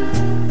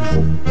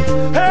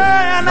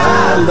 Hey, and I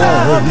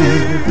love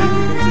you.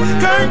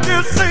 Can't you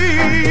see?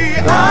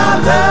 I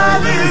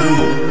love you.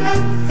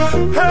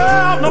 Hey,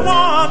 I'm the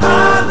one. I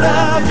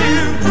love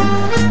you.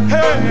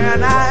 Hey,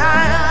 and I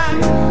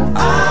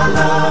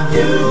love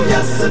you.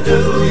 Yes, I do.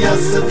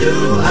 Yes, I do.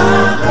 I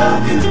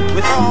love you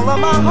with all of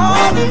my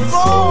heart and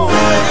soul.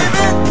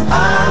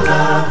 I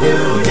love you.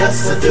 Yes,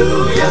 I do.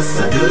 Yes,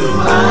 I do.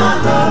 I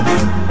love you.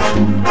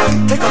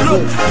 Take a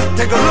look.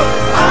 Take a look.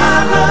 I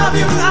love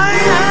you. I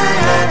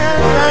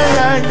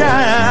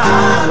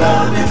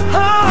love you.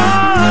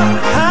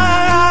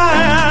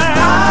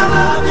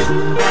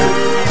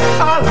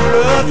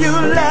 You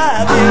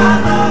love you.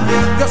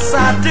 Yes, I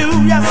do.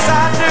 Yes,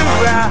 I do.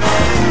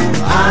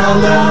 I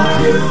love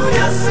you.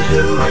 Yes, I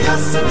do.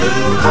 Yes, I do.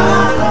 I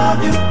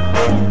love you.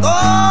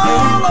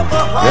 All of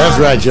my heart. That's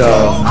right,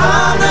 y'all. I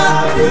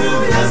love you.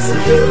 Yes, I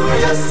do.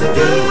 Yes, I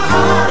do.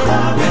 I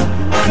love you.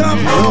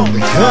 Come on.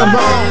 Come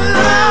on.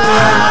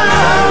 I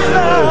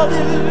love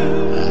you.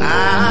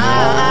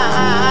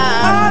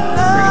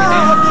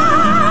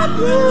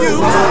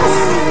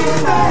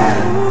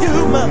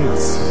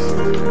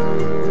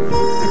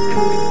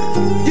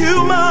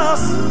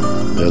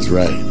 That's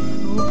right.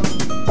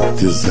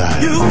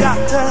 Desire. You got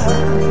to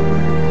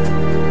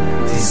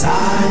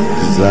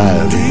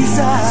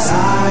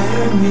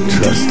desire me.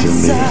 Trust in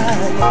me.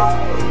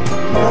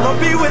 Wanna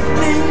be with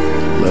me.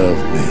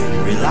 Love me.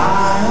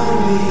 Rely on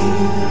me.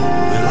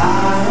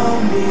 Rely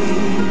on me.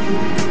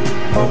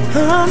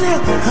 Honey,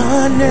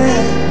 honey.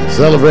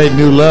 Celebrate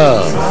new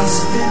love.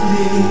 Trust in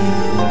me.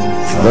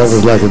 Love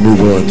is like a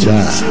newborn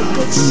child.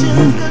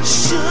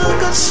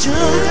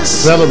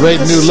 Celebrate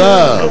new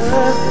love.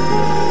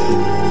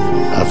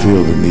 I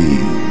feel the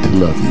need to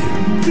love you.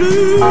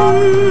 I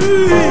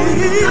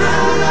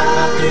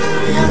love you,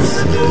 yes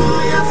I do,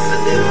 yes I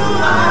do.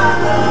 I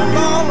love you.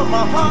 All of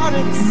my heart.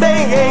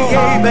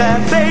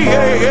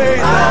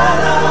 baby. I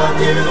love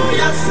you,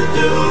 yes I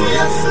do,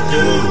 yes I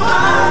do. I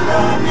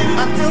love you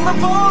until the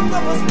both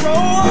of us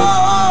grow.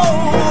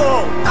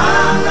 I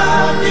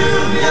love you,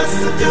 yes I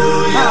do,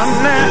 yes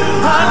I do.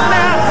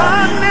 Honey,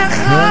 honey,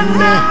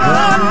 honey,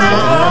 honey,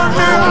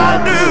 honey, I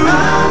do. I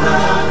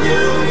love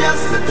you,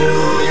 yes I do,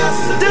 yes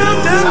I do. I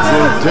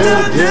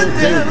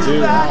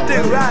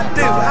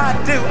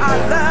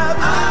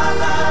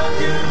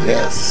love you.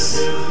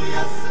 Yes.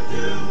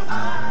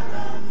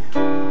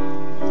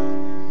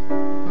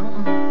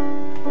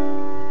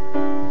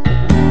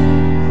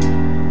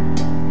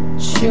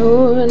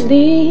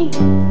 Surely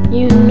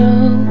you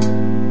know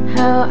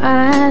how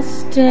I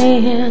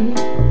stand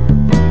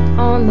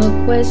on the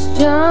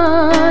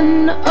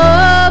question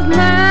of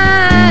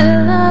my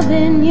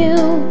loving you.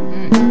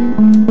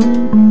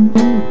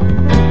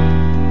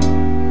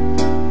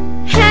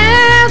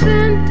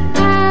 Haven't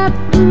I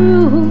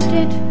proved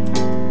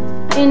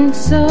it in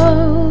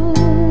so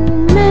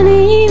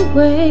many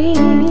ways?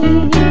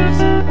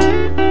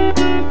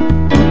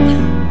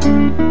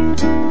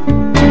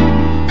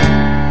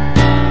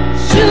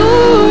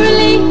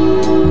 Surely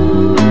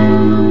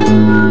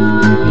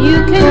you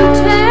can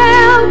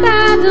tell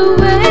by the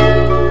way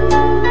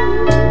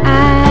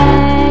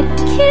I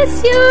kiss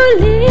your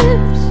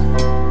lips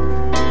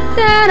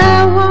that I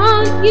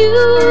want you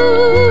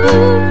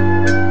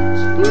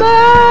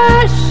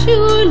more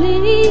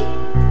surely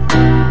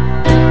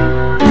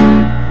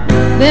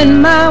than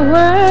my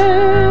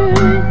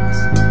words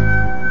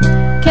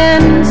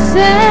can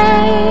say.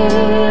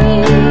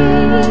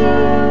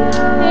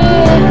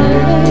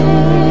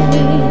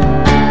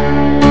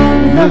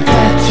 Look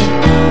at you.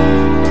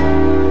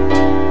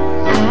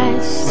 I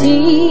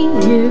see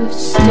you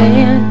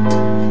stand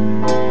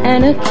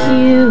and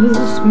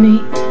accuse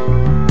me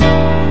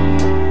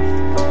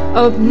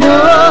of no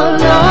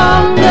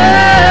longer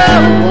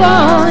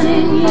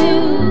wanting you.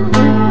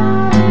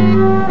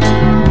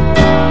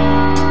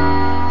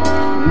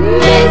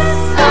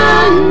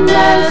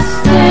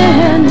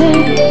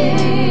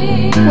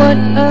 Misunderstanding what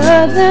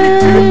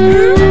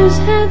others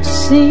have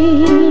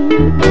seen.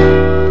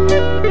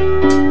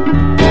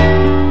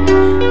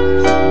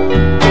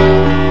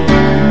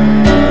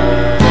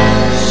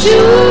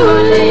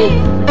 Surely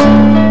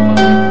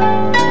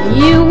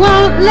you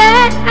won't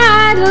let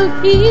idle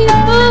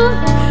people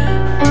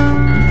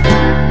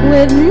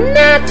with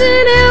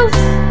nothing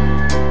else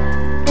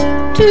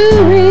to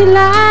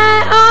rely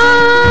on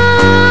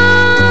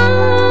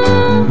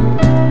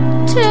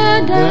tear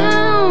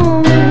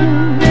down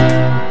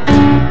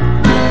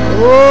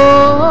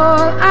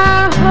all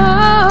our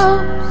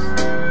hopes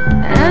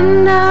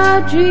and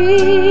our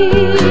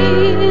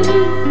dreams.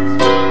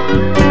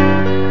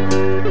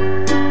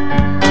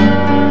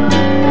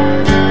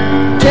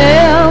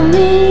 Tell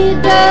me,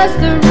 does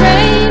the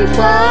rain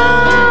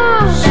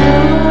fall?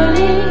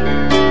 Surely,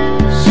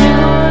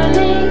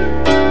 surely.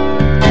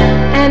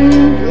 And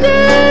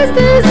does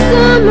the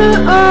summer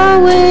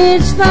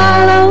always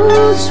follow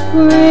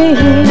spring?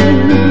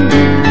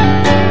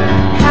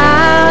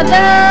 How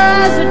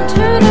does a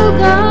turtle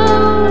go?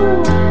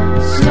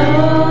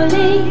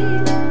 Slowly,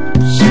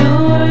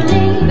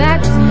 surely.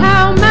 That's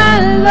how my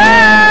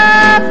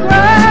love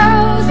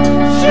grows.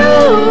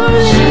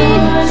 Surely,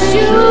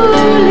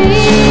 surely,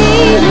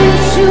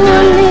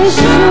 surely,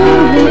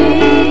 surely.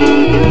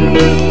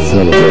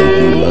 Celebrate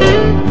new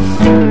love.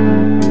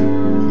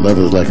 Love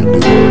is like a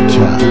newborn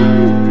child.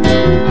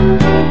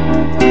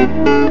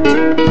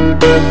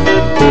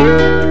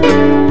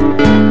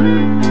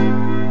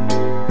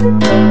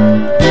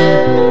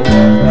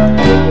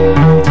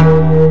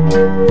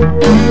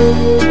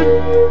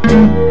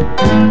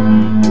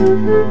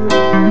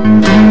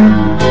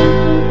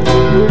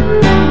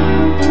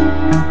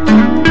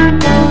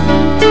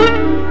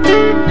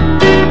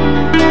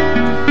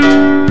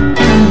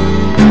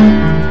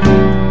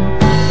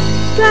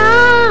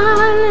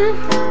 Darling,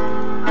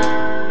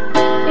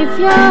 if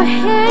your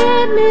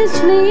head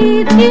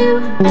misleads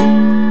you,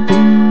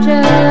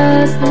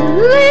 just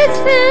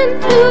listen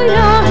to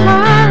your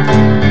heart.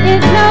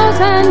 It knows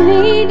I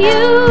need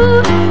you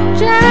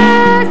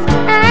just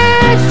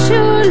as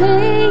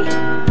surely,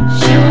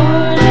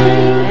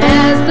 surely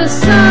as the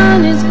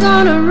sun is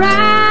gonna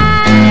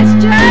rise,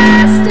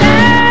 just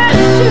as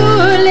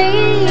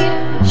surely,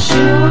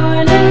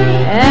 surely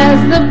as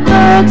the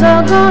birds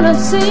are gonna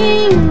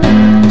sing,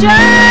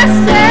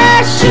 just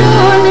as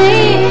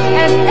surely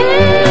as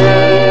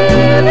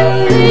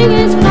everything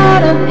is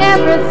part of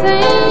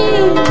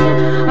everything.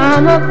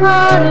 I'm a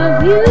part of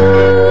you.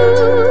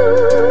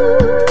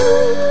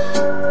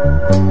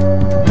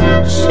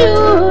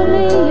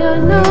 Surely you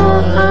know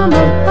I'm a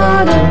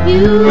part of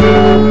you.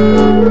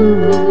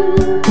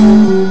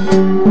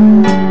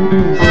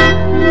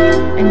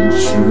 And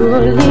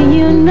surely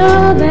you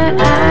know that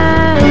I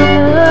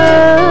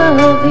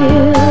love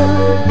you.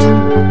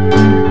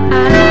 I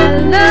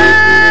love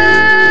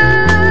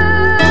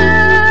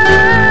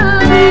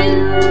you.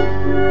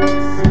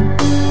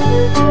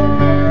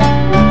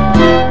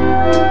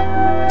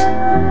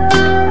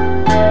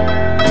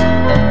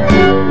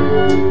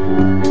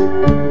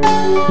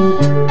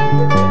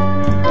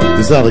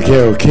 sound of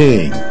Carole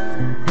King.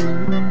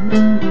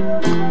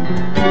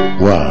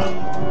 Wow.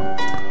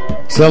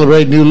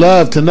 Celebrate new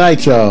love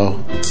tonight, y'all.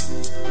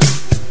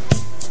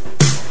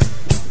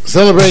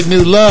 Celebrate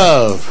new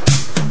love.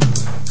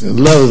 And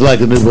love is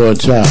like a newborn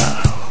child.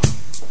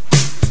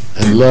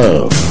 And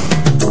love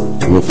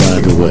will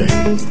find a way.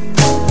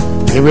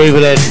 Get ready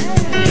for that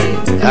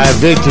I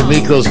Victor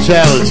Miko's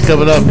challenge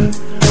coming up in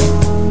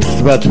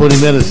just about 20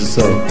 minutes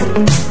or so.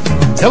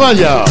 Come on,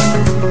 y'all.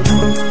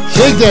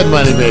 Shake that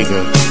money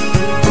maker.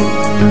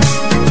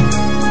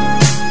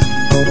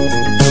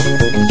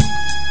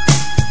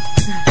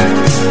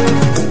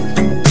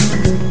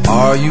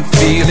 Are you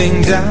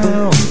feeling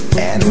down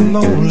and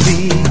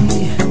lonely?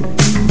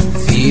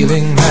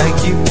 Feeling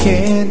like you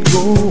can't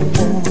go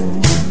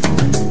on?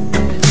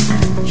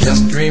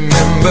 Just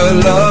remember,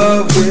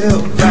 love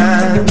will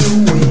find a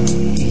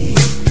way.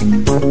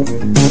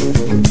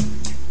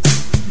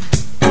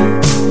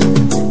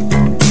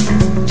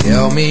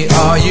 Tell me,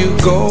 are you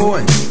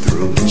going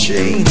through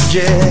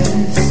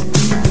changes?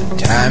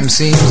 Time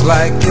seems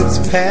like it's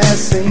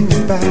passing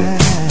by.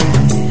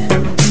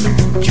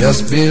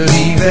 Just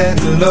believe that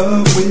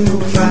love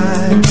will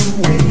find a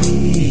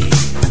way.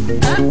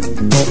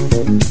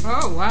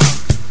 Oh, wow.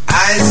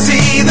 I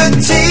see the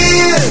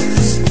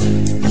tears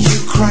you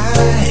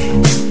cry.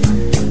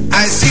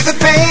 I see the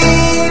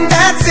pain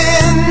that's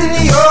in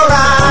your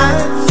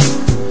eyes.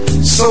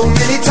 So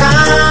many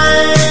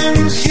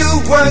times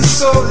you were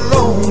so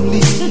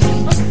lonely,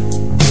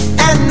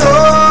 and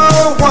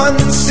no one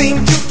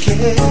seemed to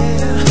care.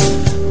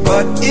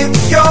 But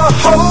if your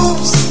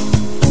hopes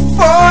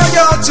for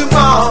your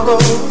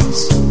tomorrows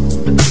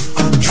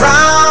are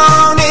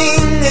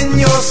drowning in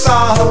your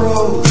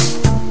sorrows,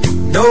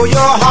 know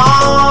your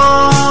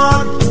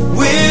heart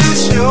will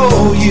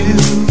show you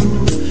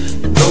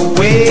the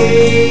way.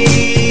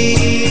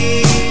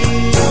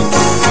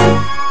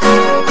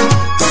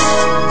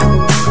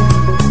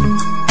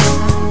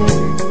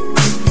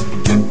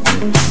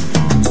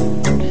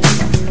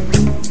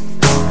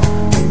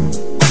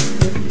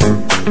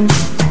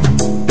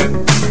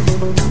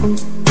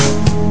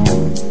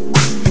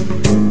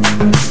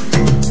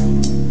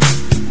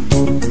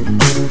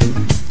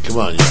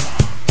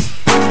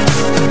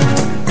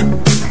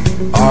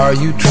 Are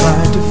you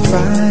trying to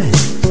find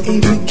a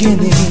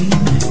beginning,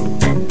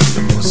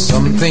 or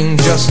something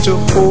just to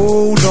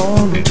hold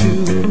on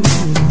to?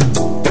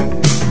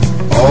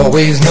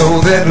 Always know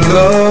that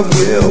love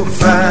will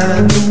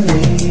find a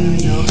way.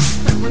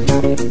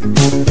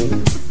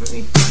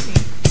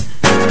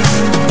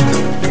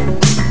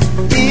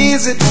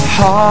 Is it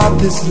hard,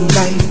 this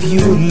life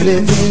you're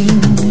living?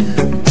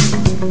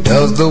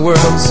 Does the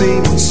world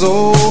seem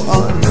so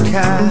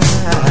unkind?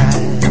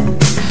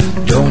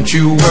 Don't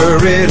you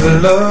worry,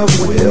 love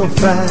will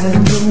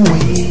find a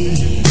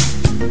way.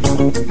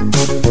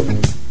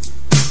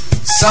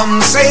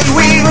 Some say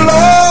we've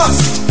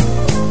lost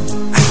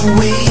our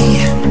way.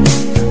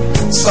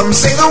 Some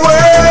say the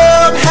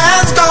world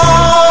has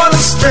gone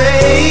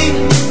astray.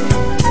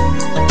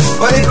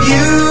 But if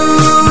you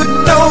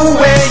know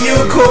where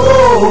you're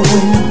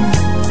going,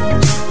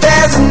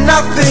 there's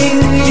nothing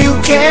you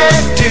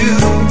can't do.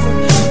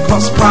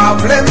 'Cause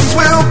problems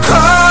will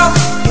come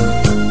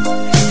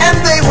and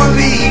they will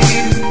leave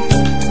you.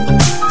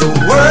 The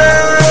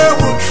world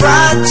will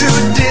try to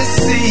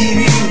deceive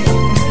you,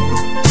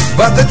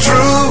 but the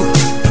truth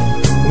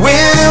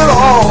will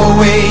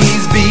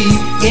always be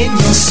in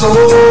your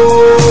soul.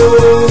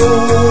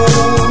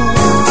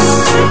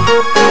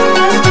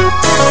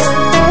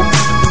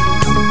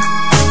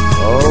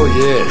 Oh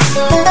yeah.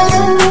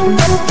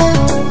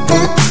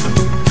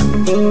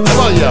 Come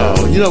on,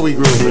 y'all. You know we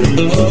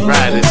grooving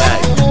Friday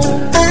night.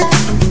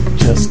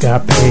 Just got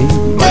paid.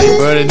 Money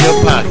burn in your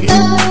pocket.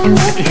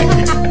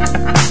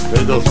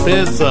 Better go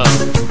spend some.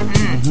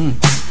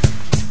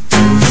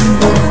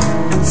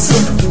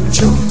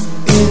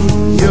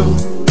 In your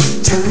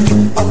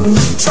time, are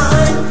you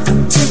trying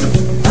to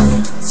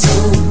find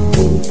some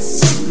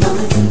peace of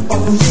mind?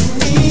 All you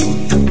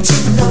need to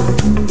know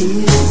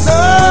is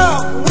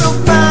love will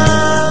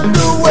find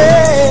a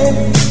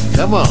way.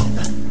 Come on.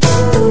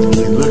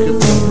 We're looking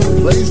for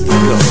a place to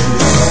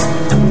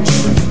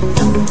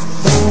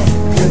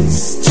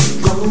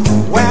go.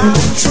 Well,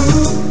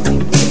 truth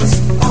is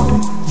all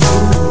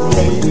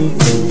you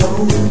know.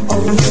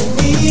 All you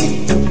need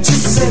to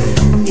say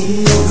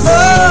is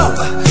love.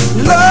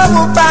 Love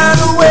will find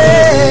a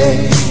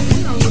way.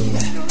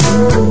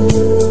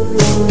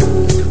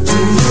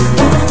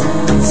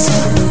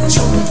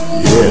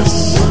 Yes.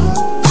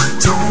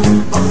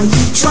 Are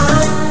you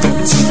trying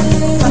to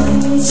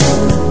find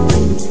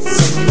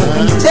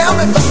someone? Tell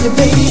me about your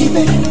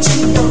baby.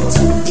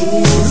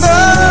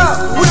 Love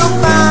will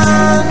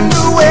find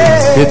a way.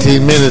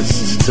 15 minutes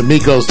to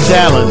Miko's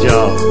challenge,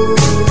 y'all.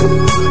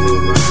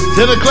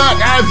 10 o'clock,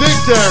 I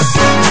Victor.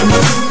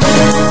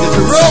 It's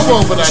a room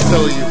open, I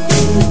told you.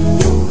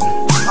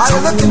 Are you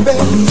looking,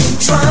 baby?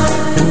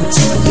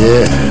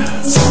 Yeah.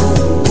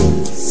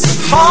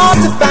 Hard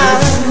to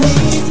find.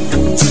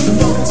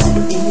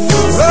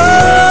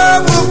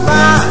 Love will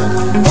find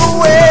a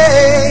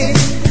way.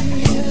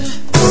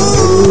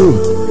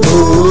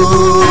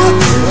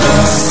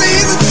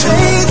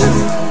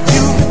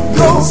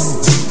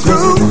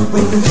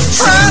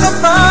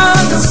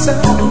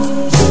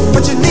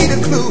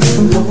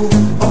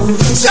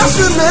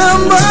 Just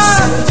remember,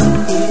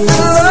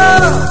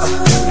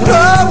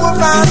 love will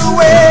find a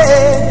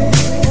way.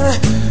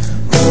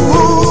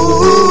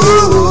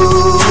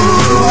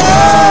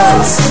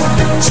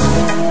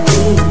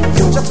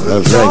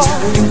 That's right.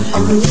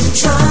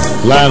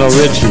 Lionel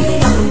Richie.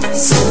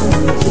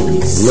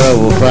 Love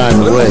will find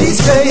a way.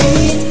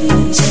 You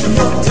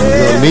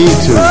don't need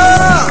to.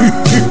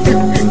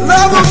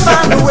 Love will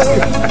find a way.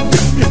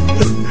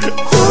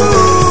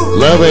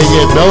 Love ain't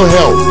get no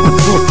help.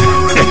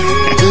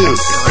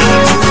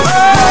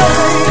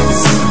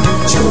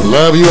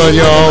 Love you on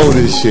your own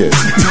and shit.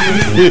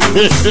 We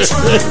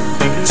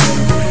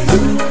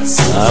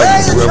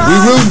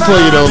rooting for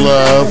you though,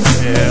 love.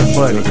 Yeah,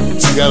 buddy.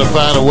 You gotta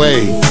find a way.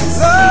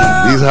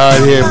 These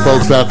hard-headed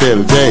folks out there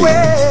today,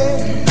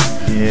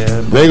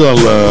 yeah, they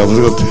gonna love.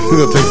 It's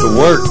gonna take some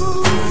work.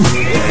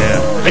 Yeah.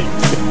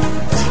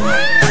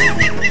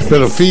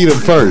 Better feed them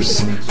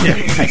first.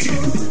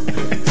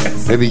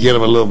 Maybe get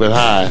them a little bit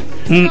high.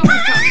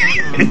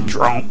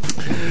 Drunk.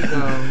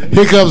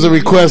 Here comes a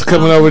request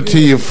coming over to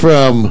you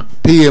from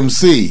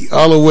PMC,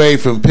 all the way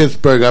from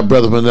Pittsburgh, our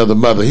brother from another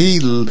mother. He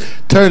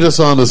turned us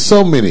on to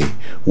so many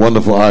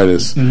wonderful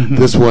artists. Mm-hmm.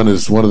 This one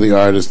is one of the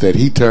artists that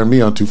he turned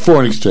me on to,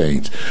 Foreign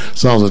Exchange.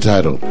 Song's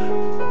entitled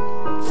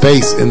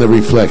Face in the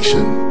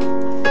Reflection.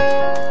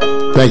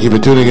 Thank you for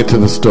tuning into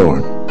The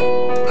Storm.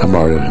 I'm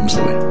Mario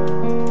Hemsley.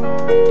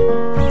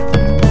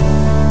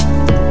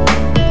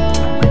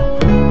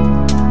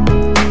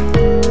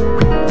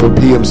 From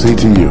PMC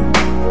to you.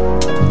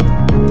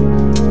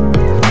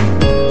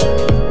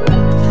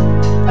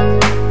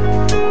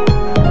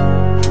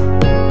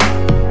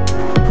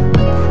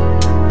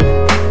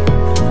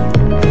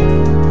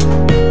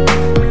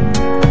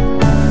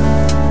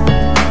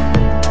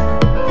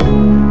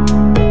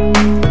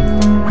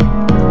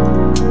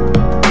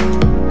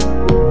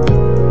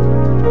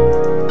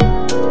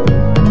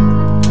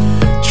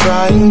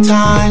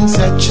 Times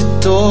at your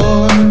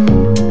door,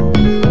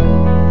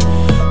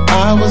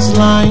 I was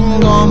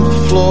lying on the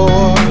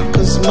floor,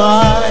 'cause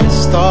my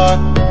star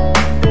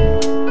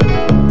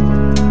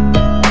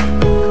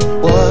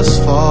was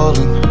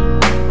falling.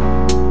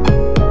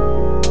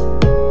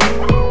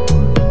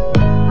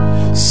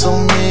 So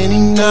many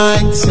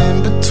nights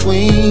in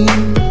between,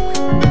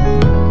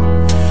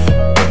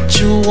 what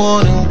you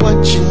want and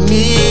what you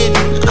need,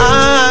 and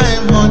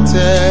I'm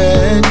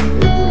haunted,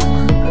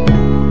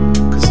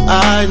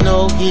 I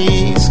know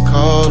he's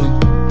calling.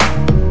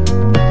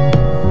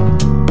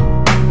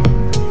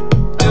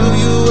 Do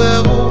you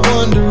ever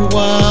wonder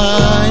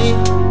why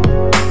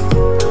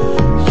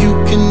you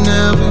can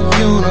never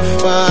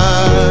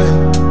unify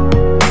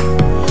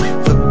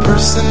the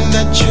person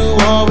that you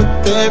are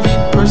with every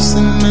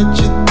person that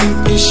you think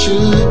you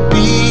should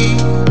be?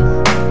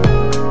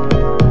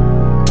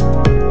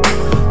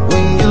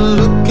 When you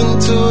look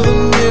into the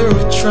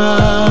mirror, try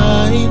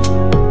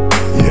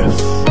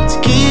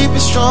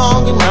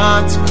strong and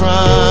not to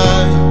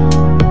cry.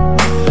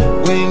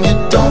 When you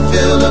don't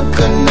feel a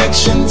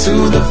connection to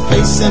the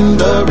face and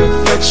the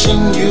reflection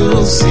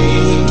you'll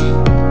see.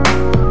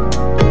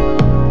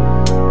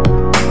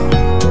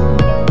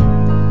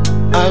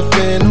 I've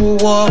been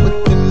at war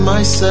within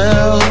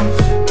myself.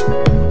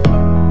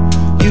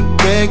 You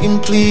beg and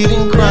plead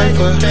and cry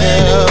for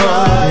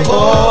help.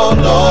 Oh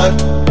Lord,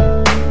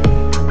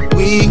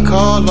 we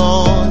call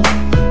on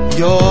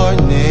your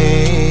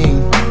name.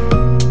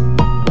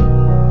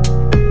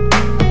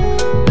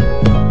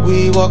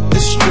 Walk the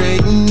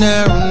straight and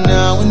narrow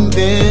now and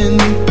then.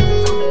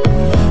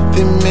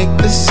 They make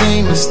the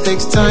same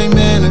mistakes time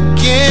and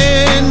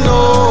again.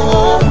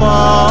 Oh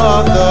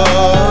Father,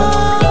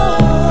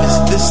 is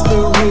this the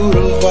root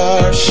of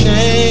our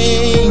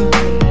shame?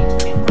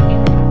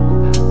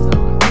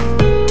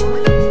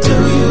 Do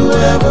you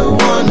ever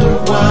wonder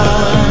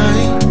why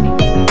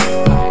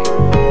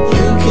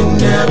you can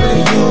never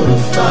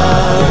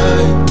unify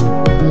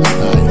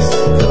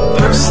the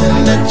person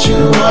that you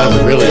are?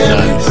 That's really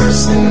nice.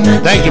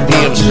 Thank you,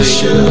 PMC.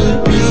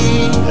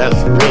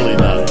 That's really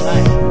nice.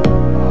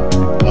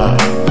 Wow.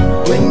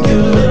 When you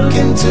look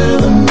into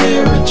the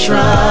mirror,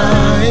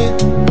 try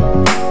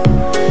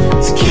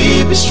to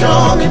keep it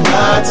strong and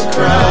not to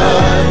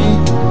cry.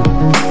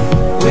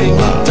 When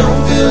you don't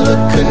feel a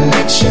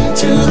connection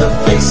to the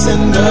face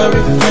and the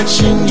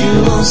reflection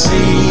you'll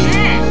see.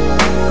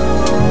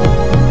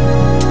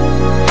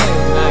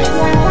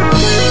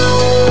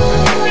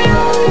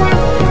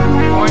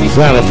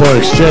 Final for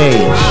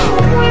Exchange.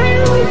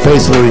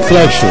 Face of the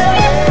Reflection.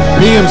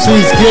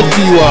 PMC's gift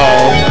to you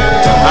all.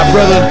 Our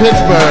brother in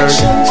Pittsburgh.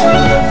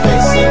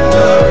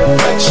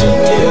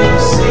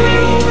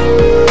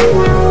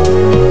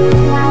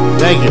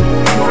 Thank you.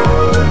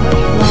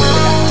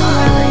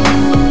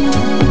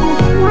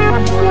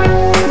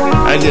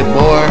 I get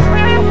more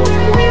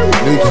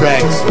new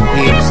tracks from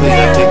PMC than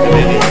I take them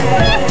in here.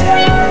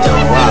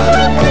 Wow.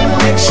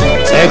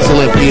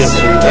 Excellent, PMC.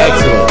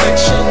 Excellent.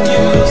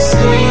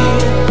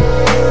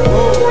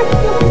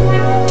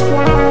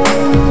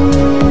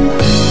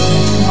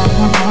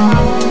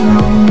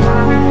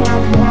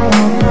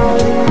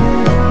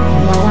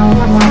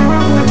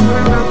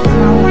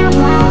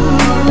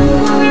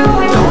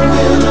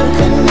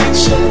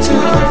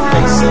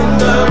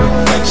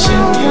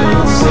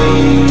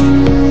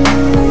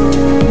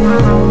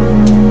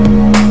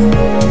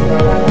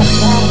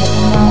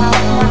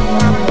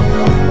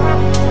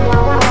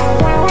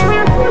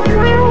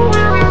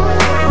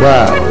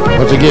 Wow.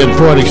 Once again,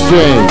 Ford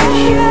Exchange.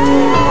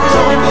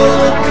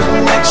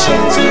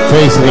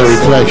 Facing the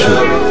reflection.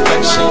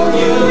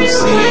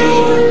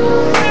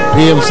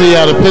 PMC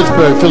out of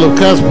Pittsburgh, Philip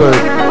Cuthbert,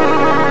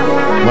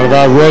 one of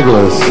our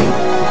regulars.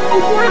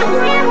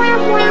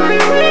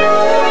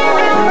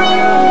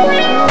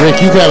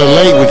 Rick, you kind of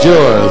late with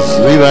yours.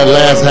 Leave that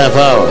last half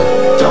hour.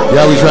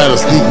 Y'all be trying to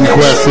sneak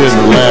requests in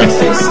the last.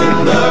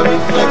 Facing the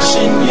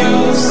reflection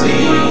you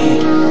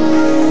see.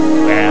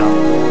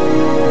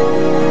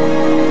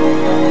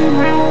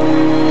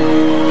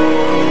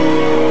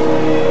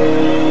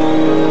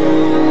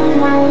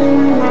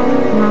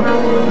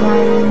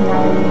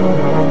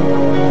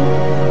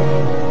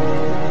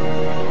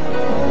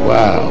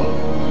 Wow.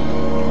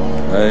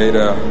 Hey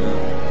there.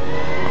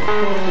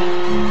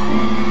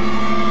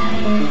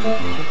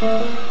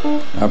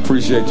 I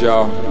appreciate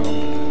y'all.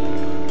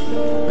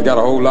 We got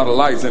a whole lot of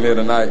lights in here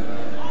tonight.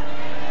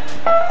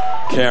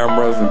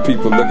 Cameras and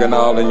people looking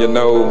all in your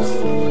nose.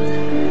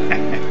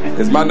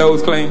 Is my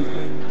nose clean?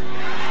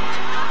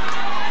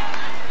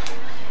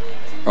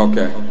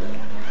 Okay.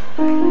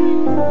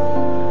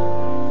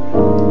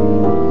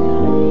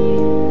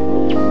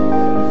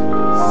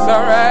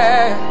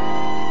 Sorry.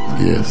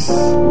 Yes.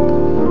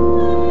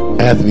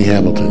 Anthony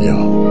Hamilton,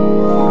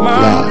 y'all.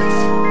 Live.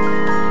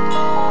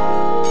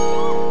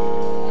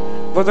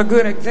 Was a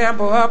good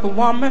example of a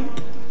woman,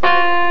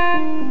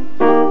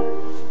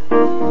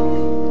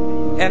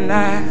 and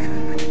I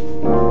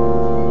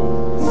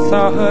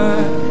saw her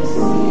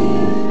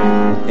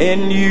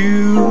in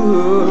you,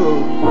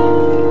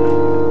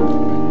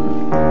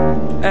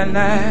 and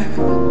I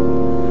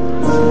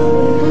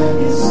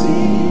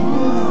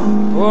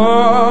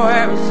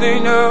haven't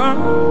seen her.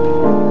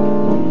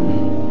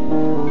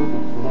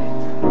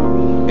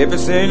 If you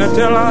seen her,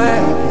 tell her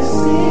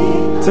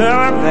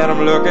that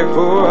I'm looking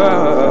for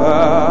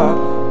her.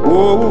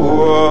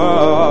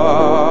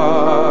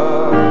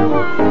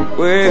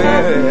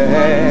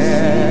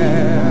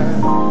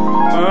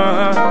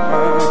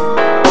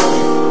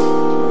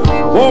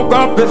 Woke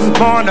up this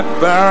morning,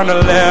 found a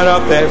letter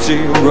that she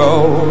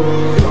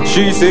wrote.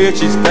 She said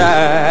she's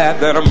tired,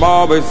 that I'm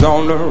always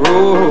on the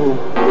road.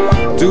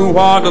 Too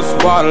hard to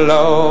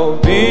swallow,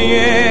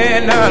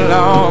 being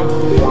alone.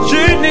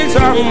 She needs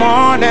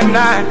someone at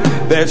night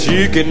that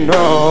she can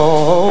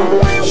know.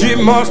 She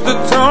must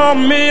have told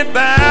me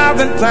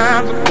 1,000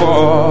 times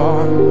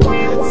before.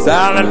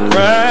 Silent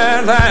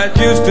cries I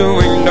used to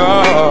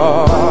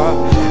ignore.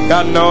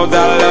 God knows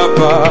I love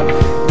her,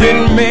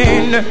 didn't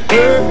mean to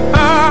hurt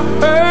her.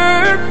 Baby,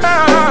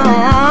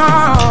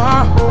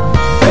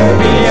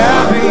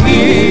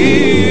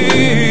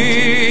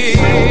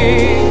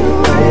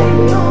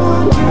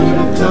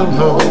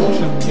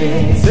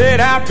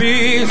 I'll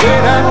be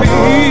said I'll be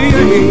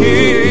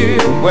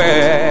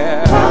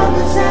where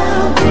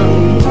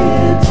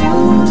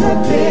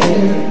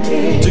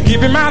to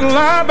give you my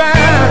love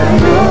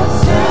and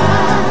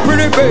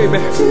pretty baby,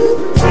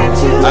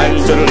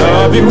 and to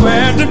love you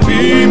and to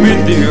be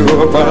with you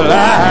for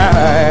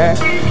life.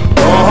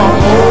 Oh,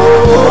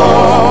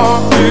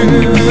 you,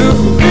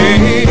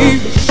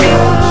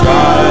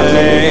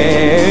 Charlie.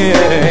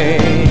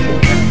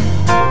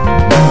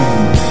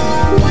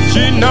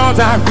 She knows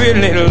I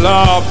really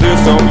love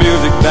this old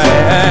music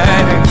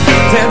thing.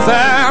 Since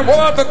I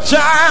was a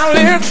child,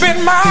 it's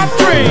been my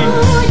dream.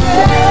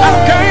 I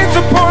can't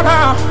support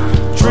her,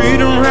 treat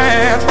her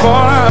as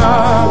for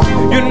her.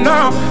 You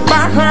know,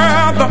 by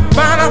her, the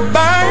finer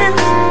thing.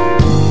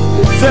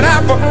 Said I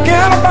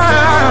forget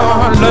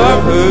about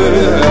love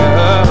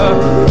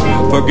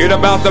her. Forget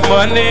about the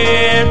money,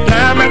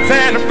 diamonds,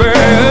 and the bird.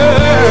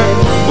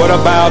 What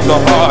about the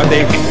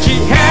heartache she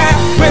had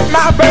with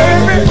my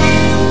baby?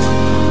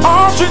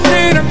 All she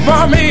needed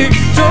for me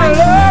to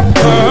love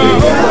her.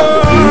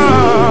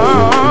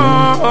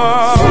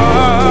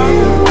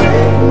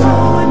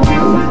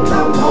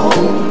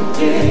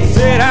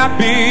 Said I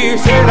be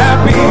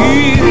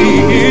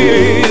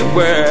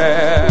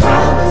where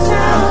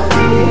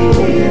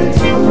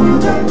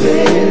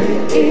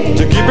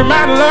to keep her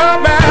my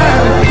love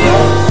back,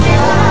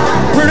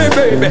 pretty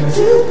baby,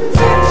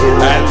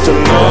 and to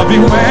love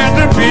you and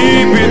to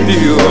be with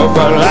you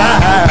for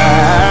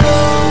life.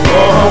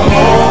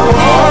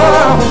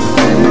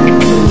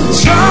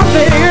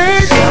 Something,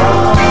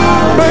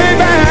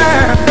 baby.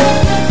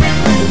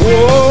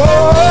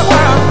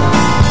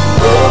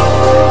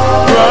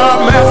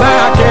 Promise I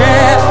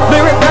can't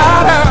live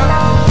without her.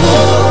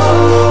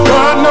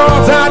 God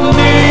knows I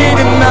need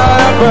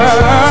another.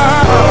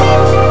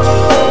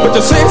 But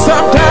you see,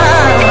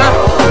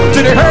 sometimes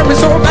did it hurt me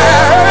so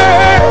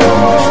bad?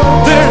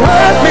 Did it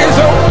hurt me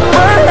so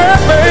bad,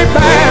 baby?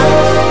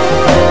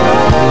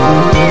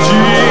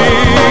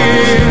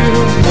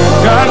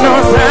 God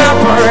knows I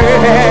pray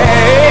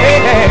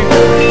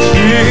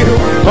she'll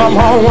come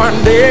home one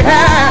day in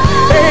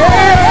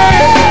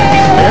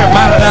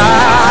my life.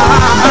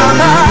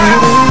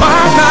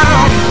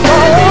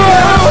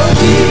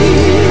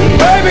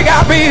 Baby,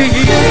 got me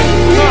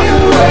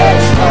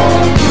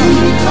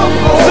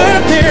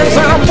sitting here,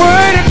 so I'm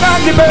waiting on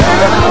you, baby,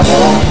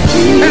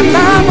 and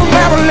I'm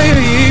never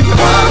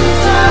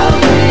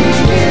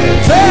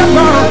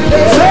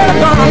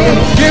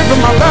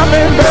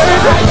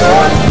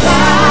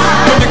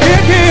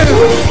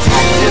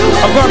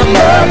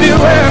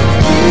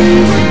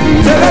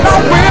Say that I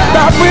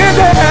win,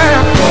 yeah.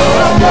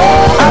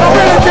 I don't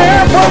really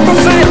care what they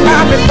say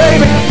about me,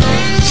 baby.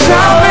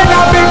 Shouting,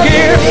 I'll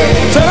begin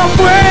till I'm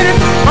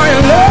waiting on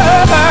your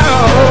love.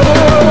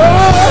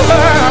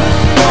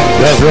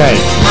 That's right.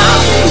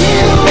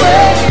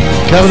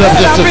 Coming up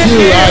just a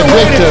few, I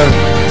Victor,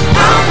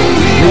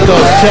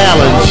 Nico's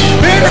Challenge.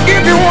 Been to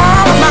give you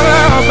all of my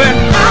love and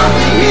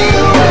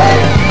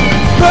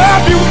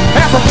love you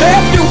and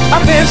protect you.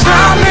 I've been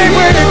shouting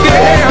with it,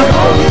 yeah.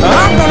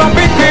 I'm gonna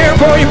be here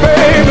for you,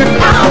 baby.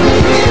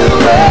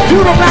 You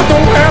don't have to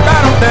worry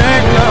about a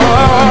thing, no.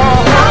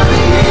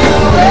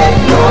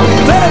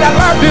 Say that I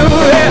love you,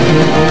 yeah.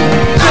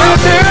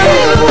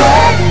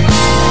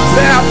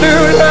 Say I do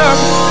love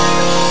you.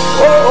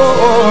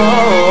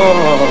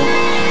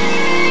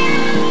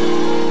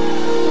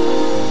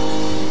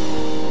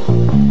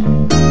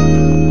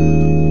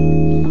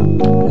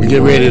 We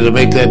get ready to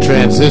make that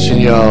transition,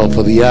 y'all,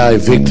 for the I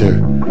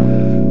Victor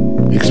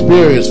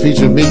experience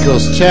featuring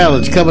Miko's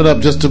Challenge coming up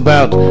just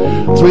about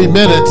 3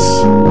 minutes.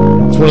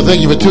 Just want to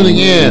thank you for tuning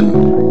in.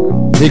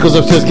 Miko's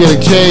upstairs getting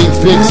changed,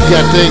 fixed,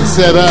 got things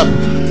set up.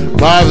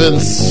 Marvin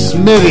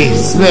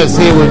Smith's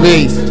here with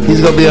me. He's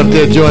going to be up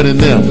there joining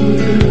them.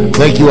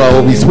 Thank you all.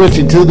 We'll be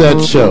switching to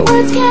that show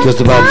just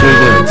about 3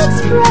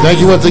 minutes. Thank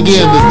you once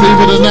again. The theme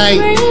of the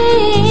night,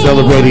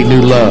 celebrating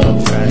new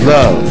love.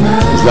 Love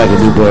is like a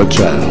newborn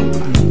child.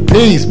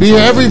 Peace. Be here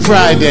every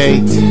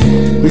Friday.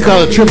 We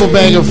call it Triple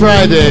Banger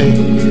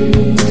Friday.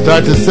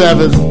 Start to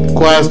 7.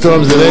 Quiet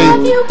Storms at 8.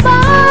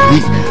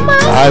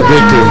 I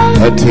Victor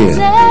at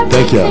 10.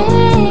 Thank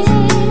y'all.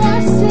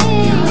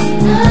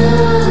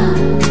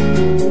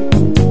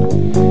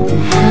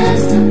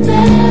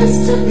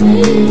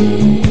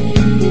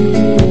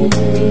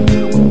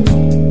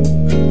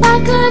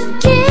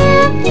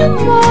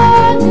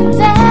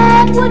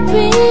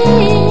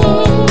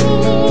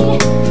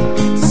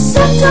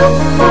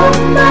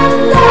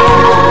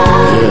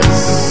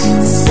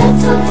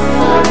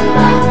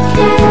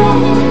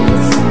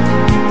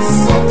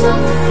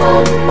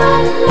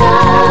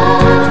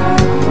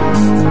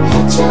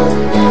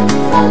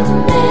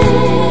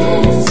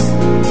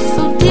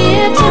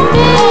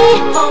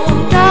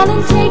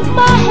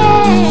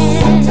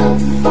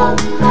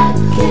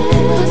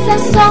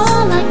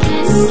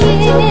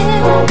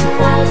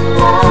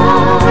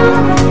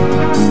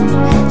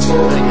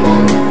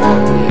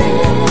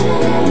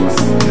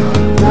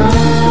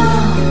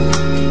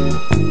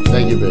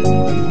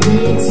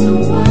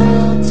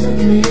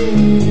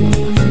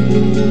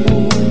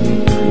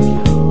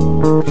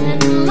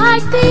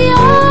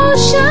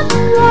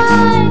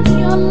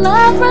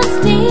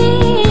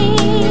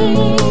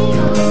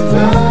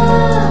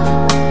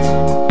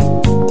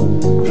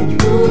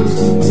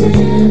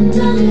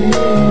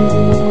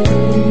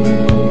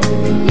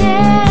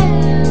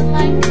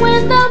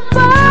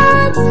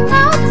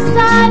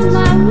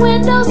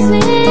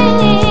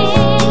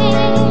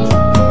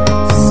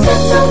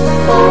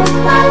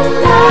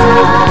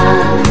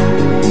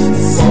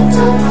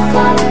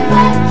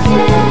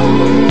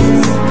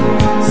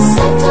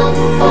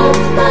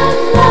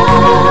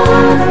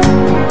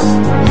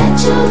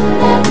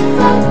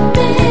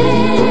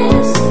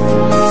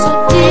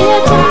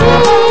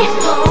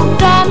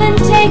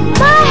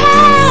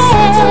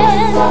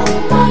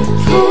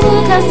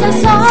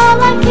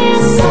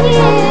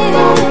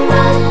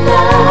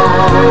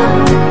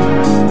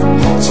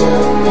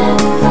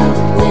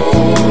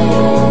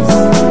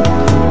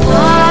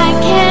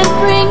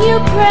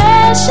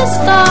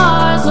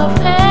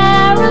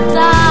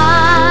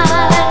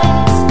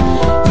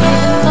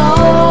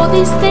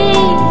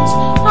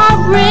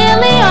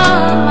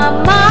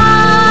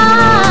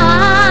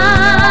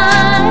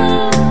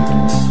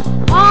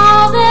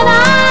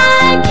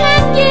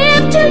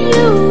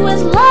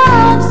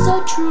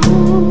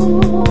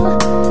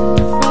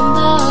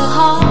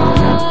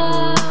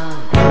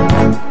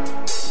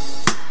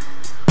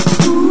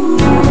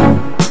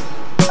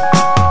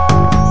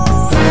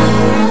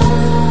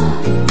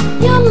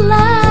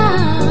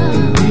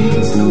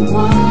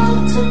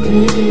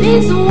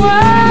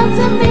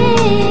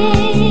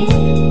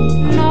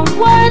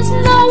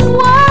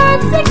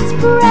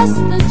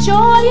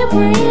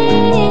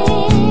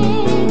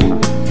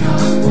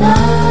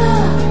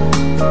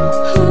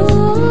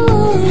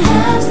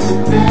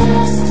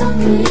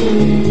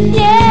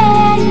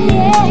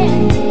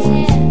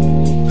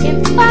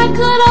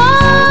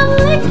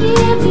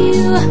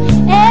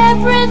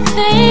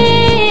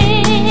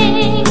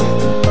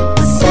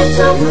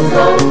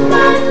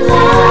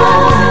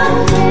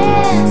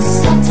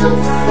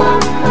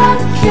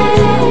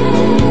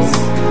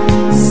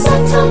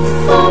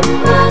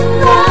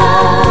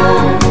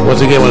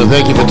 Once again, I want to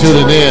thank you for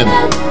tuning in.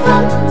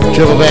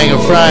 Triple Banger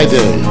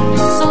Friday.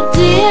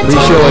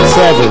 Pre-show at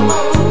 7.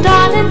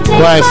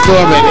 Quiet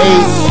Storm at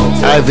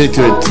 8. I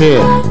Victor at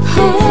 10.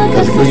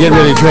 We're getting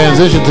ready to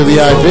transition to the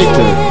I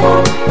Victor.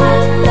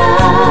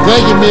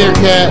 Thank you,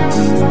 Meerkat.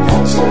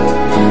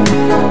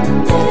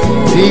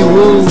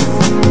 T-Woo.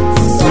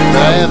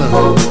 Diana.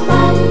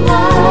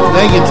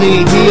 Thank you,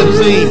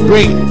 TMC.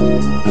 Brink.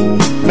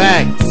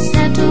 Mac.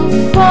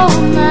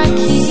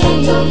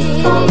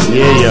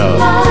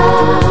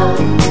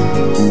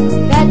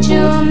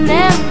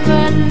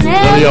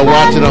 y'all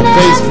watching on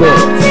Facebook.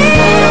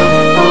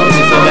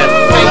 It's on that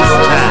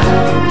FaceTime.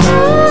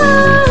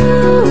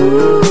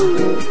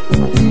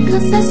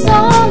 'Cause that's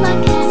all I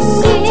can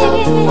see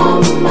for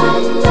my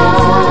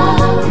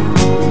love.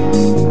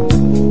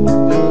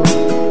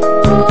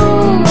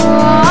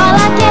 All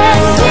I can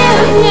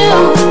give you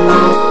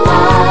my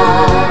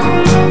love.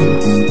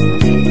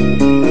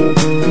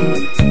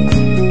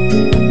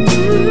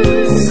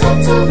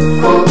 Settle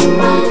for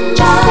my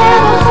love.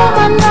 Settle for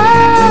my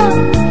love.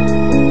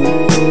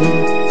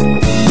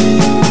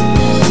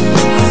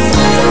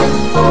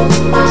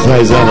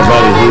 Nice on the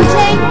body here.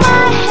 Take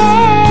my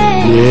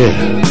hand. Yeah.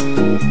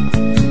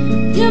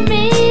 You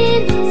mean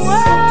the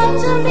world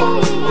to me.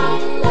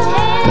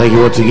 Thank you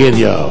once again,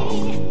 y'all.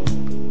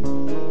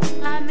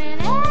 I'm in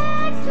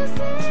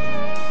ecstasy.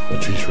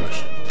 Patrice Rush.